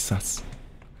 Of course he's sus.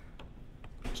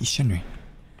 He's Shinri.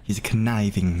 He's a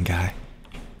conniving guy.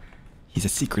 He's a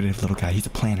secretive little guy. He's a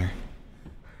planner.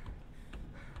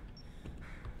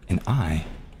 And I...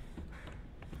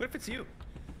 What if it's you?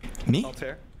 Me?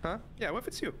 Altair? Huh? Yeah, what if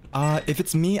it's you? If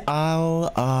it's me,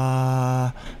 I'll,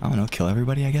 I don't know, kill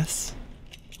everybody, I guess.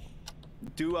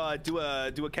 Do a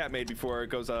cat maid before it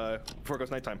goes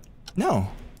nighttime. No.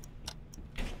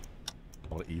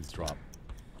 I want to eavesdrop.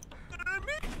 I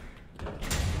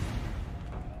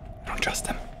don't trust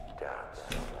him.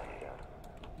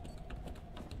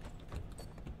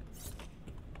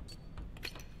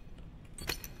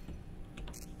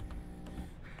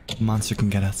 Monster can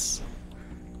get us.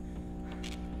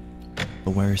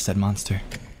 But where is said monster?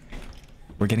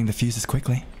 We're getting the fuses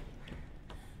quickly.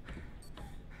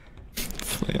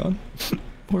 Flayon.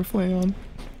 Poor Flayon.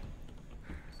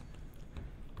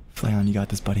 Flayon, you got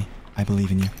this, buddy. I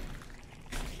believe in you.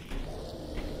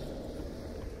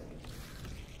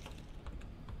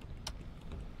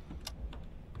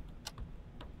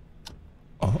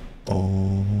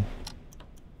 Uh-oh.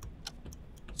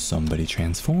 Somebody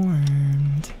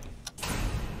transformed.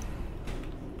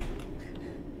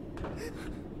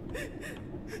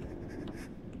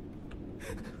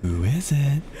 Who is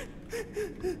it?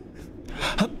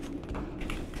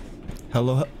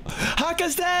 Hello?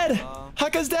 Haka's dead!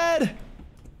 Haka's dead!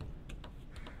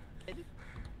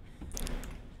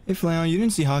 Hey Flayon, you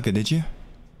didn't see Haka, did you?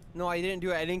 No, I didn't do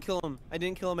it. I didn't kill him. I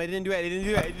didn't kill him. I didn't do it. I didn't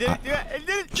do it. I didn't do it. I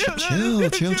didn't do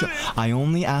it. Chill. I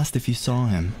only asked if you saw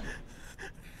him.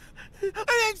 I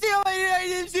didn't see him. I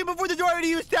didn't see him before the door.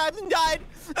 He was stabbed and died.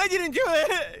 I didn't do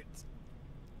it.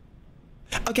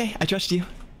 Okay, I trust you.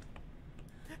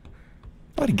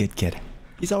 What a good kid.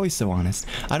 He's always so honest.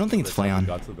 I don't think it's Flayon.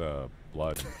 Got to the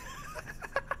blood.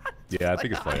 Yeah, I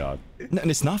think it's Flayon. No,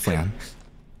 it's not Flayon.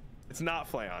 It's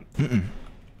not Flayon. Mm-mm.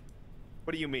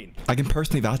 What do you mean? I can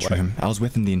personally vouch for him. I was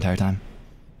with him the entire time.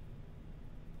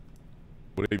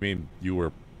 What do you mean you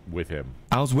were with him?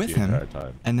 I was with him,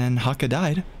 and then Haka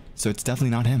died, so it's definitely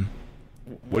not him.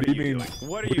 What do you mean?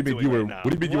 What do you mean you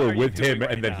were with him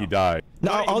and then he died?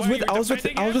 No, I was with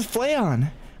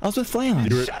Flayon. I was with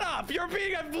Flayon. Shut up! You're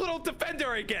being a little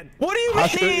defender again. What do you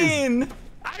mean?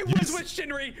 I was with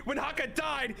Shinri when Haka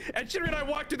died, and Shinri and I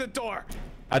walked through the door.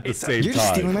 At the same time. You're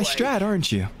just stealing my strat,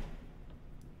 aren't you?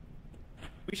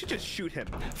 We should just shoot him.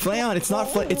 Flayon, it's not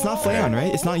Flayon,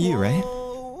 right? It's not you, right?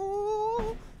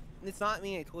 It's not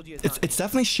me. I told you. It's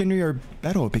definitely Shinri or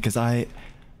Beto because I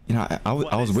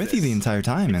was with you the entire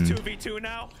time and. It's 2v2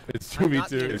 now. It's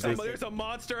 2v2. There's a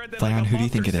monster and then Flayon, like a who do you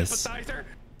think it is? sympathizer.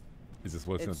 Is this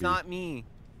what's gonna be? It's not me.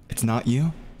 It's not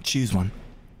you. Choose one.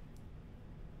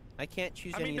 I can't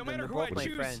choose any no of them. matter They're who I both my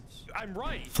choose, friends. I'm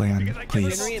right. Flayon,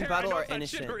 please. Shinri and Battle are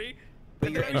innocent.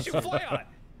 But you're innocent.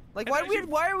 Like,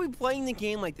 why are we playing the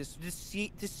game like this?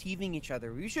 Deceiving each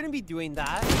other. We shouldn't be doing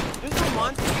that. There's no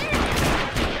monster.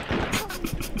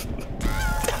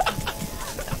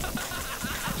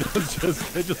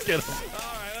 just get him.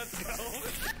 Alright, let's go.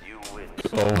 You win.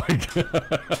 Oh my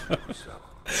god.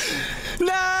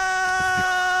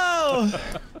 No!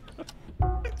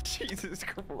 Jesus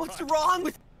Christ. What's wrong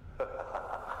with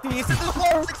me?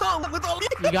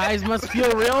 You guys must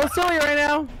feel real silly right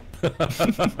now.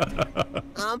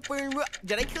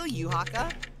 Did I kill you,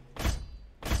 Haka?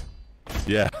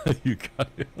 Yeah, you got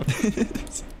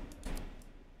it.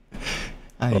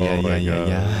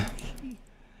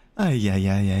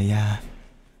 Yeah.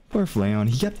 Poor Flayon.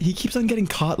 He keeps on getting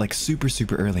caught like super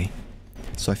early.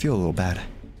 So I feel a little bad.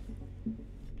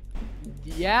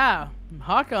 Yeah.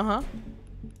 Haka, huh?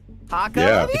 Haka?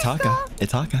 Yeah. It's Haka.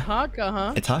 It's Haka. Haka,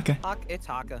 huh? It's Haka. It's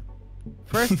Haka.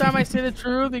 First time I say the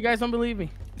truth, you guys don't believe me.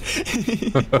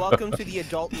 Welcome to the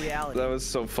adult reality. That was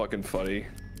so fucking funny.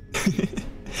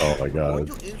 Oh my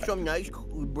god. Some nice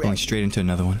Going straight into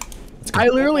another one. I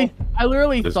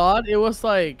literally thought it was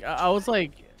like I was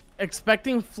like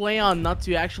expecting Flayon not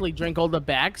to actually drink all the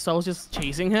bags, so I was just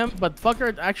chasing him, but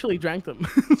fucker actually drank them.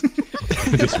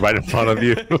 Just right in front of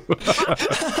you.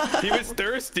 He was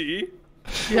thirsty.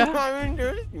 Yeah.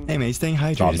 Hey man, staying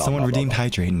hydrated. Someone redeemed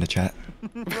hydrate in the chat.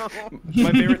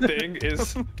 My favorite thing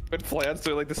is when Flayon's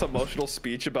doing like this emotional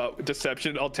speech about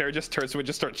deception, Altair just turns to him and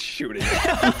just starts shooting.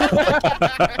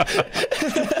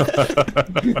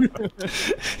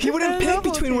 He wouldn't pick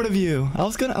between one of you. I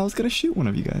was gonna shoot one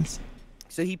of you guys.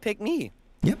 So he picked me.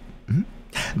 Yep.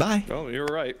 Bye. Oh, you're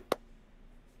right.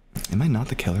 Am I not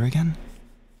the killer again?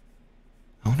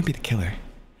 I want to be the killer.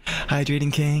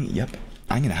 Hydrating king. Yep.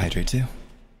 I'm gonna hydrate too.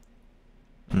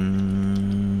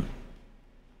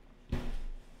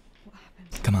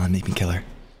 Come on, make me killer.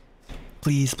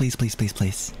 Please, please, please, please,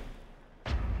 please.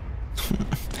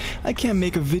 I can't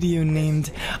make a video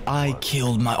named I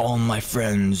killed all my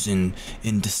friends in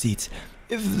Deceit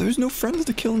if there's no friends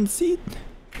to kill in Deceit.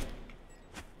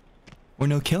 Or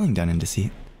no killing done in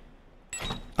Deceit.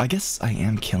 I guess I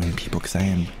am killing people because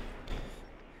I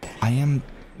am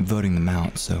voting them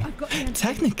out, so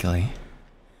technically.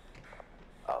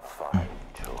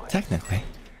 Technically.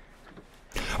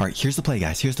 Alright, here's the play,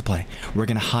 guys. Here's the play. We're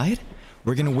gonna hide.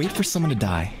 We're gonna wait for someone to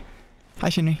die. Hi,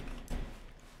 Shinri.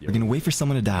 We're gonna wait for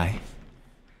someone to die.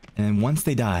 And then once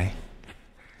they die...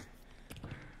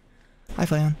 Hi,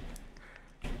 Flayon.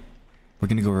 We're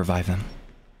gonna go revive them.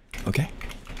 Okay?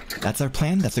 That's our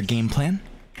plan. That's our game plan.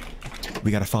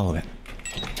 We gotta follow it.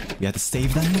 We have to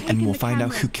save them, and we'll find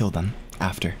out who killed them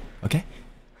after. Okay?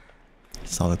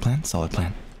 Solid plan. Solid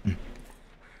plan.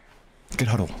 Good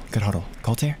huddle. Good huddle.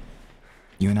 Altare,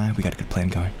 you and I, we got a good plan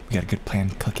going. We got a good plan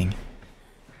cooking.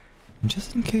 And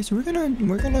just in case, we're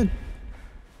gonna...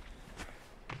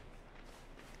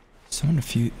 Someone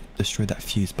destroyed that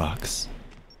fuse box.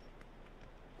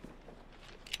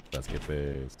 Let's get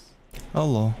this.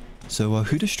 Hello. So,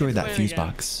 who destroyed that fuse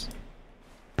box?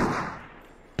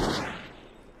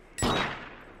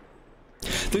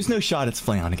 There's no shot it's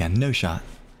Flayon again. No shot.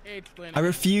 I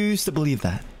refuse to believe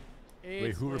that.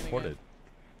 Wait, who reported?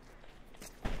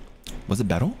 Was it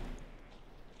Bettle?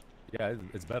 Yeah,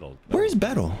 it's Bettle. Where's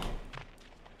Bettle?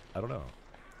 I don't know.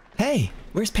 Hey,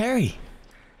 where's Perry?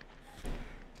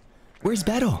 Where's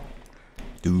Bettle?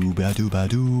 Dooba dooba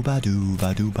dooba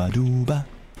dooba dooba dooba.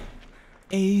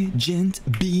 Agent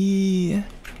B.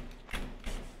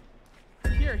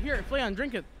 Here, Flayon,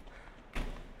 drink it.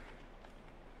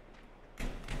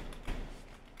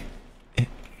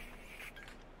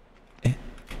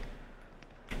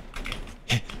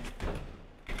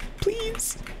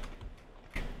 Please.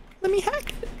 Let me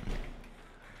hack it.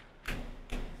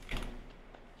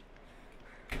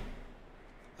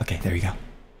 Okay, there you go.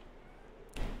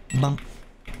 Bump.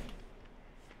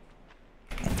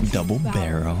 Double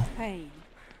barrel.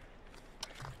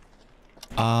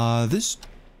 This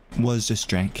was just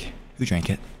drank. Who drank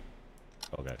it?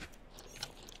 Okay.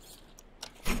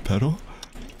 Pedal?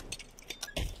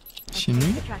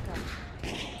 Shinri?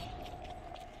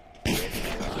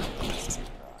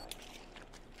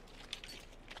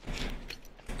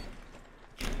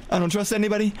 I don't trust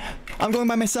anybody. I'm going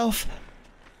by myself.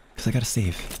 Because I gotta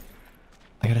save.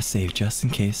 I gotta save just in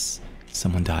case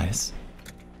someone dies.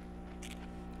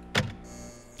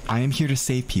 I am here to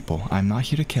save people. I'm not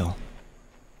here to kill.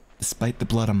 Despite the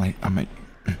blood on my...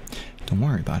 Don't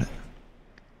worry about it.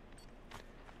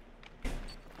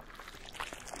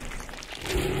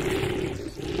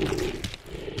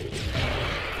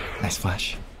 Nice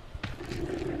flash.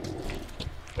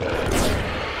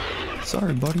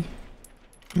 Sorry, buddy.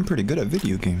 I'm pretty good at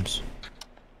video games.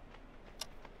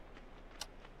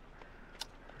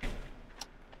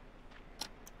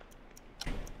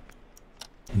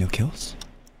 No kills?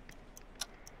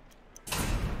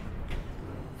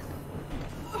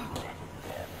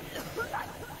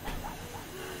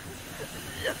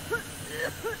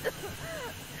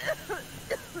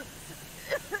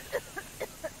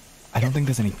 I don't think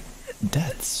there's any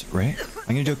deaths, right?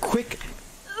 I'm gonna do a quick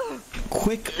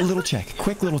little check.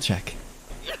 Quick little check.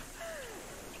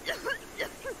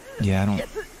 Yeah, I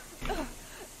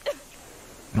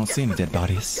don't see any dead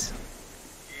bodies.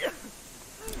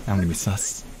 I'm gonna be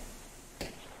sus.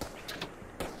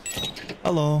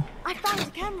 Hello. I found a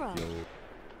camera.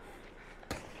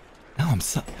 No, I'm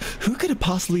sus. Who could it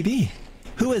possibly be?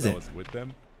 Who is it? I was with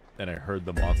them, and I heard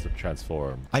the monster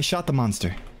transform. I shot the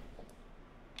monster.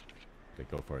 Okay,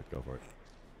 go for it. Go for it.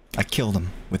 I killed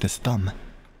him with his thumb.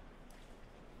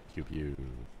 Pew pew.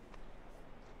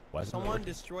 Why Someone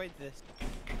destroyed this.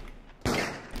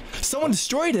 Someone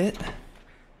destroyed it?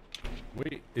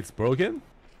 Wait, it's broken?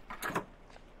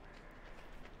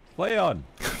 Flayon!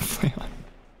 Flayon.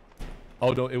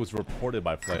 Oh no, it was reported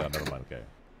by Flayon. Never mind, okay.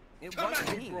 It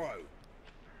wasn't me.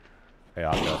 Hey,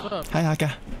 Aka. Hi, Aka.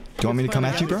 Do you want me to come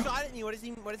at you, bro?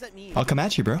 What does that mean? I'll come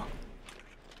at you, bro.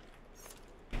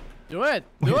 Do it!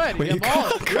 Do it! Wait,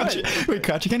 crouch. Wait,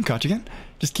 crouch again, crouch again.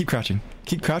 Just keep crouching.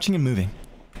 Keep crouching and moving.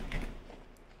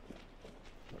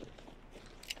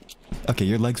 Okay,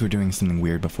 your legs were doing something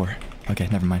weird before. Okay,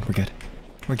 never mind. We're good.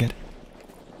 We're good.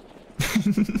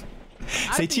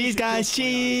 Say cheese, guys.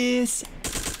 Cheese!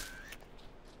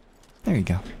 There you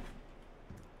go.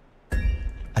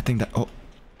 I think that... Oh.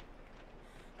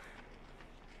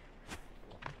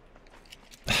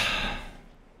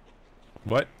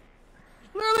 What?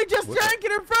 Literally just drank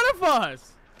it in front of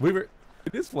us! We were...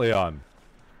 It is Flayon.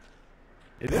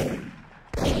 It is.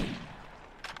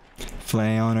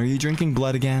 Flayon, are you drinking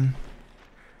blood again?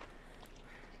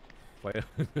 Flayon.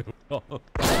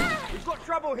 We've got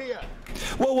trouble here.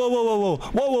 Whoa, whoa, whoa, whoa, whoa,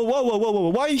 whoa, whoa, whoa, whoa, whoa, whoa!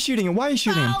 Why are you shooting him? Why are you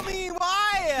shooting him? Tell me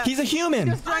why! He's a human.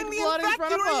 I'm the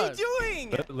infected. What are you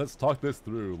doing? Let's talk this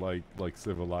through like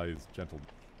civilized gentlemen.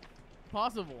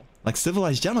 Possible. Like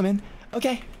civilized gentlemen.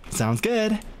 Okay, sounds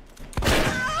good.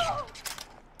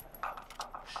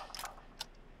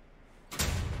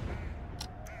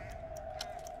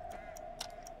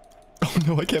 Oh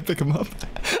no, I can't pick him up.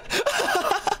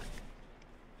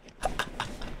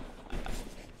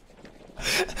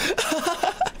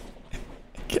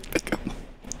 Can't pick him up.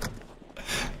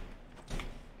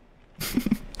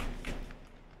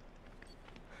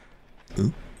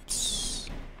 Oops.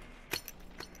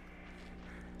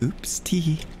 Oops,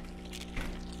 tea.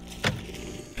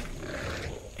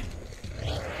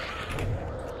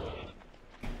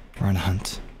 We're on a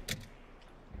hunt.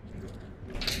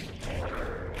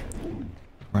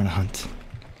 We're on a hunt.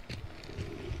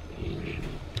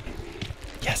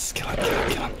 Yes, kill him, kill him,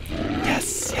 kill him.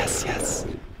 Yes, yes, yes.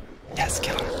 Yes,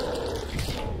 kill him.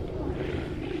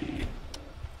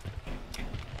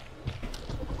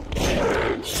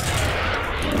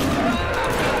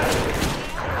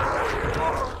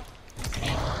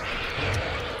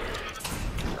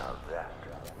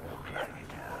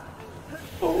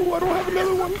 Oh, I don't have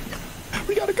another one.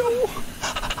 We gotta go.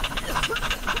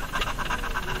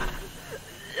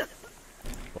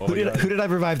 Who did I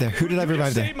revive there? Who did I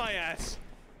revive there? Saved my ass.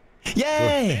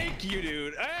 Yay! Thank you,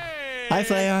 dude. Hey! Hi,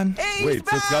 Flayon. Hey, Wait,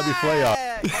 so it's gotta be Flayon.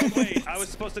 Oh, wait, I was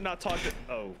supposed to not talk to.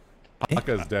 Oh.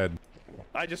 Aka's dead.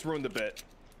 I just ruined the bit.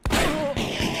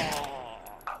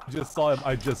 I just saw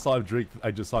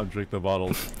him drink the bottle.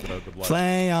 The blood.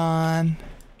 Flayon.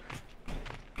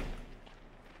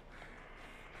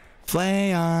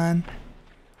 Flayon.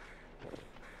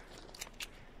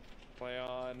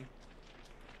 Flayon.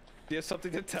 Do you have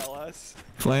something to tell us?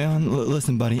 Flayon,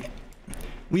 listen, buddy.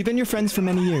 We've been your friends for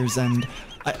many years, and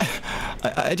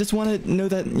I just want to know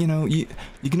that, you know, you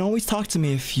can always talk to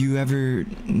me if you ever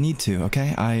need to,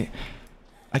 okay? I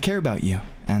care about you,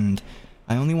 and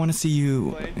I only want to see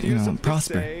you, Flayon, you know,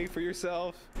 prosper. To say for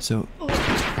yourself? So.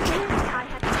 I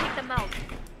had to take them out.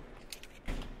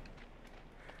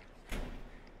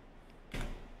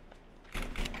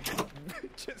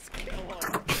 Just kill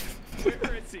him.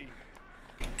 Where is he?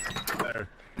 There.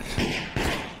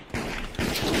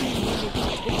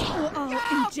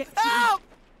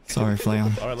 Sorry,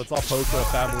 Flayon. All right, let's all post a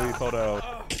family photo.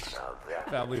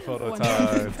 Family photo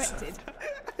time.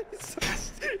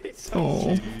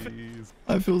 Oh, Jeez.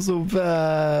 I feel so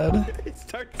bad. He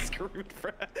starts screaming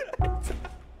for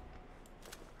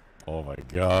Oh my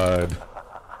god.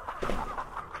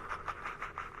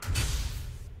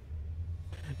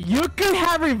 You could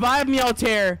have revived me,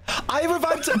 Altair. I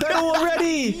revived Beryl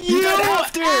already. You died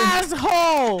after.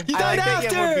 asshole. You died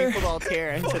after.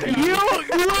 You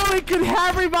really could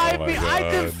have revived me. I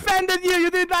God. defended you. You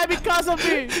did not because of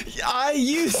me. I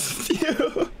used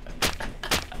you.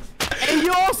 And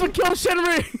you also killed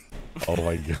Shinri. Oh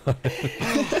my god.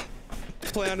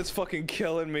 Flayon is fucking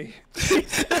killing me.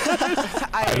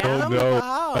 I don't know.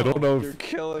 I don't know. You're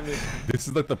killing me. This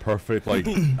is like the perfect like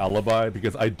alibi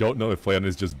because I don't know if Flayon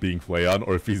is just being Flayon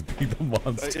or if he's being the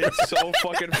monster. It's so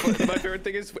fucking funny. My favorite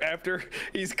thing is after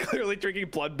he's clearly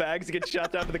drinking blood bags, he gets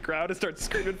shot down to the crowd and starts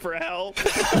screaming for help.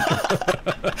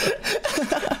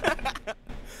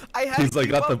 He's like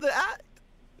got the.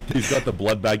 He's got the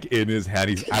blood bag in his hand.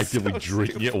 He's actively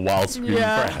drinking it while screaming for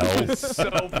help. It's so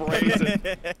brazen.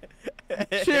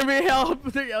 Jimmy, help!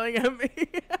 They're yelling at me.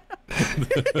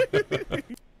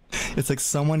 It's like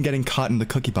someone getting caught in the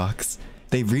cookie box.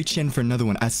 They reach in for another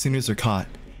one as soon as they're caught.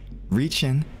 Reach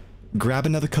in, grab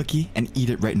another cookie, and eat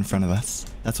it right in front of us.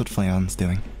 That's what Flayon's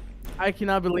doing. I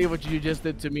cannot believe what you just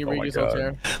did to me, Regis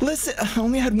Altare. Listen, I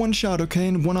only had one shot, okay,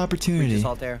 and one opportunity. Regis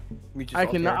Altare. I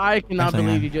cannot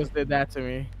believe you just did that to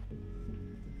me.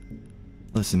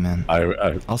 Listen, man.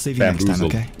 I'll save you next time,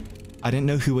 okay? I didn't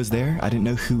know who was there. I didn't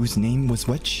know whose name was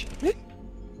which.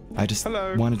 I just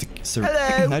wanted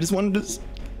to. I just wanted to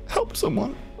help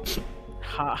someone.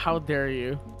 How dare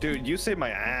you? Dude, you saved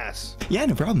my ass. Yeah,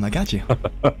 no problem. I got you.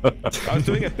 I was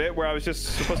doing a bit where I was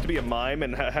just supposed to be a mime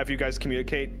and have you guys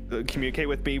communicate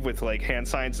with me with like hand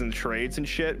signs and trades and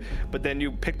shit. But then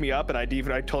you picked me up and I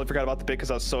totally forgot about the bit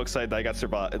because I was so excited that I got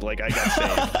survived. Like I got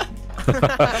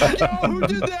saved. Yo, who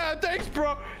did that? Thanks,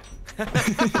 bro.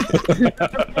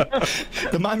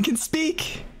 The mime can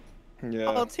speak. Yeah.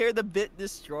 Altair the bit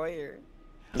destroyer.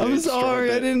 I'm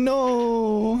sorry, I didn't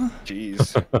know.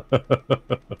 Jeez. God,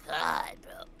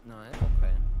 bro. No, that's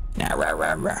okay. I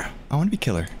want to be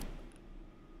killer.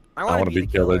 I want to be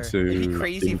killer too. It'd be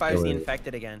crazy if I was the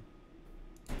infected again.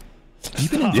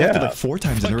 You've been infected like 4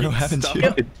 times in a row, haven't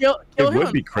you? It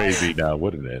would be crazy now,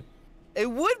 wouldn't it? It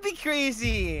would be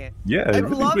crazy. Yeah, I it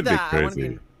really love would be that.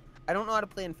 crazy. I don't know how to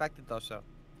play infected though, so.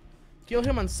 Kill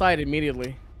him on sight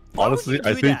immediately. Honestly,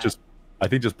 I think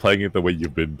just playing it the way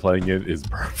you've been playing it is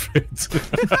perfect.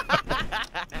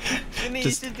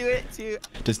 You should do it too.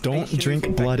 Just don't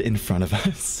drink blood in front of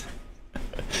us.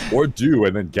 Or do,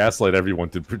 and then gaslight everyone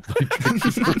to like,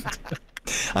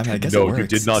 I mean, I guess no, it works, you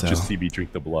did not so. just see me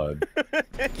drink the blood.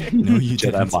 No, you did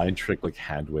didn't. that mind trick like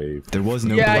hand wave. There was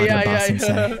no blood in the boxing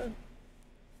set.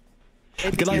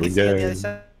 Good luck.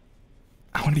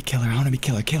 I want to be killer. I want to be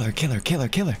killer. Killer. Killer. Killer.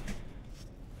 Killer.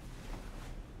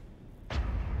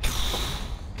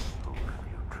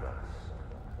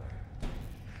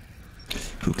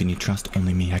 Who can you trust?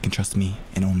 Only me. I can trust me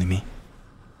and only me.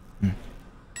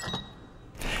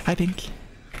 Hi, Pink.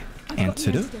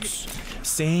 Antidotes.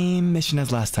 Same mission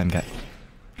as last time, guys.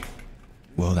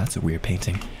 Whoa, that's a weird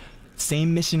painting.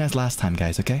 Same mission as last time,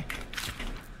 guys, okay?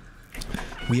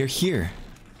 We are here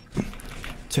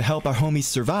to help our homies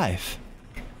survive.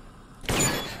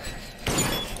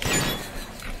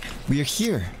 We are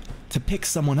here to pick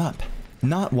someone up,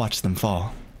 not watch them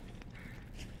fall.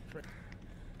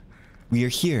 We are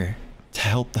here to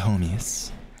help the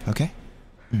homies, okay?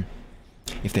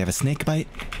 If they have a snake bite,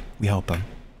 we help them.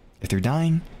 If they're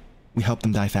dying, we help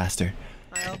them die faster.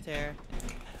 Hi, Altare.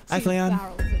 Hi, Fleon.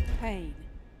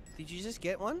 Did you just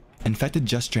get one? Infected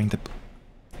just drank the...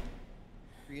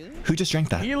 Really? Who just drank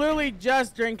that? He literally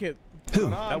just drank it. Who?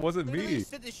 That wasn't me.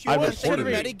 I reported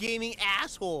it. Metagaming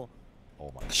asshole.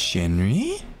 Oh my.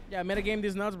 Shinri? Yeah, metagame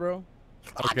these nuts, bro.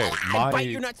 Okay, I bite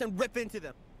your nuts and rip into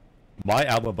them. My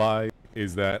alibi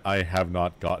is that I have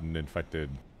not gotten infected.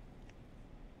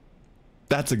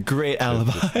 That's a great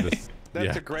alibi.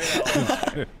 That's a great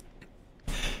alibi.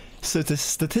 So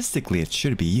statistically, it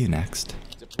should be you next.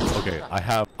 Okay, I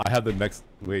have the next.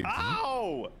 Wait.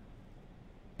 Ow!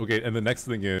 Okay, and the next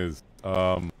thing is,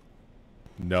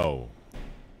 no.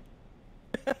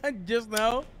 Just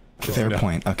now? Fair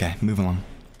point. Okay, move along.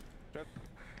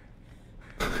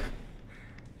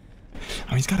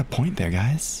 Oh, he's got a point there,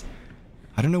 guys.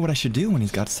 I don't know what I should do when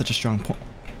he's got such a strong point.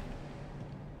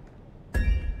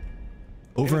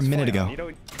 Over a minute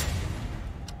ago.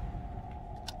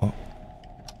 Oh.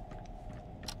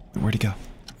 Where'd he go?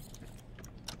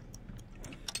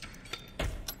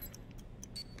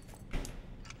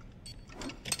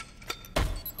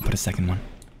 I'll put a second one.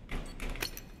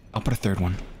 I'll put a third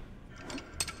one.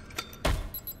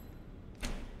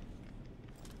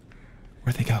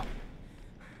 Where'd they go?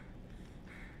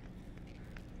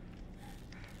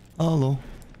 Hello.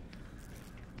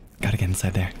 Gotta get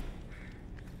inside there.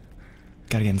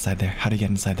 Gotta get inside there. How do you get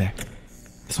inside there?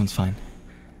 This one's fine.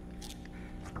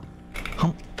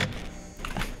 Hump.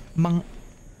 Mung.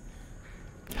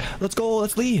 Let's go.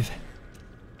 Let's leave.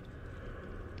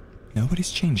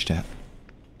 Nobody's changed yet.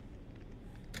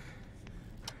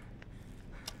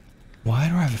 Why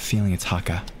do I have a feeling it's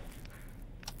Haka?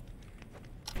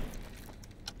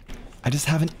 I just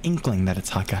have an inkling that it's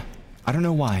Haka. I don't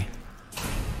know why.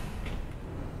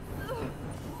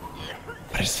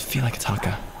 But I just feel like it's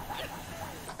Haka.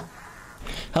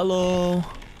 Hello?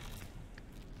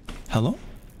 Hello?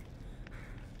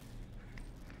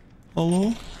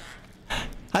 Hello?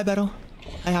 Hi, Battle.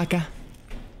 Hi, Haka.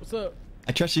 What's up?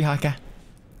 I trust you, Haka.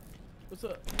 What's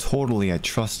up? Totally, I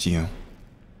trust you.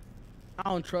 I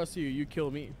don't trust you. You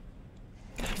kill me.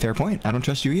 Fair point. I don't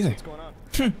trust you either. What's going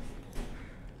on?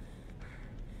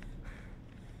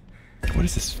 What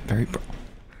is this?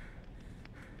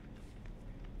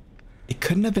 It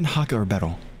couldn't have been Haka or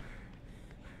Battle.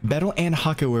 Battle and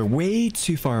Haka were way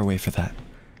too far away for that.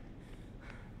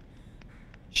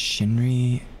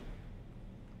 Shinri...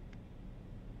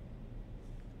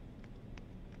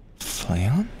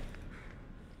 Fleon?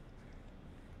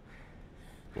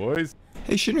 Boys?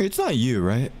 Hey Shinri, it's not you,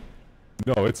 right?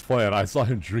 No, it's Flan. I saw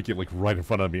him drink it like right in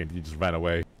front of me and he just ran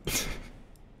away.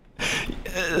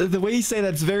 The way you say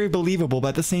that's very believable, but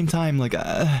at the same time, like,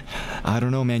 I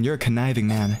don't know, man. You're a conniving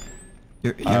man.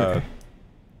 You're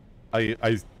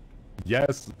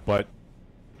Yes, but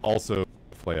also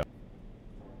Flan.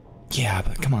 Yeah,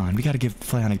 but come on. We gotta give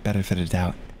Fleon a benefit of the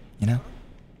doubt, you know?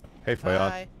 Hey, Flan.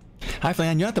 Hi. Hi,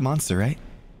 Fleon. You're not the monster, right?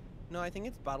 No, I think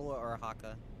it's Battle or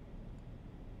Haka.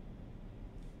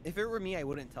 If it were me, I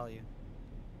wouldn't tell you.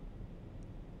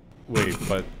 Wait,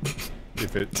 but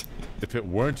if it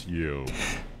weren't you,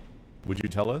 would you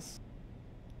tell us?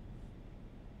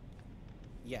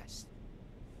 Yes.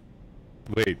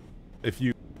 Wait, if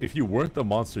you if you weren't the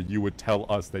monster, you would tell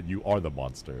us that you are the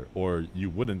monster, or you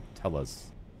wouldn't tell us.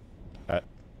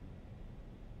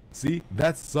 See,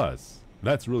 that's sus.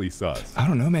 That's really sus. I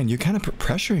don't know, man. You're kind of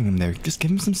pressuring him there. Just give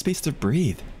him some space to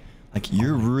breathe. Like,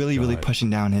 you're really pushing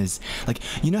down his... Like,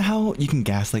 you know how you can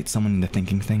gaslight someone into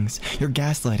thinking things? You're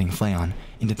gaslighting Flayon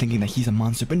into thinking that he's a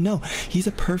monster. But no, he's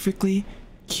a perfectly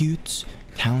cute,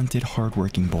 talented,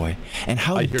 hardworking boy. And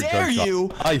how dare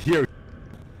you... I hear...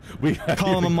 We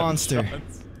call him a monster.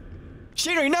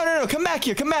 Shinri, no. Come back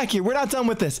here. Come back here. We're not done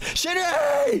with this.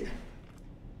 Shinri!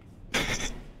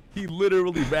 He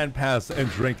literally ran past and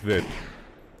drank this.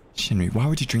 Shinri, why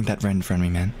would you drink that right in front of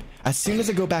me, man? As soon as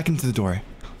I go back into the door.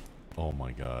 Oh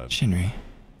my god. Shinri.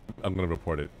 I'm gonna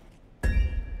report it.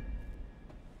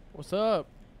 What's up?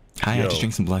 Hi, I just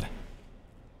drank some blood.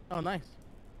 Oh, nice.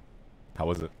 How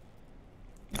was it?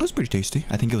 It was pretty tasty.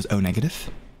 I think it was O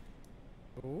negative.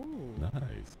 Ooh.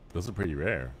 Nice. Those are pretty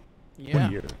rare. Yeah.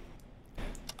 What year?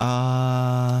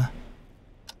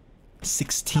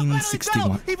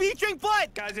 1661. He drank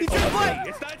blood! Guys, he drank blood!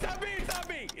 It's not me! It's not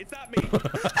me! It's not me!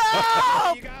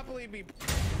 No! You gotta believe me.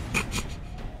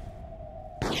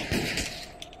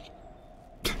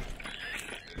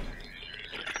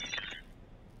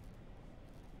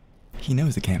 He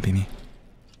knows it can't be me.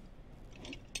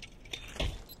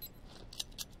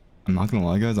 I'm not gonna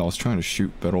lie, guys, I was trying to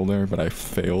shoot Beryl there, but I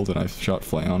failed and I shot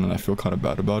Flayon and I feel kind of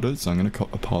bad about it, so I'm gonna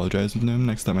apologize to him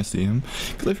next time I see him.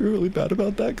 Because I feel really bad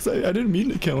about that, because I didn't mean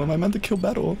to kill him, I meant to kill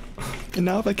Beryl. And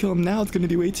now if I kill him now, it's gonna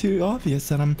be way too obvious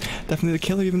that I'm definitely the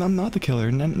killer, even though I'm not the killer.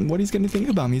 And then what he's gonna think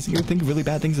about me? He's gonna think really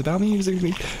bad things about me? He's gonna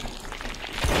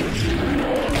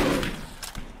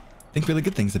think really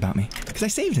good things about me, because I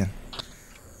saved him.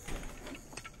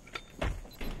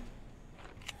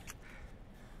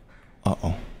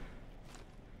 Uh-oh.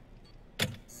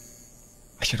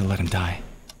 I should have let him die.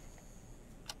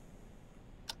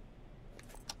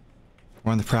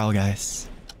 We're on the prowl, guys.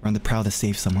 We're on the prowl to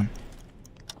save someone.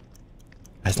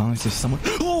 As long as there's someone...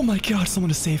 Oh my god, someone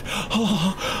to save.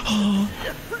 Oh,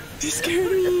 he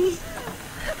scared me.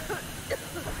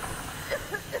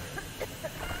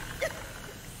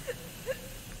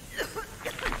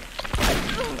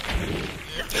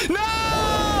 No!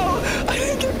 I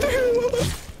didn't get through.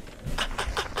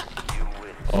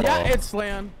 Yeah, it's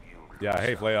Flayon. Yeah,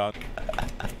 hey, Flayon.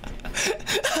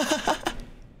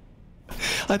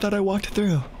 I thought I walked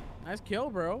through. Nice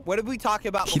kill, bro. What did we talk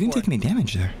about He didn't take any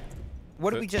damage there. What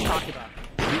did we just talk about?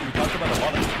 We talked about a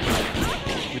lot of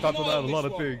things. We talked about a lot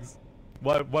of things.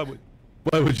 Why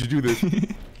would you do this?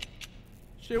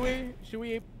 Should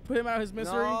we put him out of his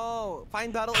misery? No,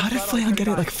 find battle. How did Flayon get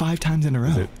it like 5 times in a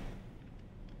row?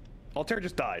 Altair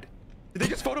just died. Did they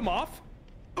just vote him off?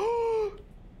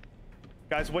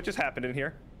 Guys, what just happened in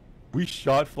here? We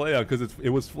shot Flayon because it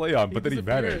was Flayon, but then he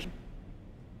vanished.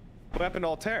 What happened to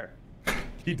Altair?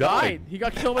 He died. He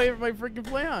got killed by freaking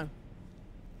Flayon.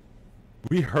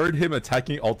 We heard him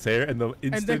attacking Altair, and the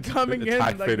instant the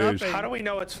attack finished. How do we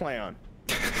know it's Flayon?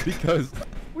 Because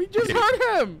we just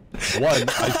heard him. 1,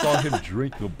 I saw him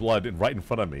drink the blood right in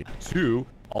front of me. 2,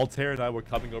 Altair and I were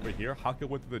coming over here. Haka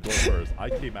went through the door first. I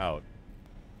came out.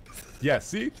 Yeah,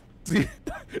 see?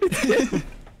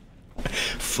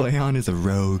 Flayon is a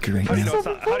rogue right now.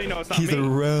 How do you know it's not He's me? a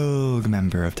rogue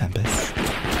member of Tempus.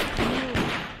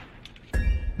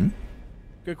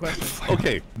 Good question.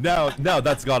 Okay, now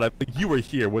that's gone. You were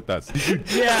here with us. Did you?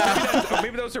 Yeah.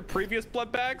 Maybe those are previous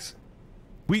blood bags?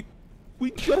 We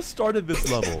just started this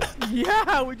level.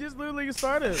 Yeah, we just literally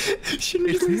started.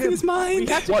 Shouldn't be losing his mind. We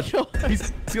had to kill him.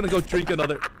 He's gonna go drink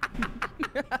another.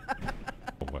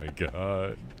 Oh my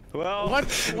god. Well,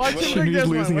 Shouldn't be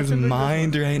losing his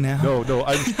mind right now. No,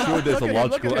 I'm sure there's a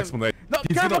logical explanation. No,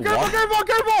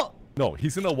 careful! No,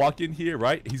 he's gonna walk in here,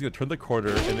 right? He's gonna turn the corner,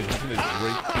 and then he's gonna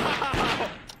drink.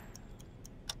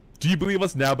 Do you believe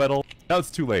us now, Battle? Now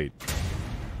it's too late.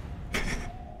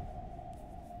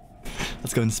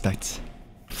 Let's go inspect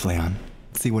Flayon.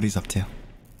 See what he's up to.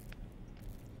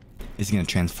 Is he gonna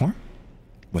transform?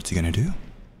 What's he gonna do?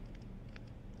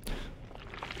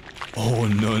 Oh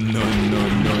no.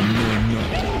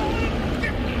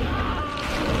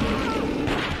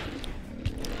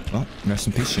 Well, rest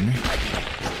in peace, Shinri.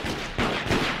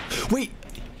 Wait,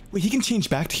 he can change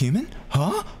back to human?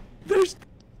 Huh? There's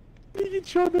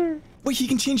each other. Wait, he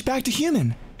can change back to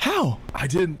human. How? I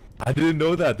didn't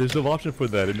know that. There's no option for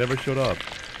that. It never showed up.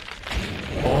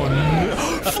 Oh no!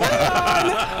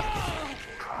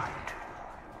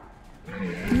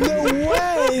 No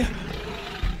way!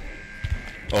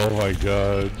 Oh my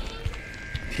god.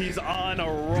 He's on a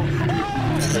roll.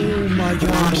 Oh my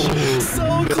gosh.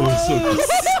 So close!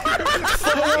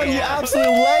 Flayon, you absolute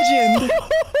legend!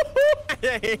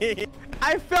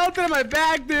 I felt it in my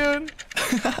back, dude.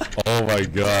 Oh my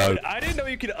god. I didn't know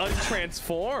you could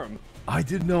untransform. I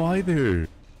didn't know either.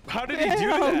 How did he do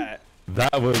that?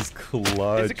 That was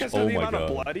clutch. Is it because of the amount of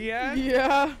blood he had?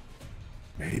 Yeah.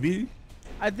 Maybe.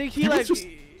 I think he like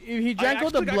he drank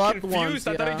all the blood once.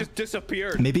 I thought he just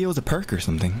disappeared. Maybe it was a perk or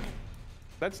something.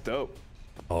 That's dope.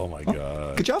 Oh my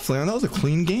god. Good job, Flair. That was a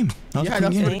clean game. That was a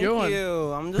clean game. Thank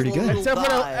you. I'm just pretty good.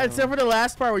 Except for the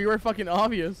last part where you were fucking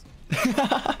obvious.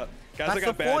 Guys, I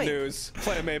got bad news.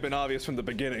 Play may have been obvious from the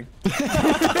beginning.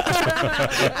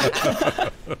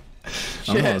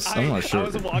 I'm not sure. I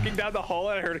was walking down the hall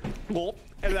and I heard a gulp,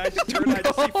 and then I just turned and I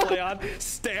just see Flayon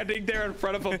standing there in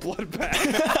front of a blood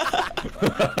bag.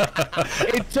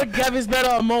 It took Gavis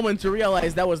Beta a moment to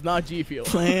realize that was not G Fuel.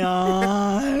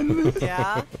 Flayon.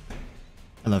 Yeah.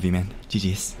 I love you, man.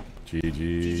 GG's.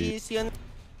 GG's.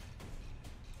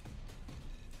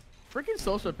 Freaking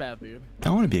sociopath, dude. I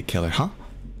want to be a killer, huh?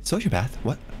 Sociopath?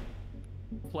 What?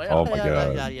 Oh my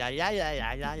god.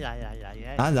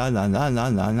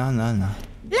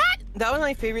 That was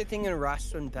my favorite thing in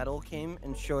Rust when Battle came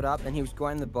and showed up and he was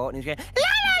going on the boat and he was going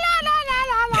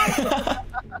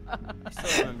I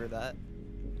still remember that.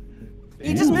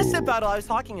 You just missed it, Battle. I was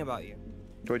talking about you.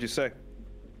 What'd you say?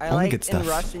 I liked in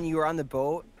Rust when you were on the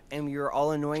boat and we were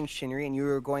all annoying Shinri and you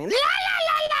were going like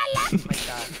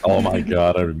that. Oh my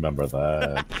god, I remember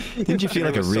that. Didn't you feel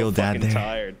like a real dad there?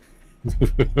 Tired.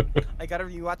 I gotta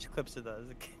rewatch clips of those.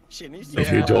 Shinri's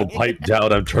If you don't pipe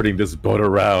down, I'm turning this boat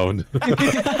around.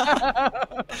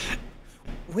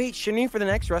 Wait, Shinri, for the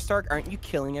next Rust arc, aren't you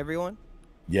killing everyone?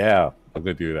 Yeah, I'm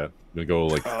gonna do that. I'm gonna go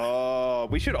like. Oh,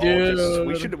 we should all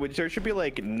just. There should be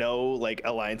like no like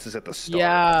alliances at the start.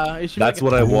 Yeah, it should. That's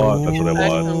what I want. That's what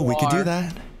I want. We could do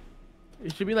that.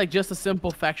 It should be like just a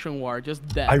simple faction war, just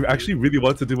that. I actually really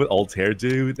want to do what Altare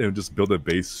did and just build a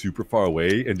base super far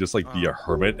away and just like be a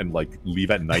hermit and like leave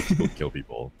at night to go kill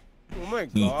people. Oh my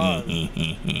god.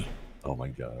 Oh my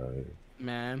god.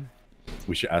 Man.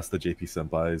 We should ask the JP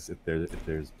senpais if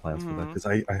there's plans for that because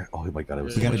oh my god, I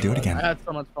was. We gotta do it again. I had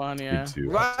so much fun, yeah. Me too.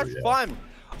 Rush fun.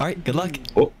 All right, good luck.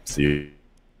 Oh, see you.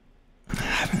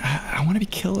 I want to be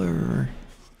killer.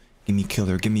 Give me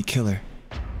killer. Give me killer.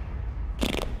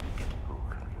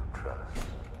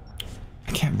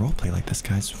 I can't roleplay like this,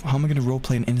 guys. How am I gonna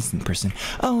roleplay an innocent person?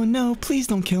 Oh no, please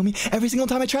don't kill me. Every single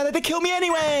time I try that, they kill me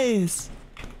anyways!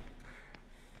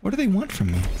 What do they want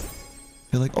from me?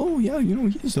 They're like, oh yeah, you know,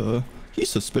 he's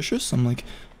suspicious. I'm like,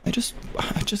 I just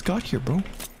got here, bro.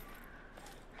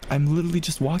 I'm literally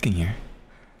just walking here.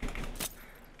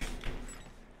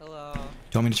 Hello. Do you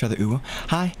want me to try the uwu?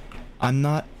 Hi. I'm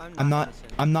not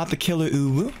the killer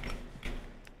uwu.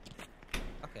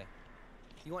 Okay.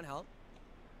 You want help?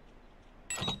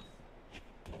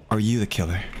 Are you the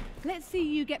killer? Let's see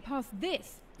you get past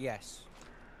this. Yes.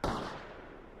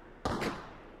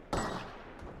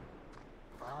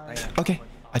 Okay,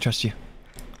 I trust you.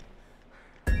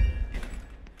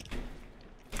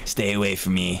 Stay away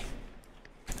from me.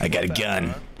 I got a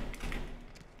gun.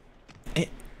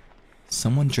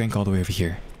 Someone drank all the way over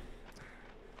here.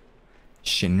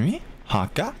 Shinri?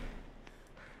 Haka?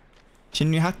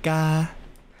 Shinri Haka.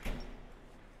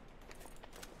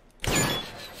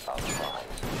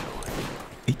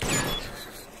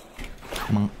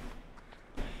 Come on.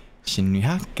 Shinri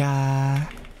Haka.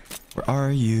 Where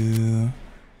are you?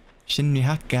 Shinri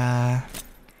Haka.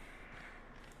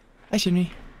 Hi, Shinri.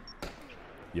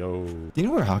 Yo. Do you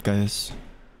know where Haka is?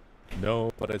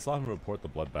 No, but I saw him report the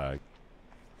blood bag.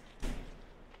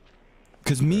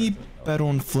 Because me, Beto,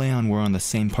 and Flayon were on the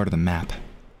same part of the map.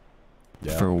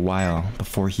 Yeah. For a while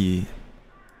before he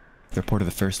reported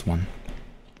the first one.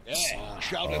 Yeah,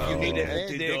 shout if you need an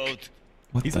antidote.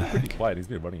 What He's the been pretty heck? quiet. He's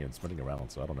been running and sprinting around,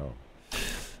 so I don't know.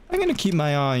 I'm gonna keep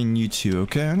my eye on you two,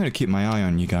 okay? I'm gonna keep my eye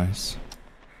on you guys.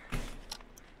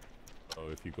 Oh,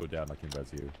 if you go down, I can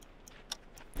res you.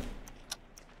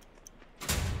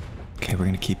 Okay, we're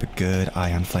gonna keep a good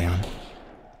eye on Flayon.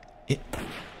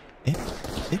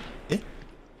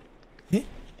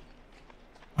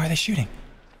 Why are they shooting?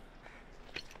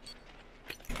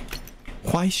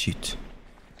 Why shoot?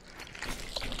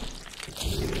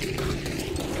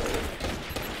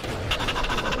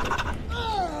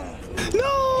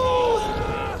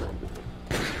 No!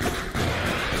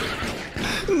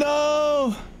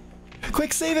 No!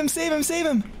 Quick, save him, save him, save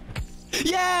him!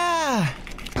 Yeah!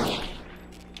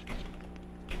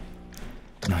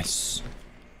 Nice.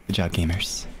 Good job,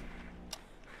 gamers.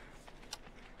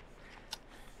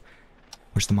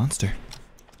 Where's the monster?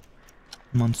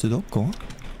 Monster doko?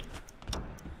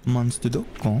 Monster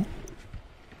doko?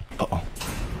 Uh-oh.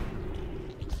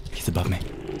 He's above me.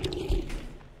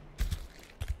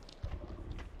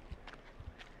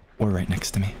 or right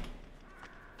next to me.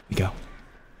 We go.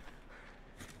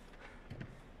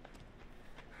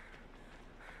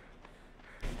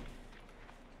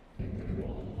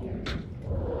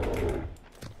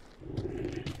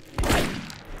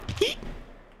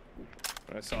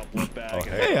 I saw a blood bag. Oh,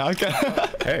 Hey, okay.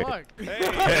 Hey.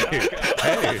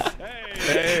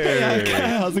 Hey,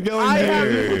 how's it going,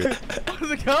 dude?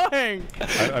 How's it going?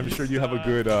 I'm sure you have a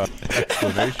good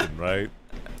explanation, right?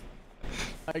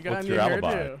 I got What's a new your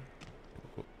alibi? hairdo.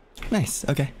 Nice,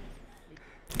 okay.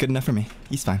 Good enough for me.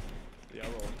 He's fine. Yeah,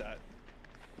 I'll roll with that.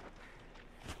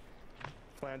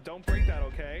 Plan, don't break that,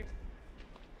 okay?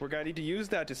 We're gonna need to use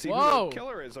that to see who Whoa. the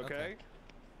killer is, okay?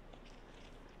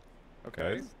 Okay.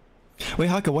 Okay. Wait,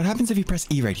 Haka, what happens if you press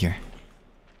E right here?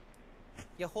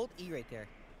 Yeah, hold E right there.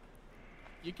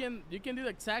 You can do the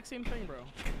exact same thing, bro.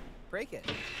 Break it.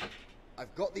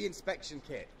 I've got the inspection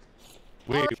kit.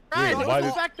 Wait, Right, why did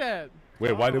infected?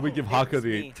 why did we give Haka It's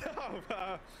the? me.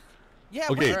 Yeah,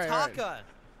 Okay. where's Right. Taka?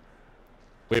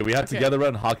 Wait, we had to Okay. gather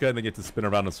around Haka and then get to spin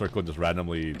around in a circle and just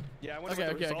randomly. Yeah, I wonder Okay,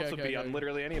 what the okay, results okay, would be okay. on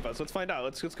literally any of us. Let's find out.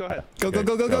 Let's go ahead. Go, Okay,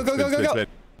 go, go, go, go, go, go, go, go.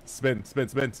 Spin, spin, spin,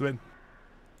 spin, spin.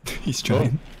 He's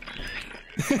trying.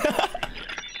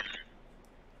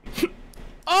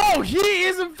 Oh, he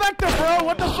is infected, bro.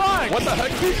 What the fuck? What the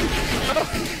heck?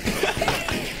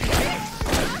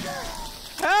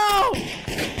 Help!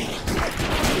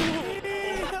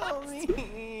 Help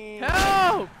me.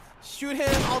 Help! Shoot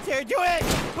him, Altair, do it!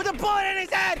 Put a bullet in his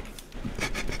head!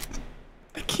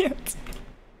 I can't.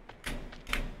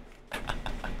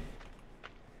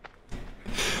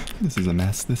 This is a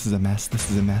mess. This is a mess.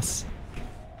 This is a mess.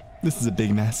 This is a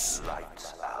big mess.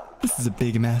 This is a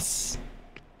big mess.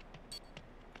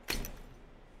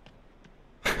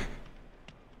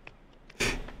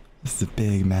 This is a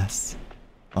big mess.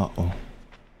 Uh-oh.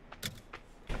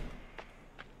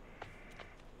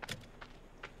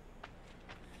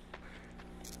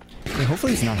 Hey,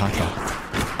 hopefully it's not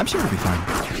Haka. I'm sure it'll be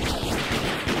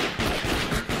fine.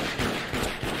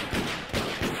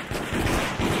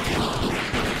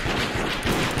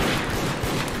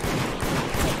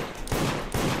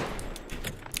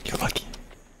 You're lucky.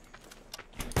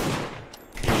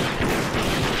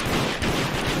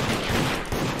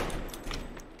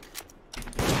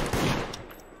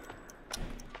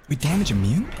 We damage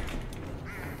immune?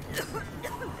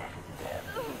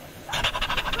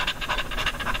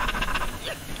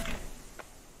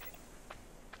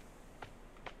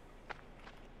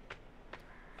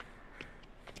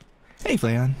 Hey,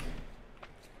 Fleon.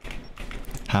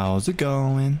 How's it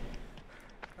going?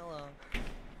 Hello.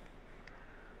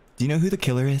 Do you know who the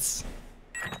killer is?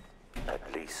 At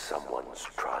least someone's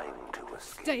trying to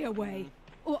escape. Stay away,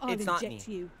 or I'll It's not inject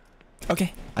me. you.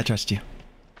 Okay, I trust you.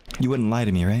 You wouldn't lie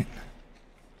to me, right?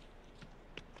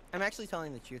 I'm actually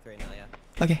telling the truth right now,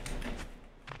 yeah. Okay.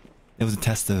 It was a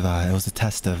test of a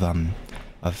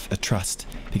trust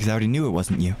because I already knew it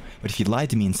wasn't you. But if you lied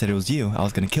to me and said it was you, I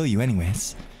was gonna kill you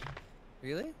anyways.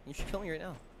 Really? You should kill me right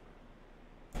now.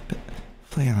 But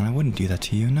Fleon, I wouldn't do that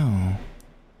to you, no.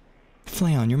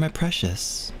 Fleon, you're my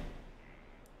precious.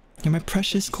 You're my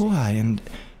precious koi, and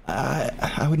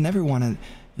I would never want to,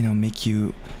 you know, make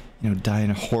you, you know, die in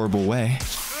a horrible way.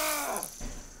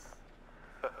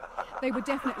 They were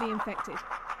definitely infected.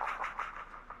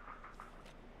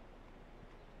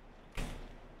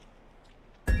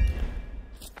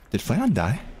 Did Fleon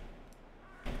die?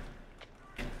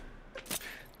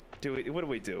 What do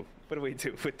we do? What do we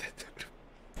do with that?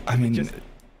 I mean,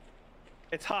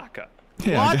 It's Haka.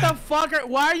 yeah, What the fuck?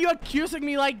 Why are you accusing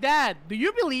me like that? Do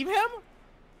you believe him?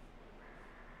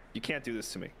 You can't do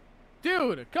this to me.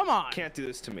 Dude, come on. Can't do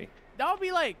this to me. That would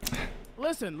be like...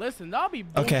 Listen, that would be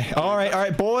bullshit. Okay, all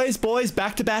right, boys,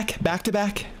 back to back.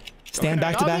 Stand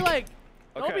back to back.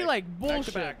 That would be like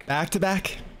bullshit. Back to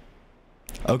back.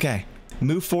 Okay,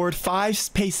 move forward 5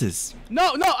 paces.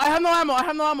 No, I have no ammo. I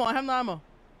have no ammo.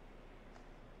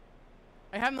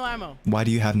 Why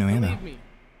do you have no ammo? Believe me.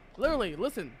 Literally,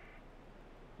 listen.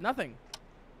 Nothing.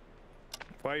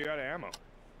 Why are you out of ammo?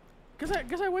 Cause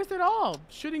I wasted it all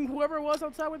shooting whoever was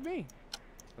outside with me.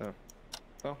 Oh.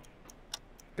 Well,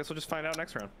 guess we'll just find out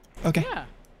next round. Okay. Yeah.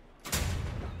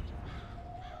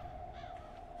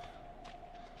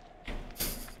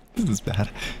 This is bad.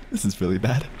 This is really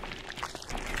bad.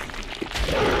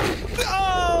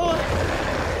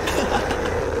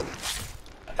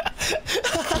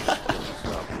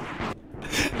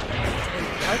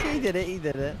 Okay, he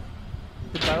did it.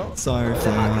 The battle? Sorry, I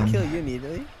Fleon. can kill you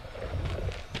immediately.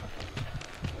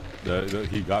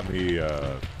 He got me.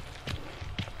 Oh,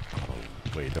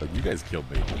 wait, no, you guys killed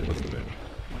me. Wasn't it?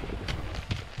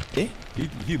 Eh?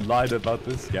 He lied about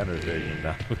this scanner thing, and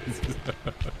now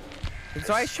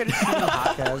So I should have seen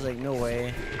Haka. I was like, no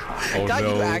way. I thought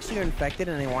you actually were infected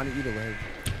and I wanted you to live.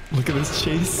 Look at this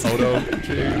chase. Oh no.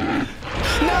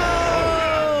 No!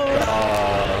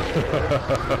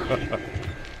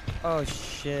 Oh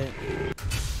shit.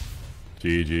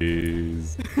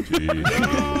 GG's.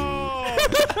 GG's.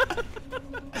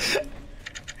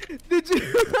 Did you?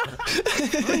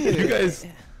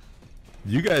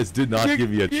 You guys did not give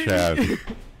me a chance.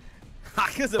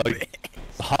 Haka's a bitch.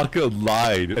 Haka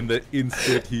lied, and the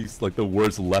instant he's like the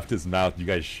words left his mouth, you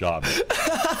guys shot me.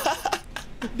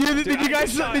 Did you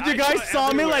guys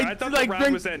saw me like I thought the round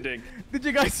drink? was ending. Did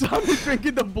you guys saw me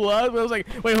drinking the blood? I was like,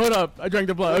 wait, hold up, I drank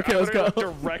the blood. Okay, let's go.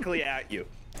 Directly at you.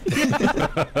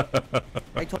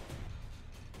 I told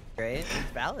right? It's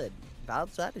valid.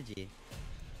 Valid strategy.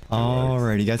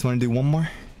 Alright, you guys want to do one more?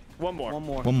 One more.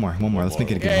 One more. Let's make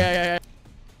it a good one. Yeah.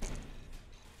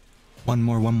 One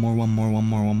more.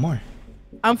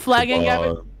 I'm flagging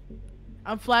Gavin.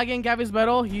 I'm flagging Gavi's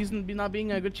battle. He's not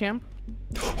being a good champ.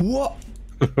 What?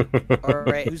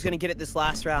 Alright, who's gonna get it this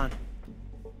last round?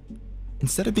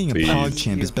 Instead of being a pog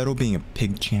champ, it's better being a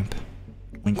pig champ.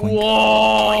 Wink, wink.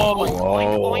 Whoa!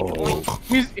 Oink, oink,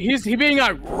 oink. He's being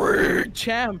a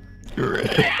champ.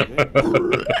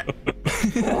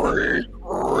 It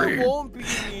won't be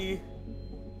me.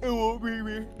 It won't be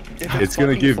me.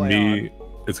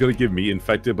 It's gonna give me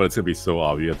infected, but it's gonna be so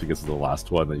obvious because it's the last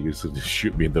one that you used to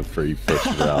shoot me in the very first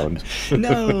round.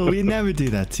 No, we never do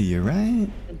that to you, right?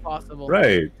 Impossible.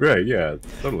 Right, yeah,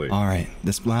 totally. Alright,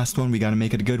 this last one, we gotta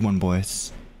make it a good one,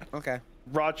 boys. Okay.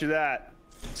 Roger that.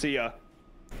 See ya.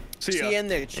 See you in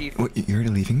there, Chief. What, you're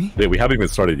already leaving me? Yeah, we haven't even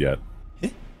started yet.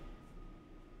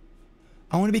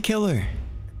 I want to be killer.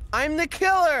 I'm the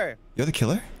killer! You're the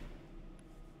killer?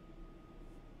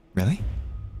 Really?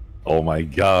 Oh my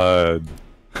god.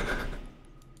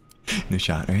 No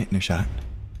shot, right? No shot.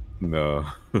 No.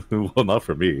 Well, not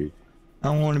for me. I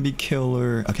want to be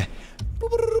killer. Okay.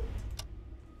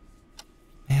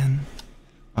 Man,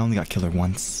 I only got killer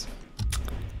once.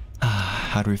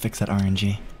 How do we fix that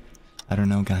RNG? I don't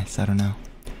know, guys. I don't know.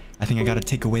 I think I gotta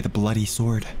take away the bloody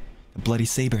sword. The bloody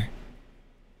saber.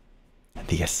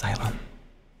 The asylum.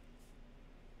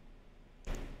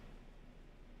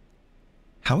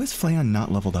 How is Flayon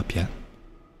not leveled up yet?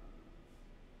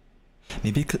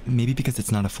 Maybe because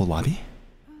it's not a full lobby?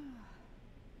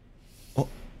 Oh.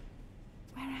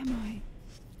 Where am I?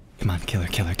 Come on, killer.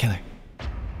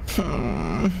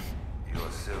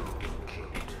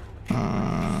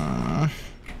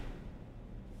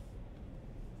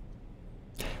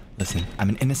 Listen, I'm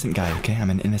an innocent guy, okay? I'm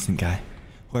an innocent guy.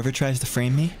 Whoever tries to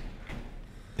frame me,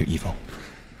 they're evil.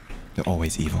 They're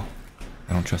always evil.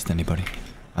 I don't trust anybody.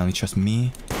 I only trust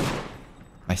me,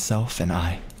 myself, and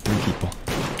I. 3 people.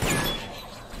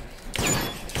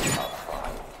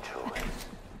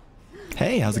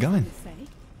 Hey, how's it going?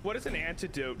 What does an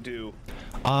antidote do?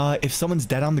 If someone's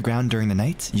dead on the ground during the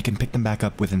night, you can pick them back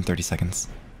up within 30 seconds.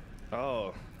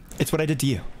 Oh. It's what I did to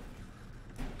you.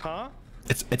 Huh?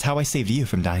 It's how I saved you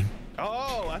from dying.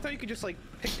 Oh, I thought you could just like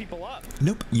pick people up.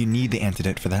 Nope, you need the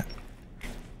antidote for that.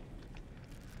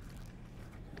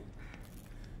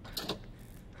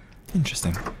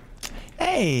 Interesting.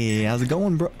 Hey, how's it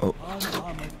going, bro? Oh.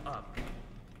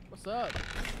 What's up?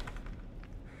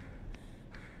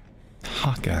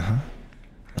 Haka, huh?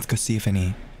 Let's go see if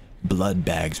any blood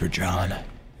bags were drawn.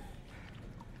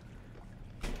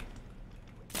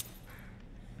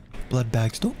 Blood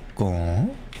bags don't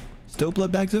go. Still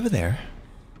blood bags over there.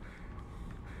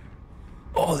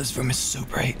 Oh, this room is so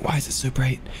bright. Why is it so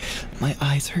bright? My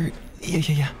eyes hurt.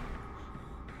 Yeah.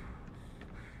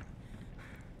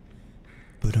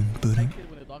 Boom.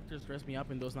 When the doctors dressed me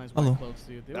up in those nice white clothes,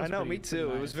 dude. I know, me too.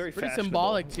 Nice. It was very pretty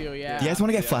symbolic too, yeah. You guys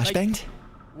want to get flashbanged?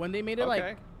 When they made it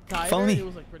like tighter, follow me. It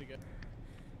was like pretty good.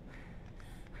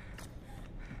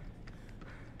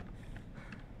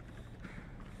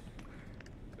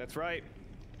 That's right.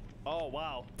 Oh,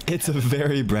 wow. It's a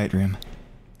very bright room.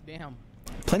 Damn.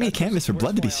 Plenty of canvas for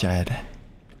blood to be shed.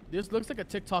 This looks like a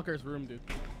TikToker's room, dude.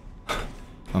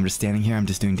 I'm just standing here. I'm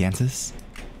just doing dances.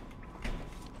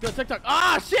 Yo, TikTok.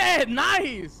 Ah, shit!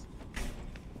 Nice!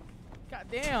 God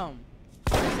damn.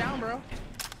 Nice sound, bro.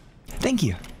 Thank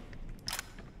you.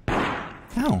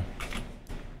 Ow.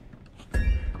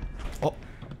 Oh.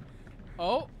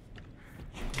 Oh.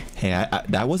 Hey,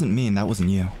 that wasn't me and that wasn't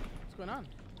you. What's going on?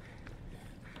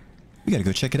 We gotta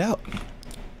go check it out.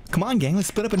 Come on, gang. Let's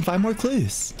split up and find more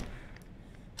clues.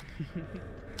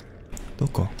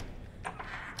 Doko.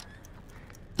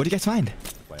 What do you guys find?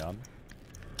 Flayon?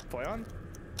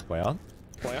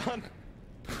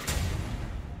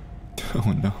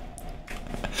 Oh no.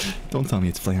 Don't tell me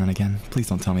it's Flayon again. Please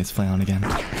don't tell me it's Flayon again.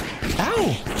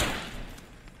 Ow!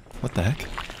 What the heck?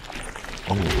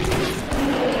 Oh.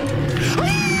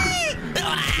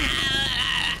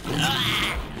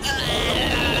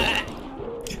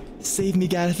 Save me,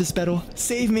 Gadifus Battle.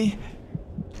 Save me.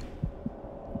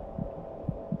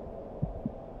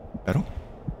 Battle?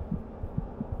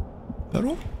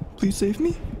 Battle? Please save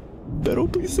me. Battle,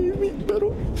 please save me.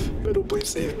 Battle. Battle, please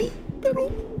save me. Battle.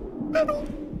 Battle.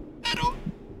 Battle.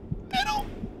 Battle.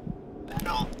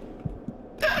 Battle.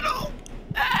 Battle.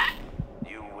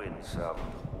 You win some.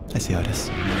 I see how it is.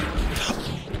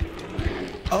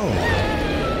 Oh.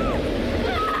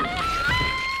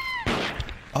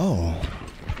 Oh.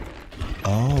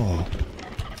 Oh.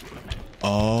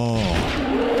 Oh.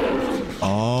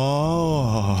 Oh.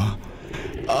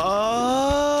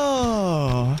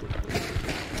 Oh.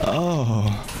 Oh.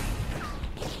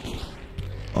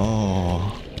 Oh.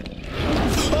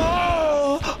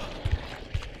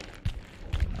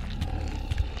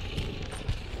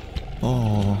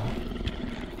 Oh.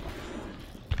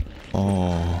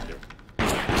 Oh.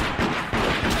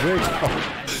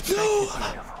 No!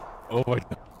 Oh my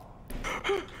god.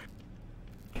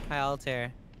 Hi,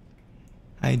 Altair.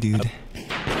 Hi, dude.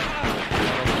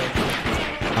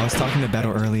 I was talking to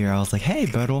Battle earlier. I was like, "Hey,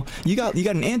 Battle, you got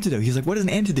an antidote." He's like, "What does an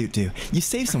antidote do?" You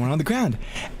save someone on the ground,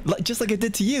 just like I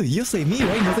did to you. You'll save me,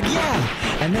 right? And I was like,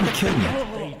 "Yeah," and then he killed me.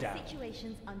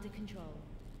 Situation's under control.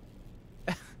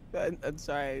 I'm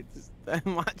sorry.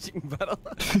 I'm watching Battle.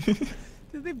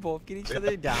 Did they both get each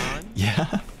other down?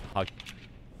 Yeah. I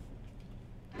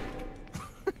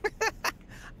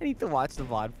need to watch the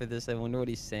VOD for this. I wonder what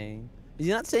he's saying. Is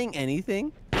he not saying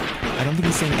anything? I don't think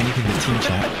he's saying anything to team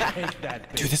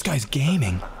chat. Dude, this guy's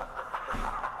gaming.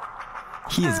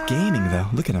 He is gaming, though.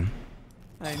 Look at him.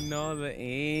 I know the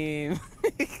aim.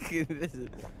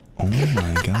 Oh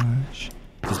my gosh.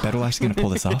 Is Battle actually gonna pull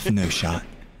this off? No shot.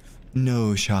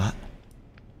 No shot.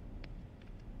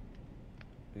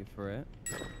 Wait for it.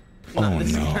 Oh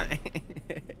no.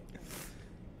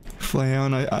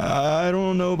 Flayon, I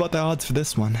don't know about the odds for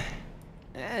this one.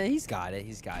 He's got it.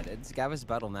 He's got it. It's Gavis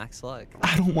Battle max luck.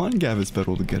 I don't want Gavis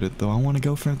Battle to get it though. I want to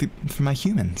go for my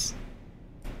humans.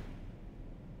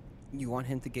 You want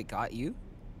him to get you?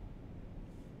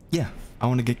 Yeah, I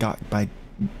want to get got by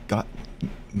get.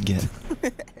 You're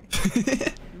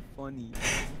funny. You're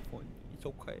funny. It's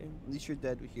okay. At least your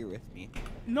dad was here with me.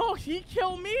 No, he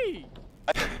killed me.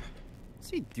 What's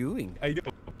he doing? I know.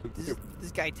 Does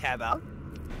this guy tab out?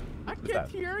 I can't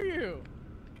hear you.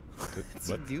 What's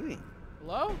he doing?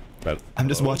 Hello? I'm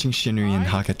just watching Shinri and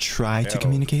Haka try to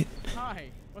communicate.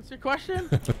 Hi. What's your question?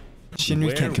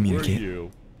 Shinri can't communicate. Where were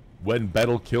you when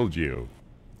Battle killed you?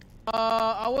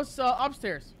 I was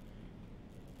upstairs.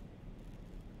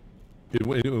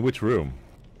 In which room?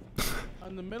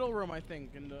 In the middle room, I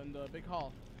think, in the big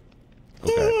hall.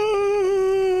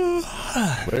 Okay.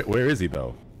 Where is he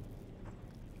though?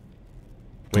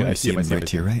 Wait, I see him right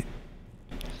to your right.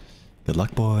 Good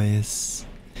luck, boys.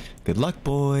 Good luck,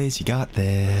 boys. You got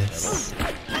this.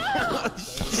 Oh,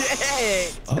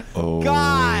 shit! Uh-oh.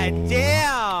 God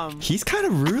damn! He's kind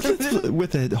of ruthless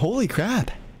with it. Holy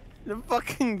crap. The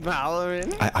fucking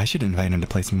Valorant. I should invite him to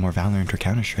play some more Valorant or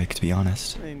Counter-Strike, to be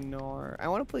honest. I know. I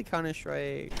want to play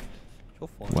Counter-Strike.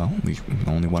 Well,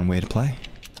 only one way to play.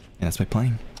 And that's by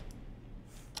playing.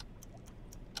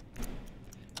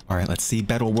 Alright, let's see.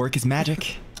 Battle work is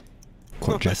magic.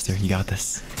 Court Jester, you got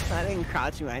this. I didn't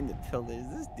crouch behind the pillars.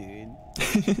 This dude.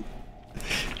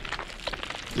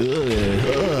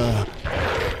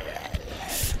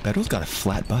 Battle's got a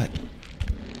flat butt.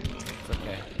 It's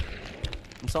okay.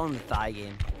 I'm still in the thigh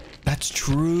game. That's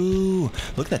true.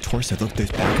 Look at that torso. Look,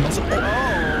 there's back muscle.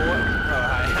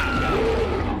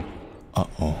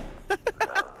 Uh-oh.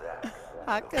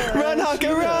 Haka, run,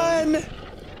 Haka, run!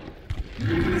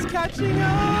 He's catching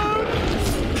up!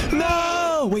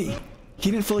 No! Wait,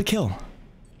 he didn't fully kill.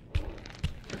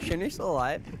 Shinri's still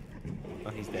alive? Oh,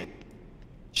 he's dead.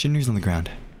 Shinri's on the ground.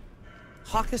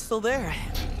 Haka's still there.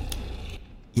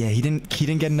 Yeah, he didn't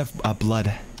get enough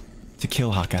blood to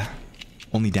kill Haka.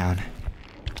 Only down.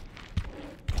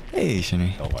 Hey,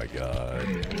 Shinri. Oh my god.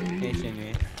 Hey,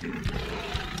 Shinri.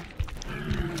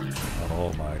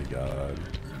 Oh my god.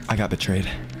 I got betrayed.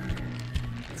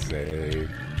 Save.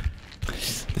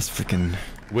 This freaking.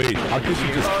 Wait, how could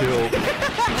you just kill?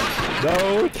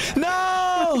 No!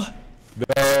 No!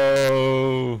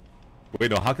 No!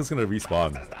 Wait, no, Haka's gonna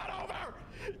respawn. It's not over!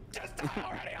 Just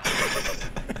already.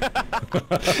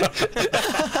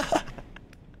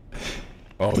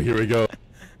 Oh, here we go.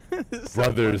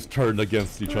 Brothers turned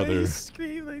against each other.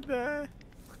 Scream like that.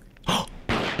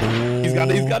 He's got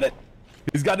it, he's got it!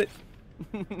 He's got it!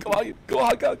 Go on,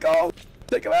 go.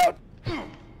 Take him out.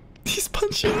 He's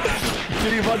punching.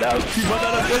 Did he run out? He ran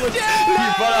out of bullets.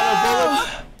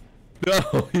 No,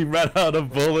 he ran out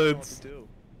of bullets.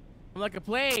 I'm like a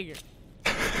plague.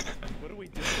 What do we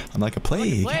do? I'm like a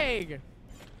plague.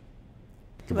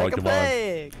 Come on.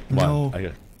 No.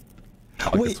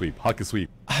 Hockey sweep.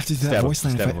 I have to do that voice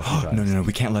line. No,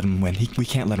 we can't let him win. We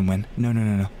can't let him win.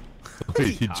 No.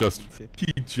 Wait, he just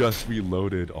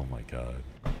reloaded. Oh my god.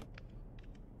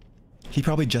 He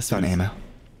probably just found ammo.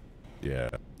 Yeah.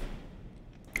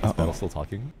 Is Battle still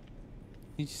talking?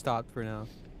 He stopped for now.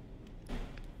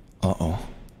 Oh,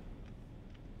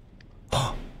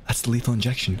 that's the lethal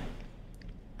injection.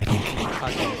 I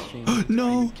think.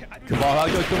 No. Come on,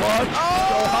 Haga, come on.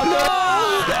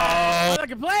 I'm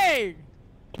like a plague.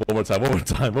 One more time.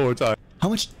 How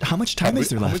much time is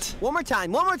there left? One more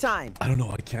time. I don't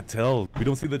know, I can't tell. We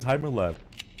don't see the timer left.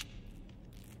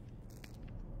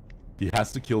 He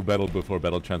has to kill Battle before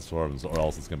Battle transforms, or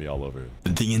else it's gonna be all over.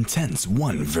 The intense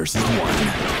 1 versus 1.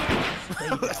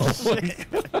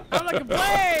 I'm like a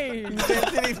plague.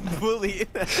 Bully.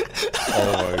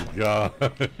 Oh my god.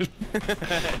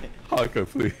 Haka,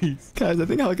 please. Guys, I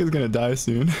think Haka's gonna die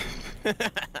soon.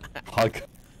 Haka.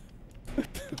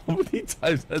 How many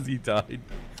times has he died?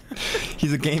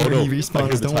 He's a gamer, he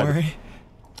respawns, don't worry.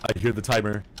 I hear the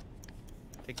timer.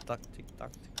 Tick tock.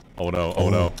 Oh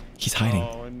no. He's hiding.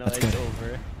 Oh no, That's it's good.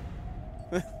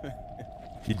 over.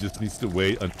 He just needs to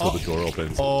wait until the door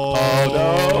opens. Oh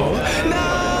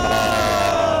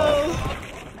no!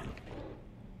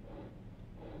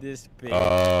 This big.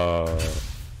 I'm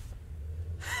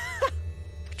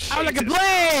like a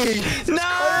plague. No!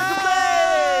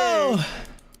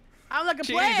 I'm like a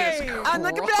plague. I'm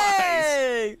like a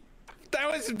plague.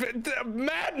 That was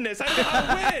madness.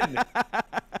 I win.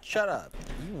 Shut up.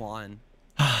 You won.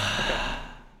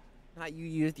 Not you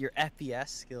used your FPS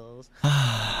skills.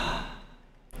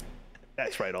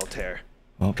 That's right, Altair.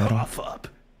 Well, Go off up.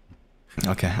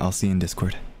 Okay, I'll see you in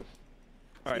Discord.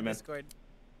 All right, man. Discord.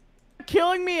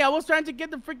 Killing me. I was trying to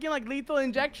get the freaking like lethal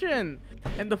injection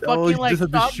and the Oh, fucking you like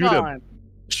just have to shoot him. shotgun.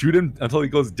 Shoot him until he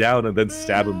goes down, and then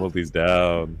stab him while he's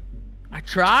down. I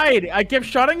tried. I kept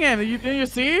shooting him. Didn't you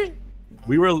see?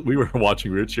 We were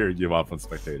watching. We were cheering you on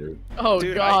spectator. Oh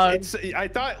Dude, god. I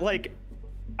thought like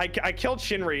I killed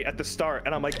Shinri at the start,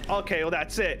 and I'm like, okay, well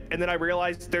that's it. And then I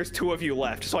realized there's 2 of you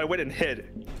left, so I went and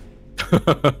hid.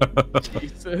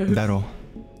 Jesus. Battle.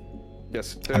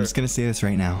 Yes. Sir. I'm just gonna say this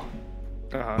right now.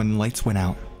 When the lights went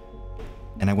out,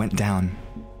 and I went down,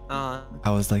 I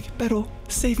was like, Battle,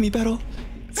 save me, Battle.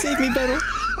 Save me, Battle.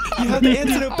 You have the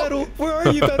antidote, Battle. Where are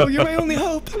you, Battle? You're my only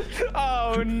hope.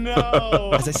 Oh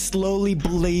no. As I slowly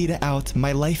blade out,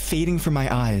 my life fading from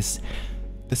my eyes,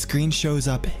 the screen shows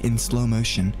up in slow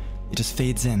motion. It just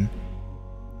fades in.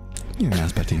 You're now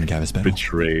spectating Gavis, Battle.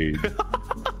 Betrayed.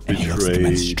 And he looks like a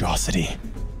monstrosity.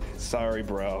 Sorry,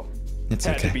 bro. It's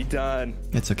Had okay. to be done.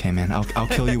 It's okay, man. I'll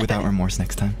kill you without remorse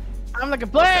next time. I'm like a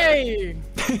plague.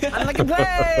 I'm like a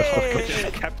plague.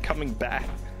 Just kept coming back.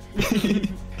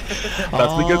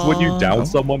 That's because when you down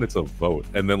someone, it's a vote,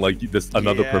 and then like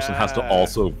another person has to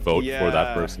also vote for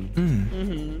that person.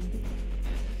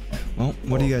 Well,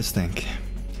 what do you guys think?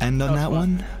 End on that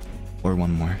one, or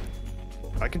one more?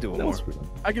 I can do one more.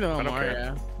 I can do one don't more. care.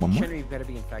 Yeah. One more? Shinri, you better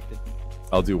be infected.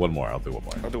 I'll do one more. I'll do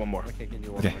one more. Okay, can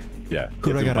do one Okay. more. Yeah.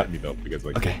 Who do I got? gotta- Me though, because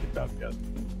like Okay. yeah.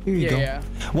 Here you go. Yeah.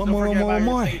 One Don't more. forget about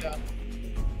your data.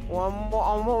 One more.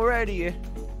 I'm already.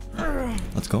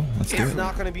 Let's go. Let's do It's it.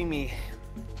 not gonna be me.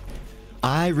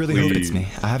 I really hope it's Please. me.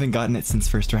 I haven't gotten it since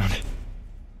first round.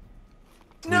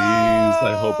 Please,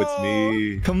 I hope it's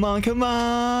me. Come on, come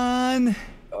on!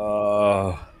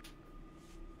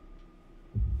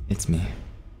 It's me.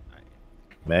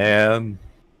 Man.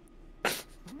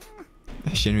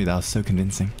 Shinri, that was so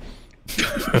convincing.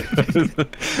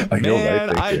 I know, Man,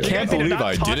 right? I can't Did believe not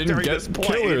I talk didn't during get this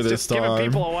play. killer It's this just giving time.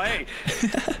 people away.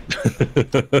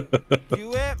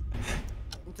 Do it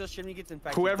until Shinri gets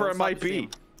infected. Whoever Don't it stop might the be. stream.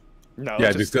 No.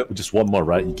 Yeah, just one more,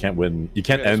 right? You can't win. You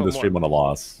can't Yeah, end just the one stream more. on a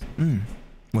loss.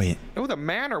 Wait. Oh, the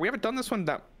manor. We haven't done this one.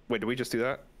 Wait, did we just do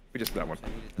that? We just did that one.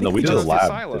 No, we did a just lab.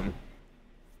 Asylum.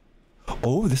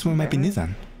 Oh, this one might be new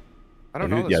then. I don't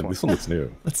know Yeah, this one. this one looks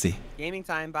new. Let's see. Gaming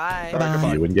time. Bye.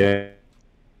 Bye. You in game.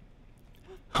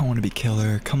 I want to be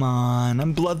killer. Come on.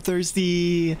 I'm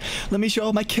bloodthirsty. Let me show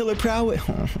off my killer prowess.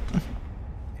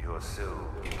 You're so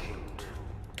cute.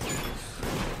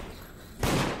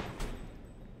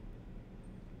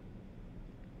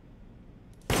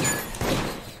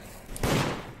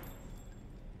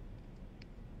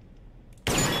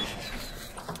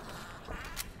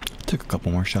 Took a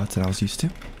couple more shots that I was used to.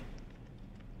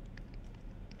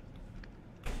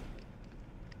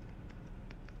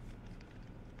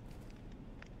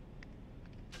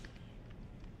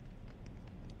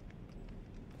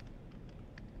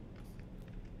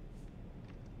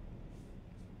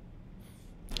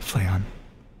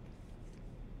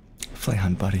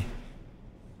 on, buddy.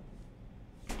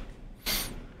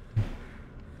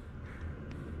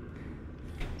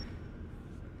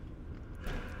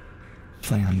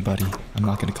 Play on, buddy. I'm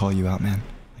not gonna call you out, man.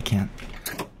 I can't.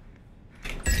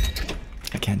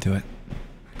 I can't do it.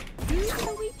 Who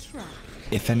shall we try?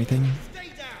 If anything.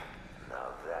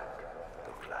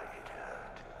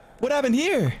 What happened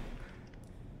here?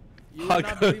 You would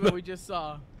not believe what we just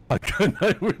saw. I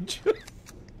were just.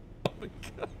 Oh my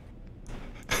god.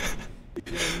 You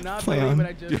would not Play believe on. what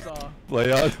I just saw.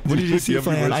 Play on. What did you see,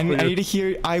 Flan? I need to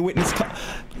hear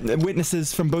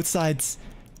witnesses from both sides.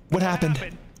 What happened?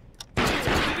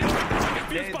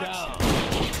 Confused box.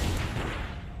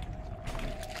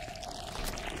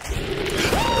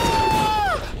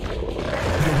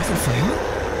 It wasn't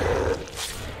Flan?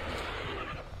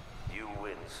 You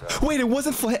win, sir. Wait, it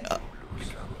wasn't Flan.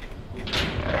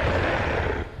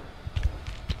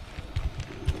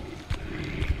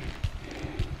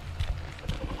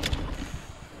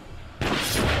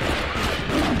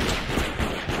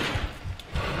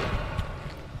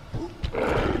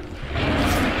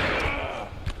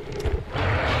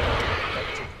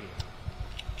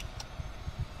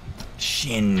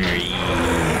 Shinri.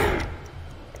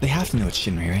 They have to know it's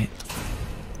Shinri, right?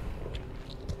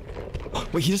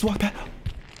 Wait, he just walked back.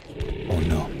 Oh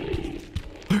no.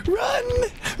 Run!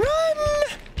 Run!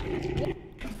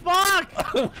 Fuck!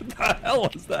 What the hell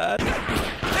was that? It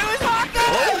was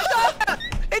Haka!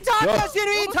 It's Haka,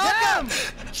 Shinri! It's Haka!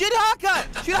 Shoot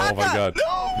Haka! Shoot Haka! Oh my god.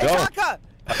 No! No. It's Haka!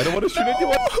 I don't want to shoot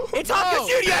anyone. It's Haka!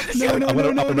 Shoot! You have to shoot! No, no,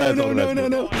 no, no, no, no, no, no, no.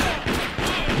 No,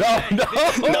 no.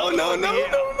 No, no, no, no, no.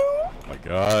 Oh my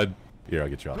god. Here, I'll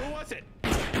get you off. Who was it?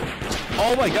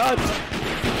 Oh my god.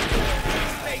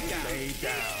 Stay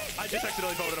down. I just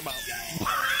accidentally voted him out.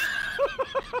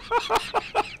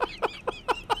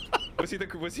 Was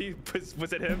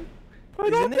it him?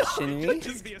 Isn't it Shinri?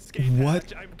 Just the escape What?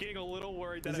 hatch. I'm getting a little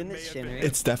worried that Isn't it it may have been Shinri? him.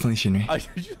 It's definitely Shinri. I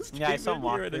just Yeah, I came saw in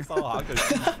here and I Walker. saw Haka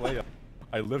shoot play up.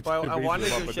 I lifted Well, him, I raised wanted him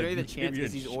to up, and show then you the you came chance here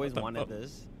because and he's always shut wanted up.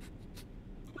 this.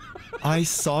 I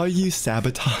saw you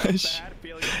sabotage Bad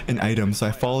feeling. an item, so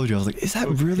I followed you. I was like, is it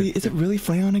really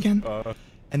Flayon again?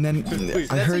 And then I That's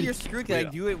heard what you're screwed. Can I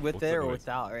do it with it or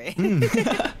without, right?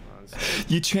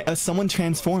 someone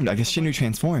transformed. I guess Shinri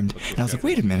transformed. And I was like,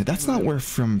 wait a minute, that's not where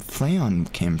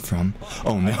Flayon came from.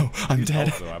 Oh no, I'm dead.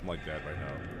 Also, I'm like dead right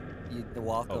now. You're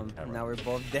welcome. Oh, Now we're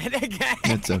both dead again.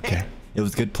 It's okay. It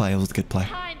was good play. It was good play.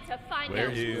 Time to find Where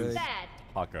out is who's bad.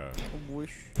 Haka?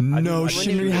 No,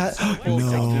 Shinri had.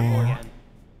 No.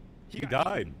 He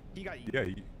died. He got you. Yeah.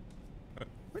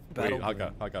 Wait,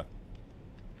 Haka. Haka.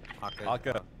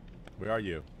 Where are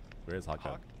you? Where is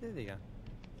Haka? There you go.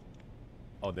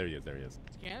 Oh, there he is. There he is.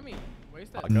 Scam me.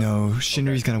 Waste that. No,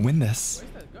 Shinri's gonna win this.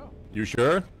 Waste that. Go. You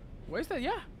sure? Waste that.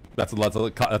 Yeah. That's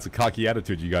a cocky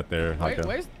attitude you got there, Haka.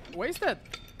 Waste it.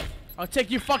 I'll take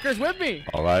you fuckers with me.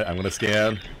 All right, I'm gonna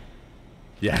scan.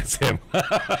 Yeah, it's him.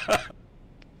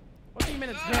 What do you mean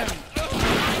it's him?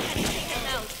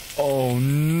 Oh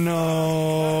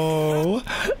no!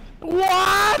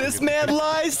 What? This man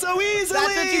lies so easily.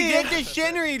 That's what you did to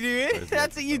Shinri, dude.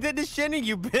 That's what you did to Shinri.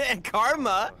 You bit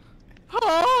karma.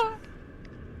 Huh?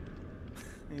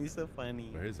 He's so funny.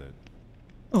 Where is it?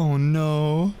 Oh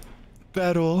no!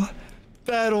 Battle,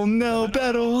 no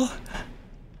battle.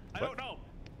 I don't know.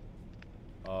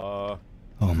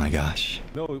 Oh my gosh.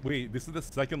 No, wait. This is the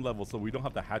second level, so we don't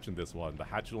have the hatch in this one. The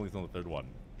hatch is only on the third one.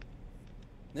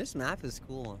 This map is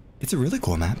cool. It's a really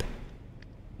cool map.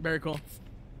 Very cool.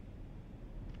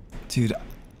 Dude,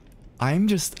 I'm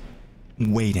just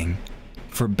waiting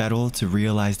for Battle to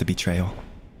realize the betrayal.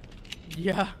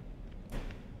 Yeah.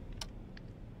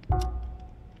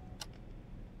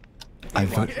 I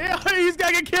vote. Yeah, he's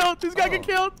gonna get killed. He's gonna get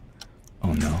killed.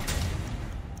 Oh no.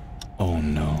 Oh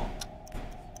no.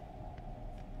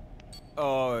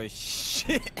 Oh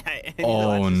shit.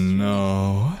 Oh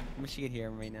no. I wish you could hear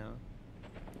him right now.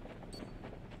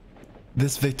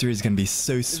 This victory is gonna be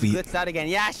so sweet. Glitched out again.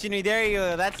 Yeah, Shinri, there you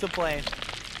go. That's the play.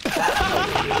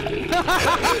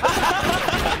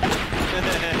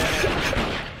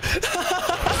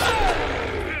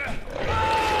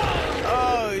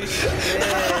 Oh shit.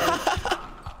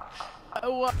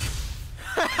 What?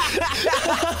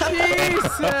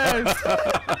 Jesus!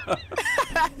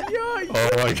 Yo, Oh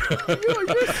my god.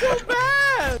 you're so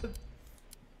bad!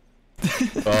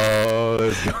 Oh,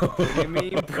 let's go. You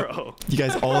mean, bro? You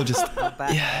guys all just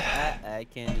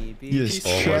Can he be? you just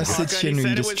Oh my trusted God. He Shinri, said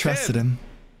you it just was trusted him.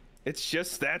 It's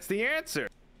just that's the answer.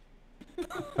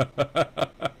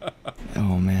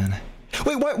 Oh man.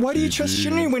 Wait, why do you trust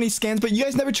Shinri when he scans, but you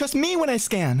guys never trust me when I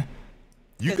scan?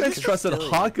 You guys trusted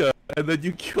Haka, and then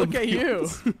you killed Look at me. you.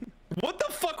 What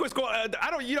the fuck what's going on. I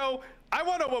don't, you know, I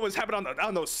want to know what was happening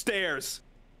on those stairs.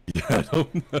 Yeah, I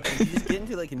don't know. You just get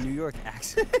into like a New York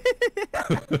accent. I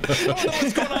don't know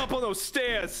what's going on up on those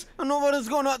stairs. I don't know what is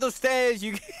going on those stairs.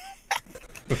 You.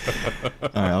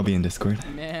 Alright, I'll be in Discord.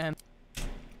 Man,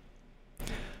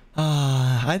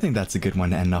 I think that's a good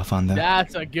one to end off on, though.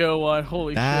 that's a good one.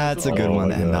 Holy shit. That's a good one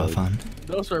to end off on.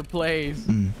 Those were plays.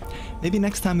 Maybe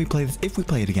next time we play this, if we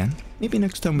play it again, maybe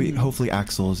next time hopefully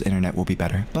Axel's internet will be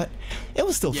better. But it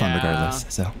was still fun regardless,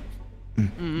 so.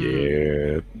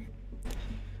 Yeah.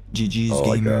 GG's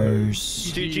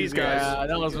gamers. GG's guys. Yeah,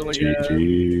 that was really good.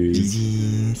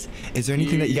 GG's. Is there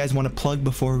anything that you guys want to plug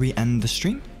before we end the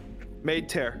stream? Made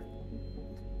tear.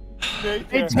 Hey,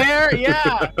 Tear,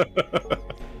 yeah.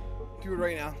 Do it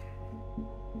right now.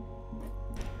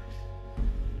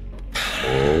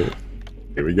 Oh,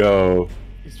 here we go.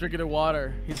 He's drinking the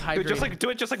water. He's hydrated. Do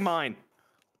it just like mine.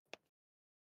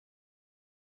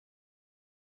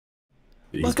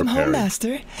 He's Welcome home, preparing.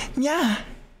 Master. Yeah.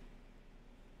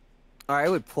 Alright, I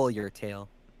would pull your tail.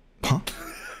 Huh?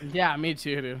 Yeah, me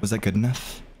too, dude. Was that good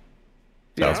enough?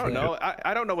 Dude, I don't know.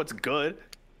 I don't know what's good.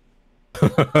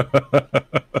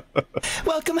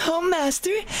 Welcome home,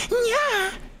 Master.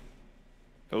 Yeah.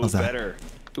 Ooh, How's that? better.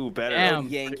 Ooh, better. Damn.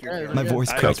 Yank your My voice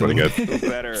I cracked a know, little pretty bit. Ooh,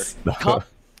 better.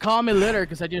 Call me later,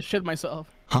 because I just shit myself.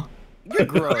 Huh? You're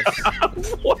gross.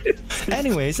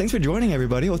 Anyways, thanks for joining,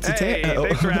 everybody. What's the Hey,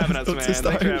 thanks for having us, man. Thanks for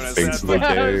having us. Thanks for the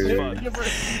game.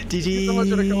 GG's. So much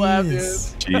for the collab,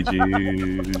 dude.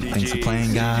 GG. Thanks for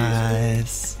playing,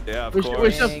 guys. Yeah, of We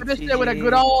course. should finish it with a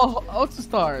good old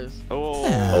HOLOSTARS.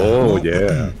 Oh,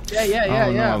 yeah.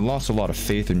 Yeah. I've lost a lot of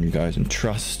faith in you guys and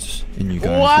trust in you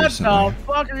guys What recently. the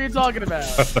fuck are you talking about?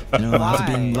 You know, after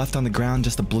Why? being left on the ground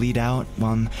just to bleed out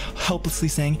while I'm helplessly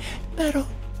saying,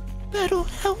 Battle,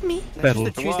 help me. It's just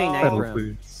a Tuesday night room.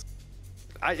 Please.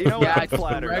 You know what? Yeah, I'm it's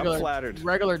flattered. regular, I'm flattered.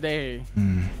 Regular day.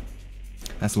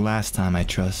 That's the last time I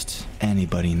trust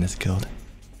anybody in this guild.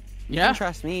 You Yeah. can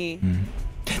trust me.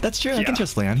 That's true, I can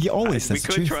trust Leon. He always We says the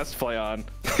could truth. trust Flayon.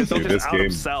 Dude, He'll this just out game-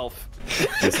 himself.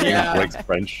 This game Yeah. breaks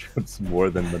friendships more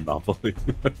than Monopoly.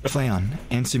 Flayon,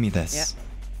 answer me this.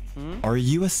 Are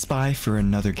you a spy for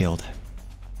another guild?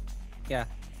 Yeah.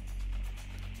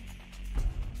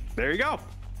 There you go.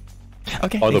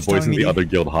 Okay. Are the thanks for boys telling in me the other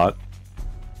guild hot?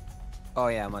 Oh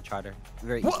yeah, much harder.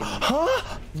 Very easy.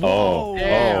 Huh? Oh,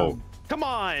 Damn. Come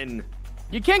on.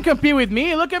 You can't compete with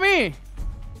me. Look at me.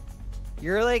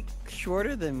 You're like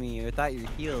shorter than me. I thought your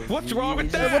heels. What's wrong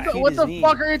with that? What the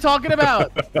fuck are you talking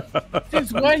about?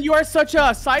 Since when you are such a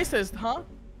sizist, huh?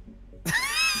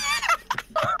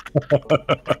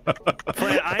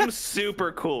 Flan, I'm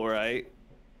super cool, right?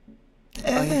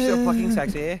 Oh, you're so fucking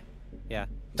sexy. Yeah.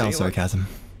 That was sarcasm.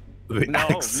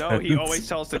 No, he always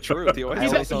tells the truth. He always I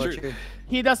always tells tell the the truth. truth.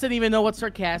 He doesn't even know what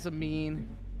sarcasm mean.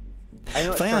 I know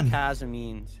what Flan. sarcasm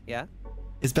means. Yeah.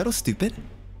 Is Battle stupid?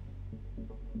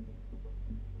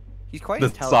 He's quite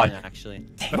That's intelligent, fine. actually.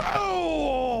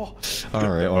 Oh!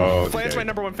 Alright, Oh, Flan's okay.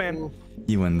 my #1 fan.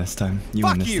 you win this time. You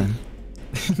Fuck win this you. time.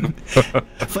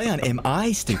 Flayon, am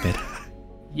I stupid?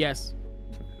 Yes.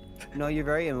 No, you're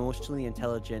very emotionally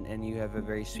intelligent and you have a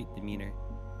very sweet demeanor.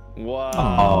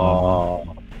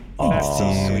 Wow. Oh, That's so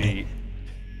dude. sweet.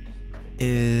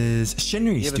 Is Shinri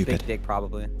You have a stupid? big dick,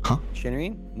 probably. Huh?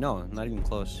 Shinri? No, not even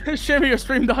close. Shimmy, your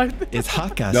stream died. Is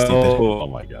Haka no. stupid? Oh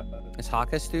my god. Is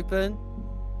Haka stupid?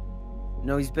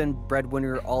 No, he's been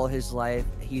breadwinner all his life.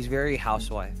 He's very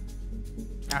housewife.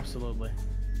 Absolutely.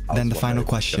 Then the final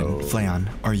question, No. Flayon,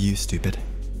 are you stupid?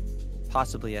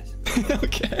 Possibly, yes.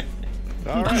 Okay.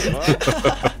 All right.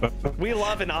 Well, we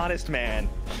love an honest man.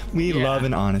 We Yeah. love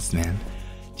an honest man.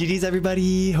 GG's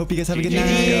everybody. Hope you guys have a good GG's, night.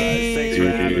 guys. Thanks for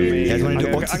having me. You guys wanna do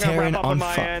I'm gonna Altventurers wrap up on on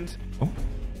my fu- end.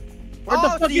 Where the Oh,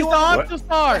 fuck so is you the want-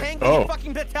 HOLOSTARS? Hang with Oh. your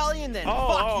fucking battalion then. Oh,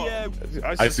 Fuck you.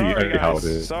 I see sorry, how guys.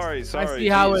 it is. Sorry. see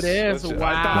how it is. Let's- Wow.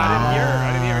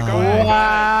 I didn't hear it. Go ahead.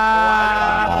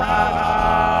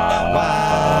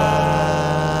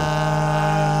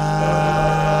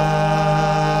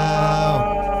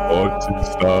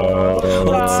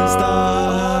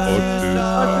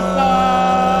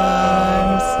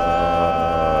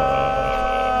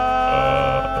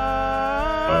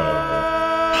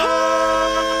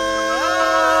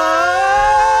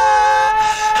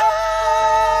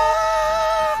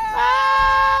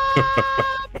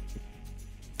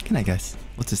 Good night, guys.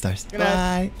 What's the stars? Good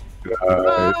night.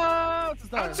 Bye.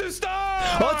 HOLOSTARS!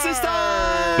 What's the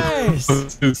stars?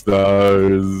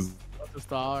 HOLOSTARS. The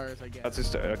stars, I guess. That's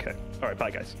just okay. All right,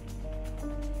 bye, guys.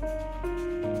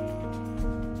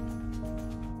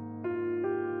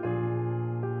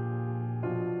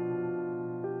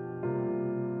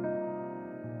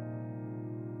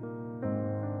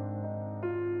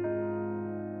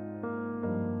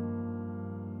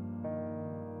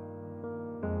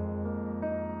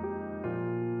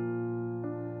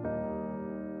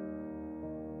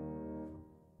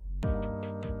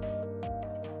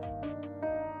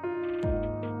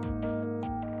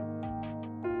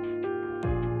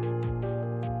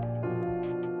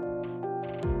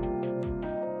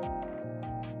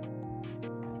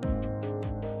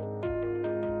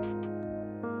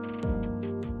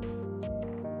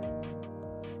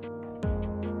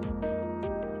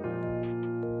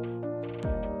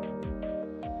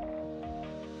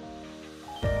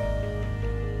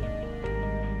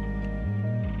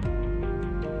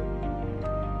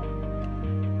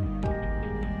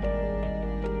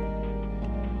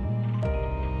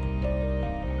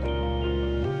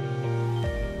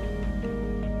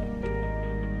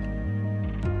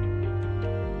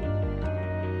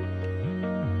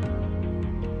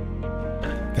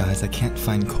 guys. I can't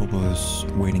find Kobo's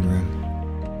waiting room.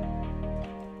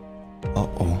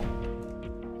 Uh-oh.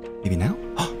 Maybe now?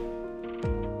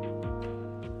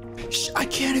 I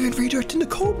can't even redirect into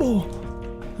Kobo!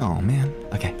 Oh, man.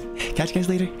 Okay. Catch you guys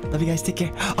later. Love you guys. Take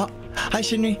care. Oh, hi,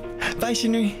 Shinri. Bye,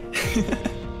 Shinri.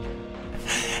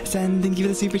 Sen, thank you for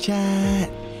the super chat.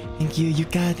 Thank you,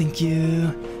 Yuka. Thank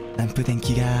you. Lampu, thank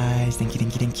you, guys. Thank you,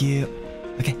 thank you, thank you.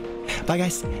 Okay. Bye,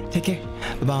 guys. Take care.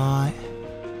 Bye-bye.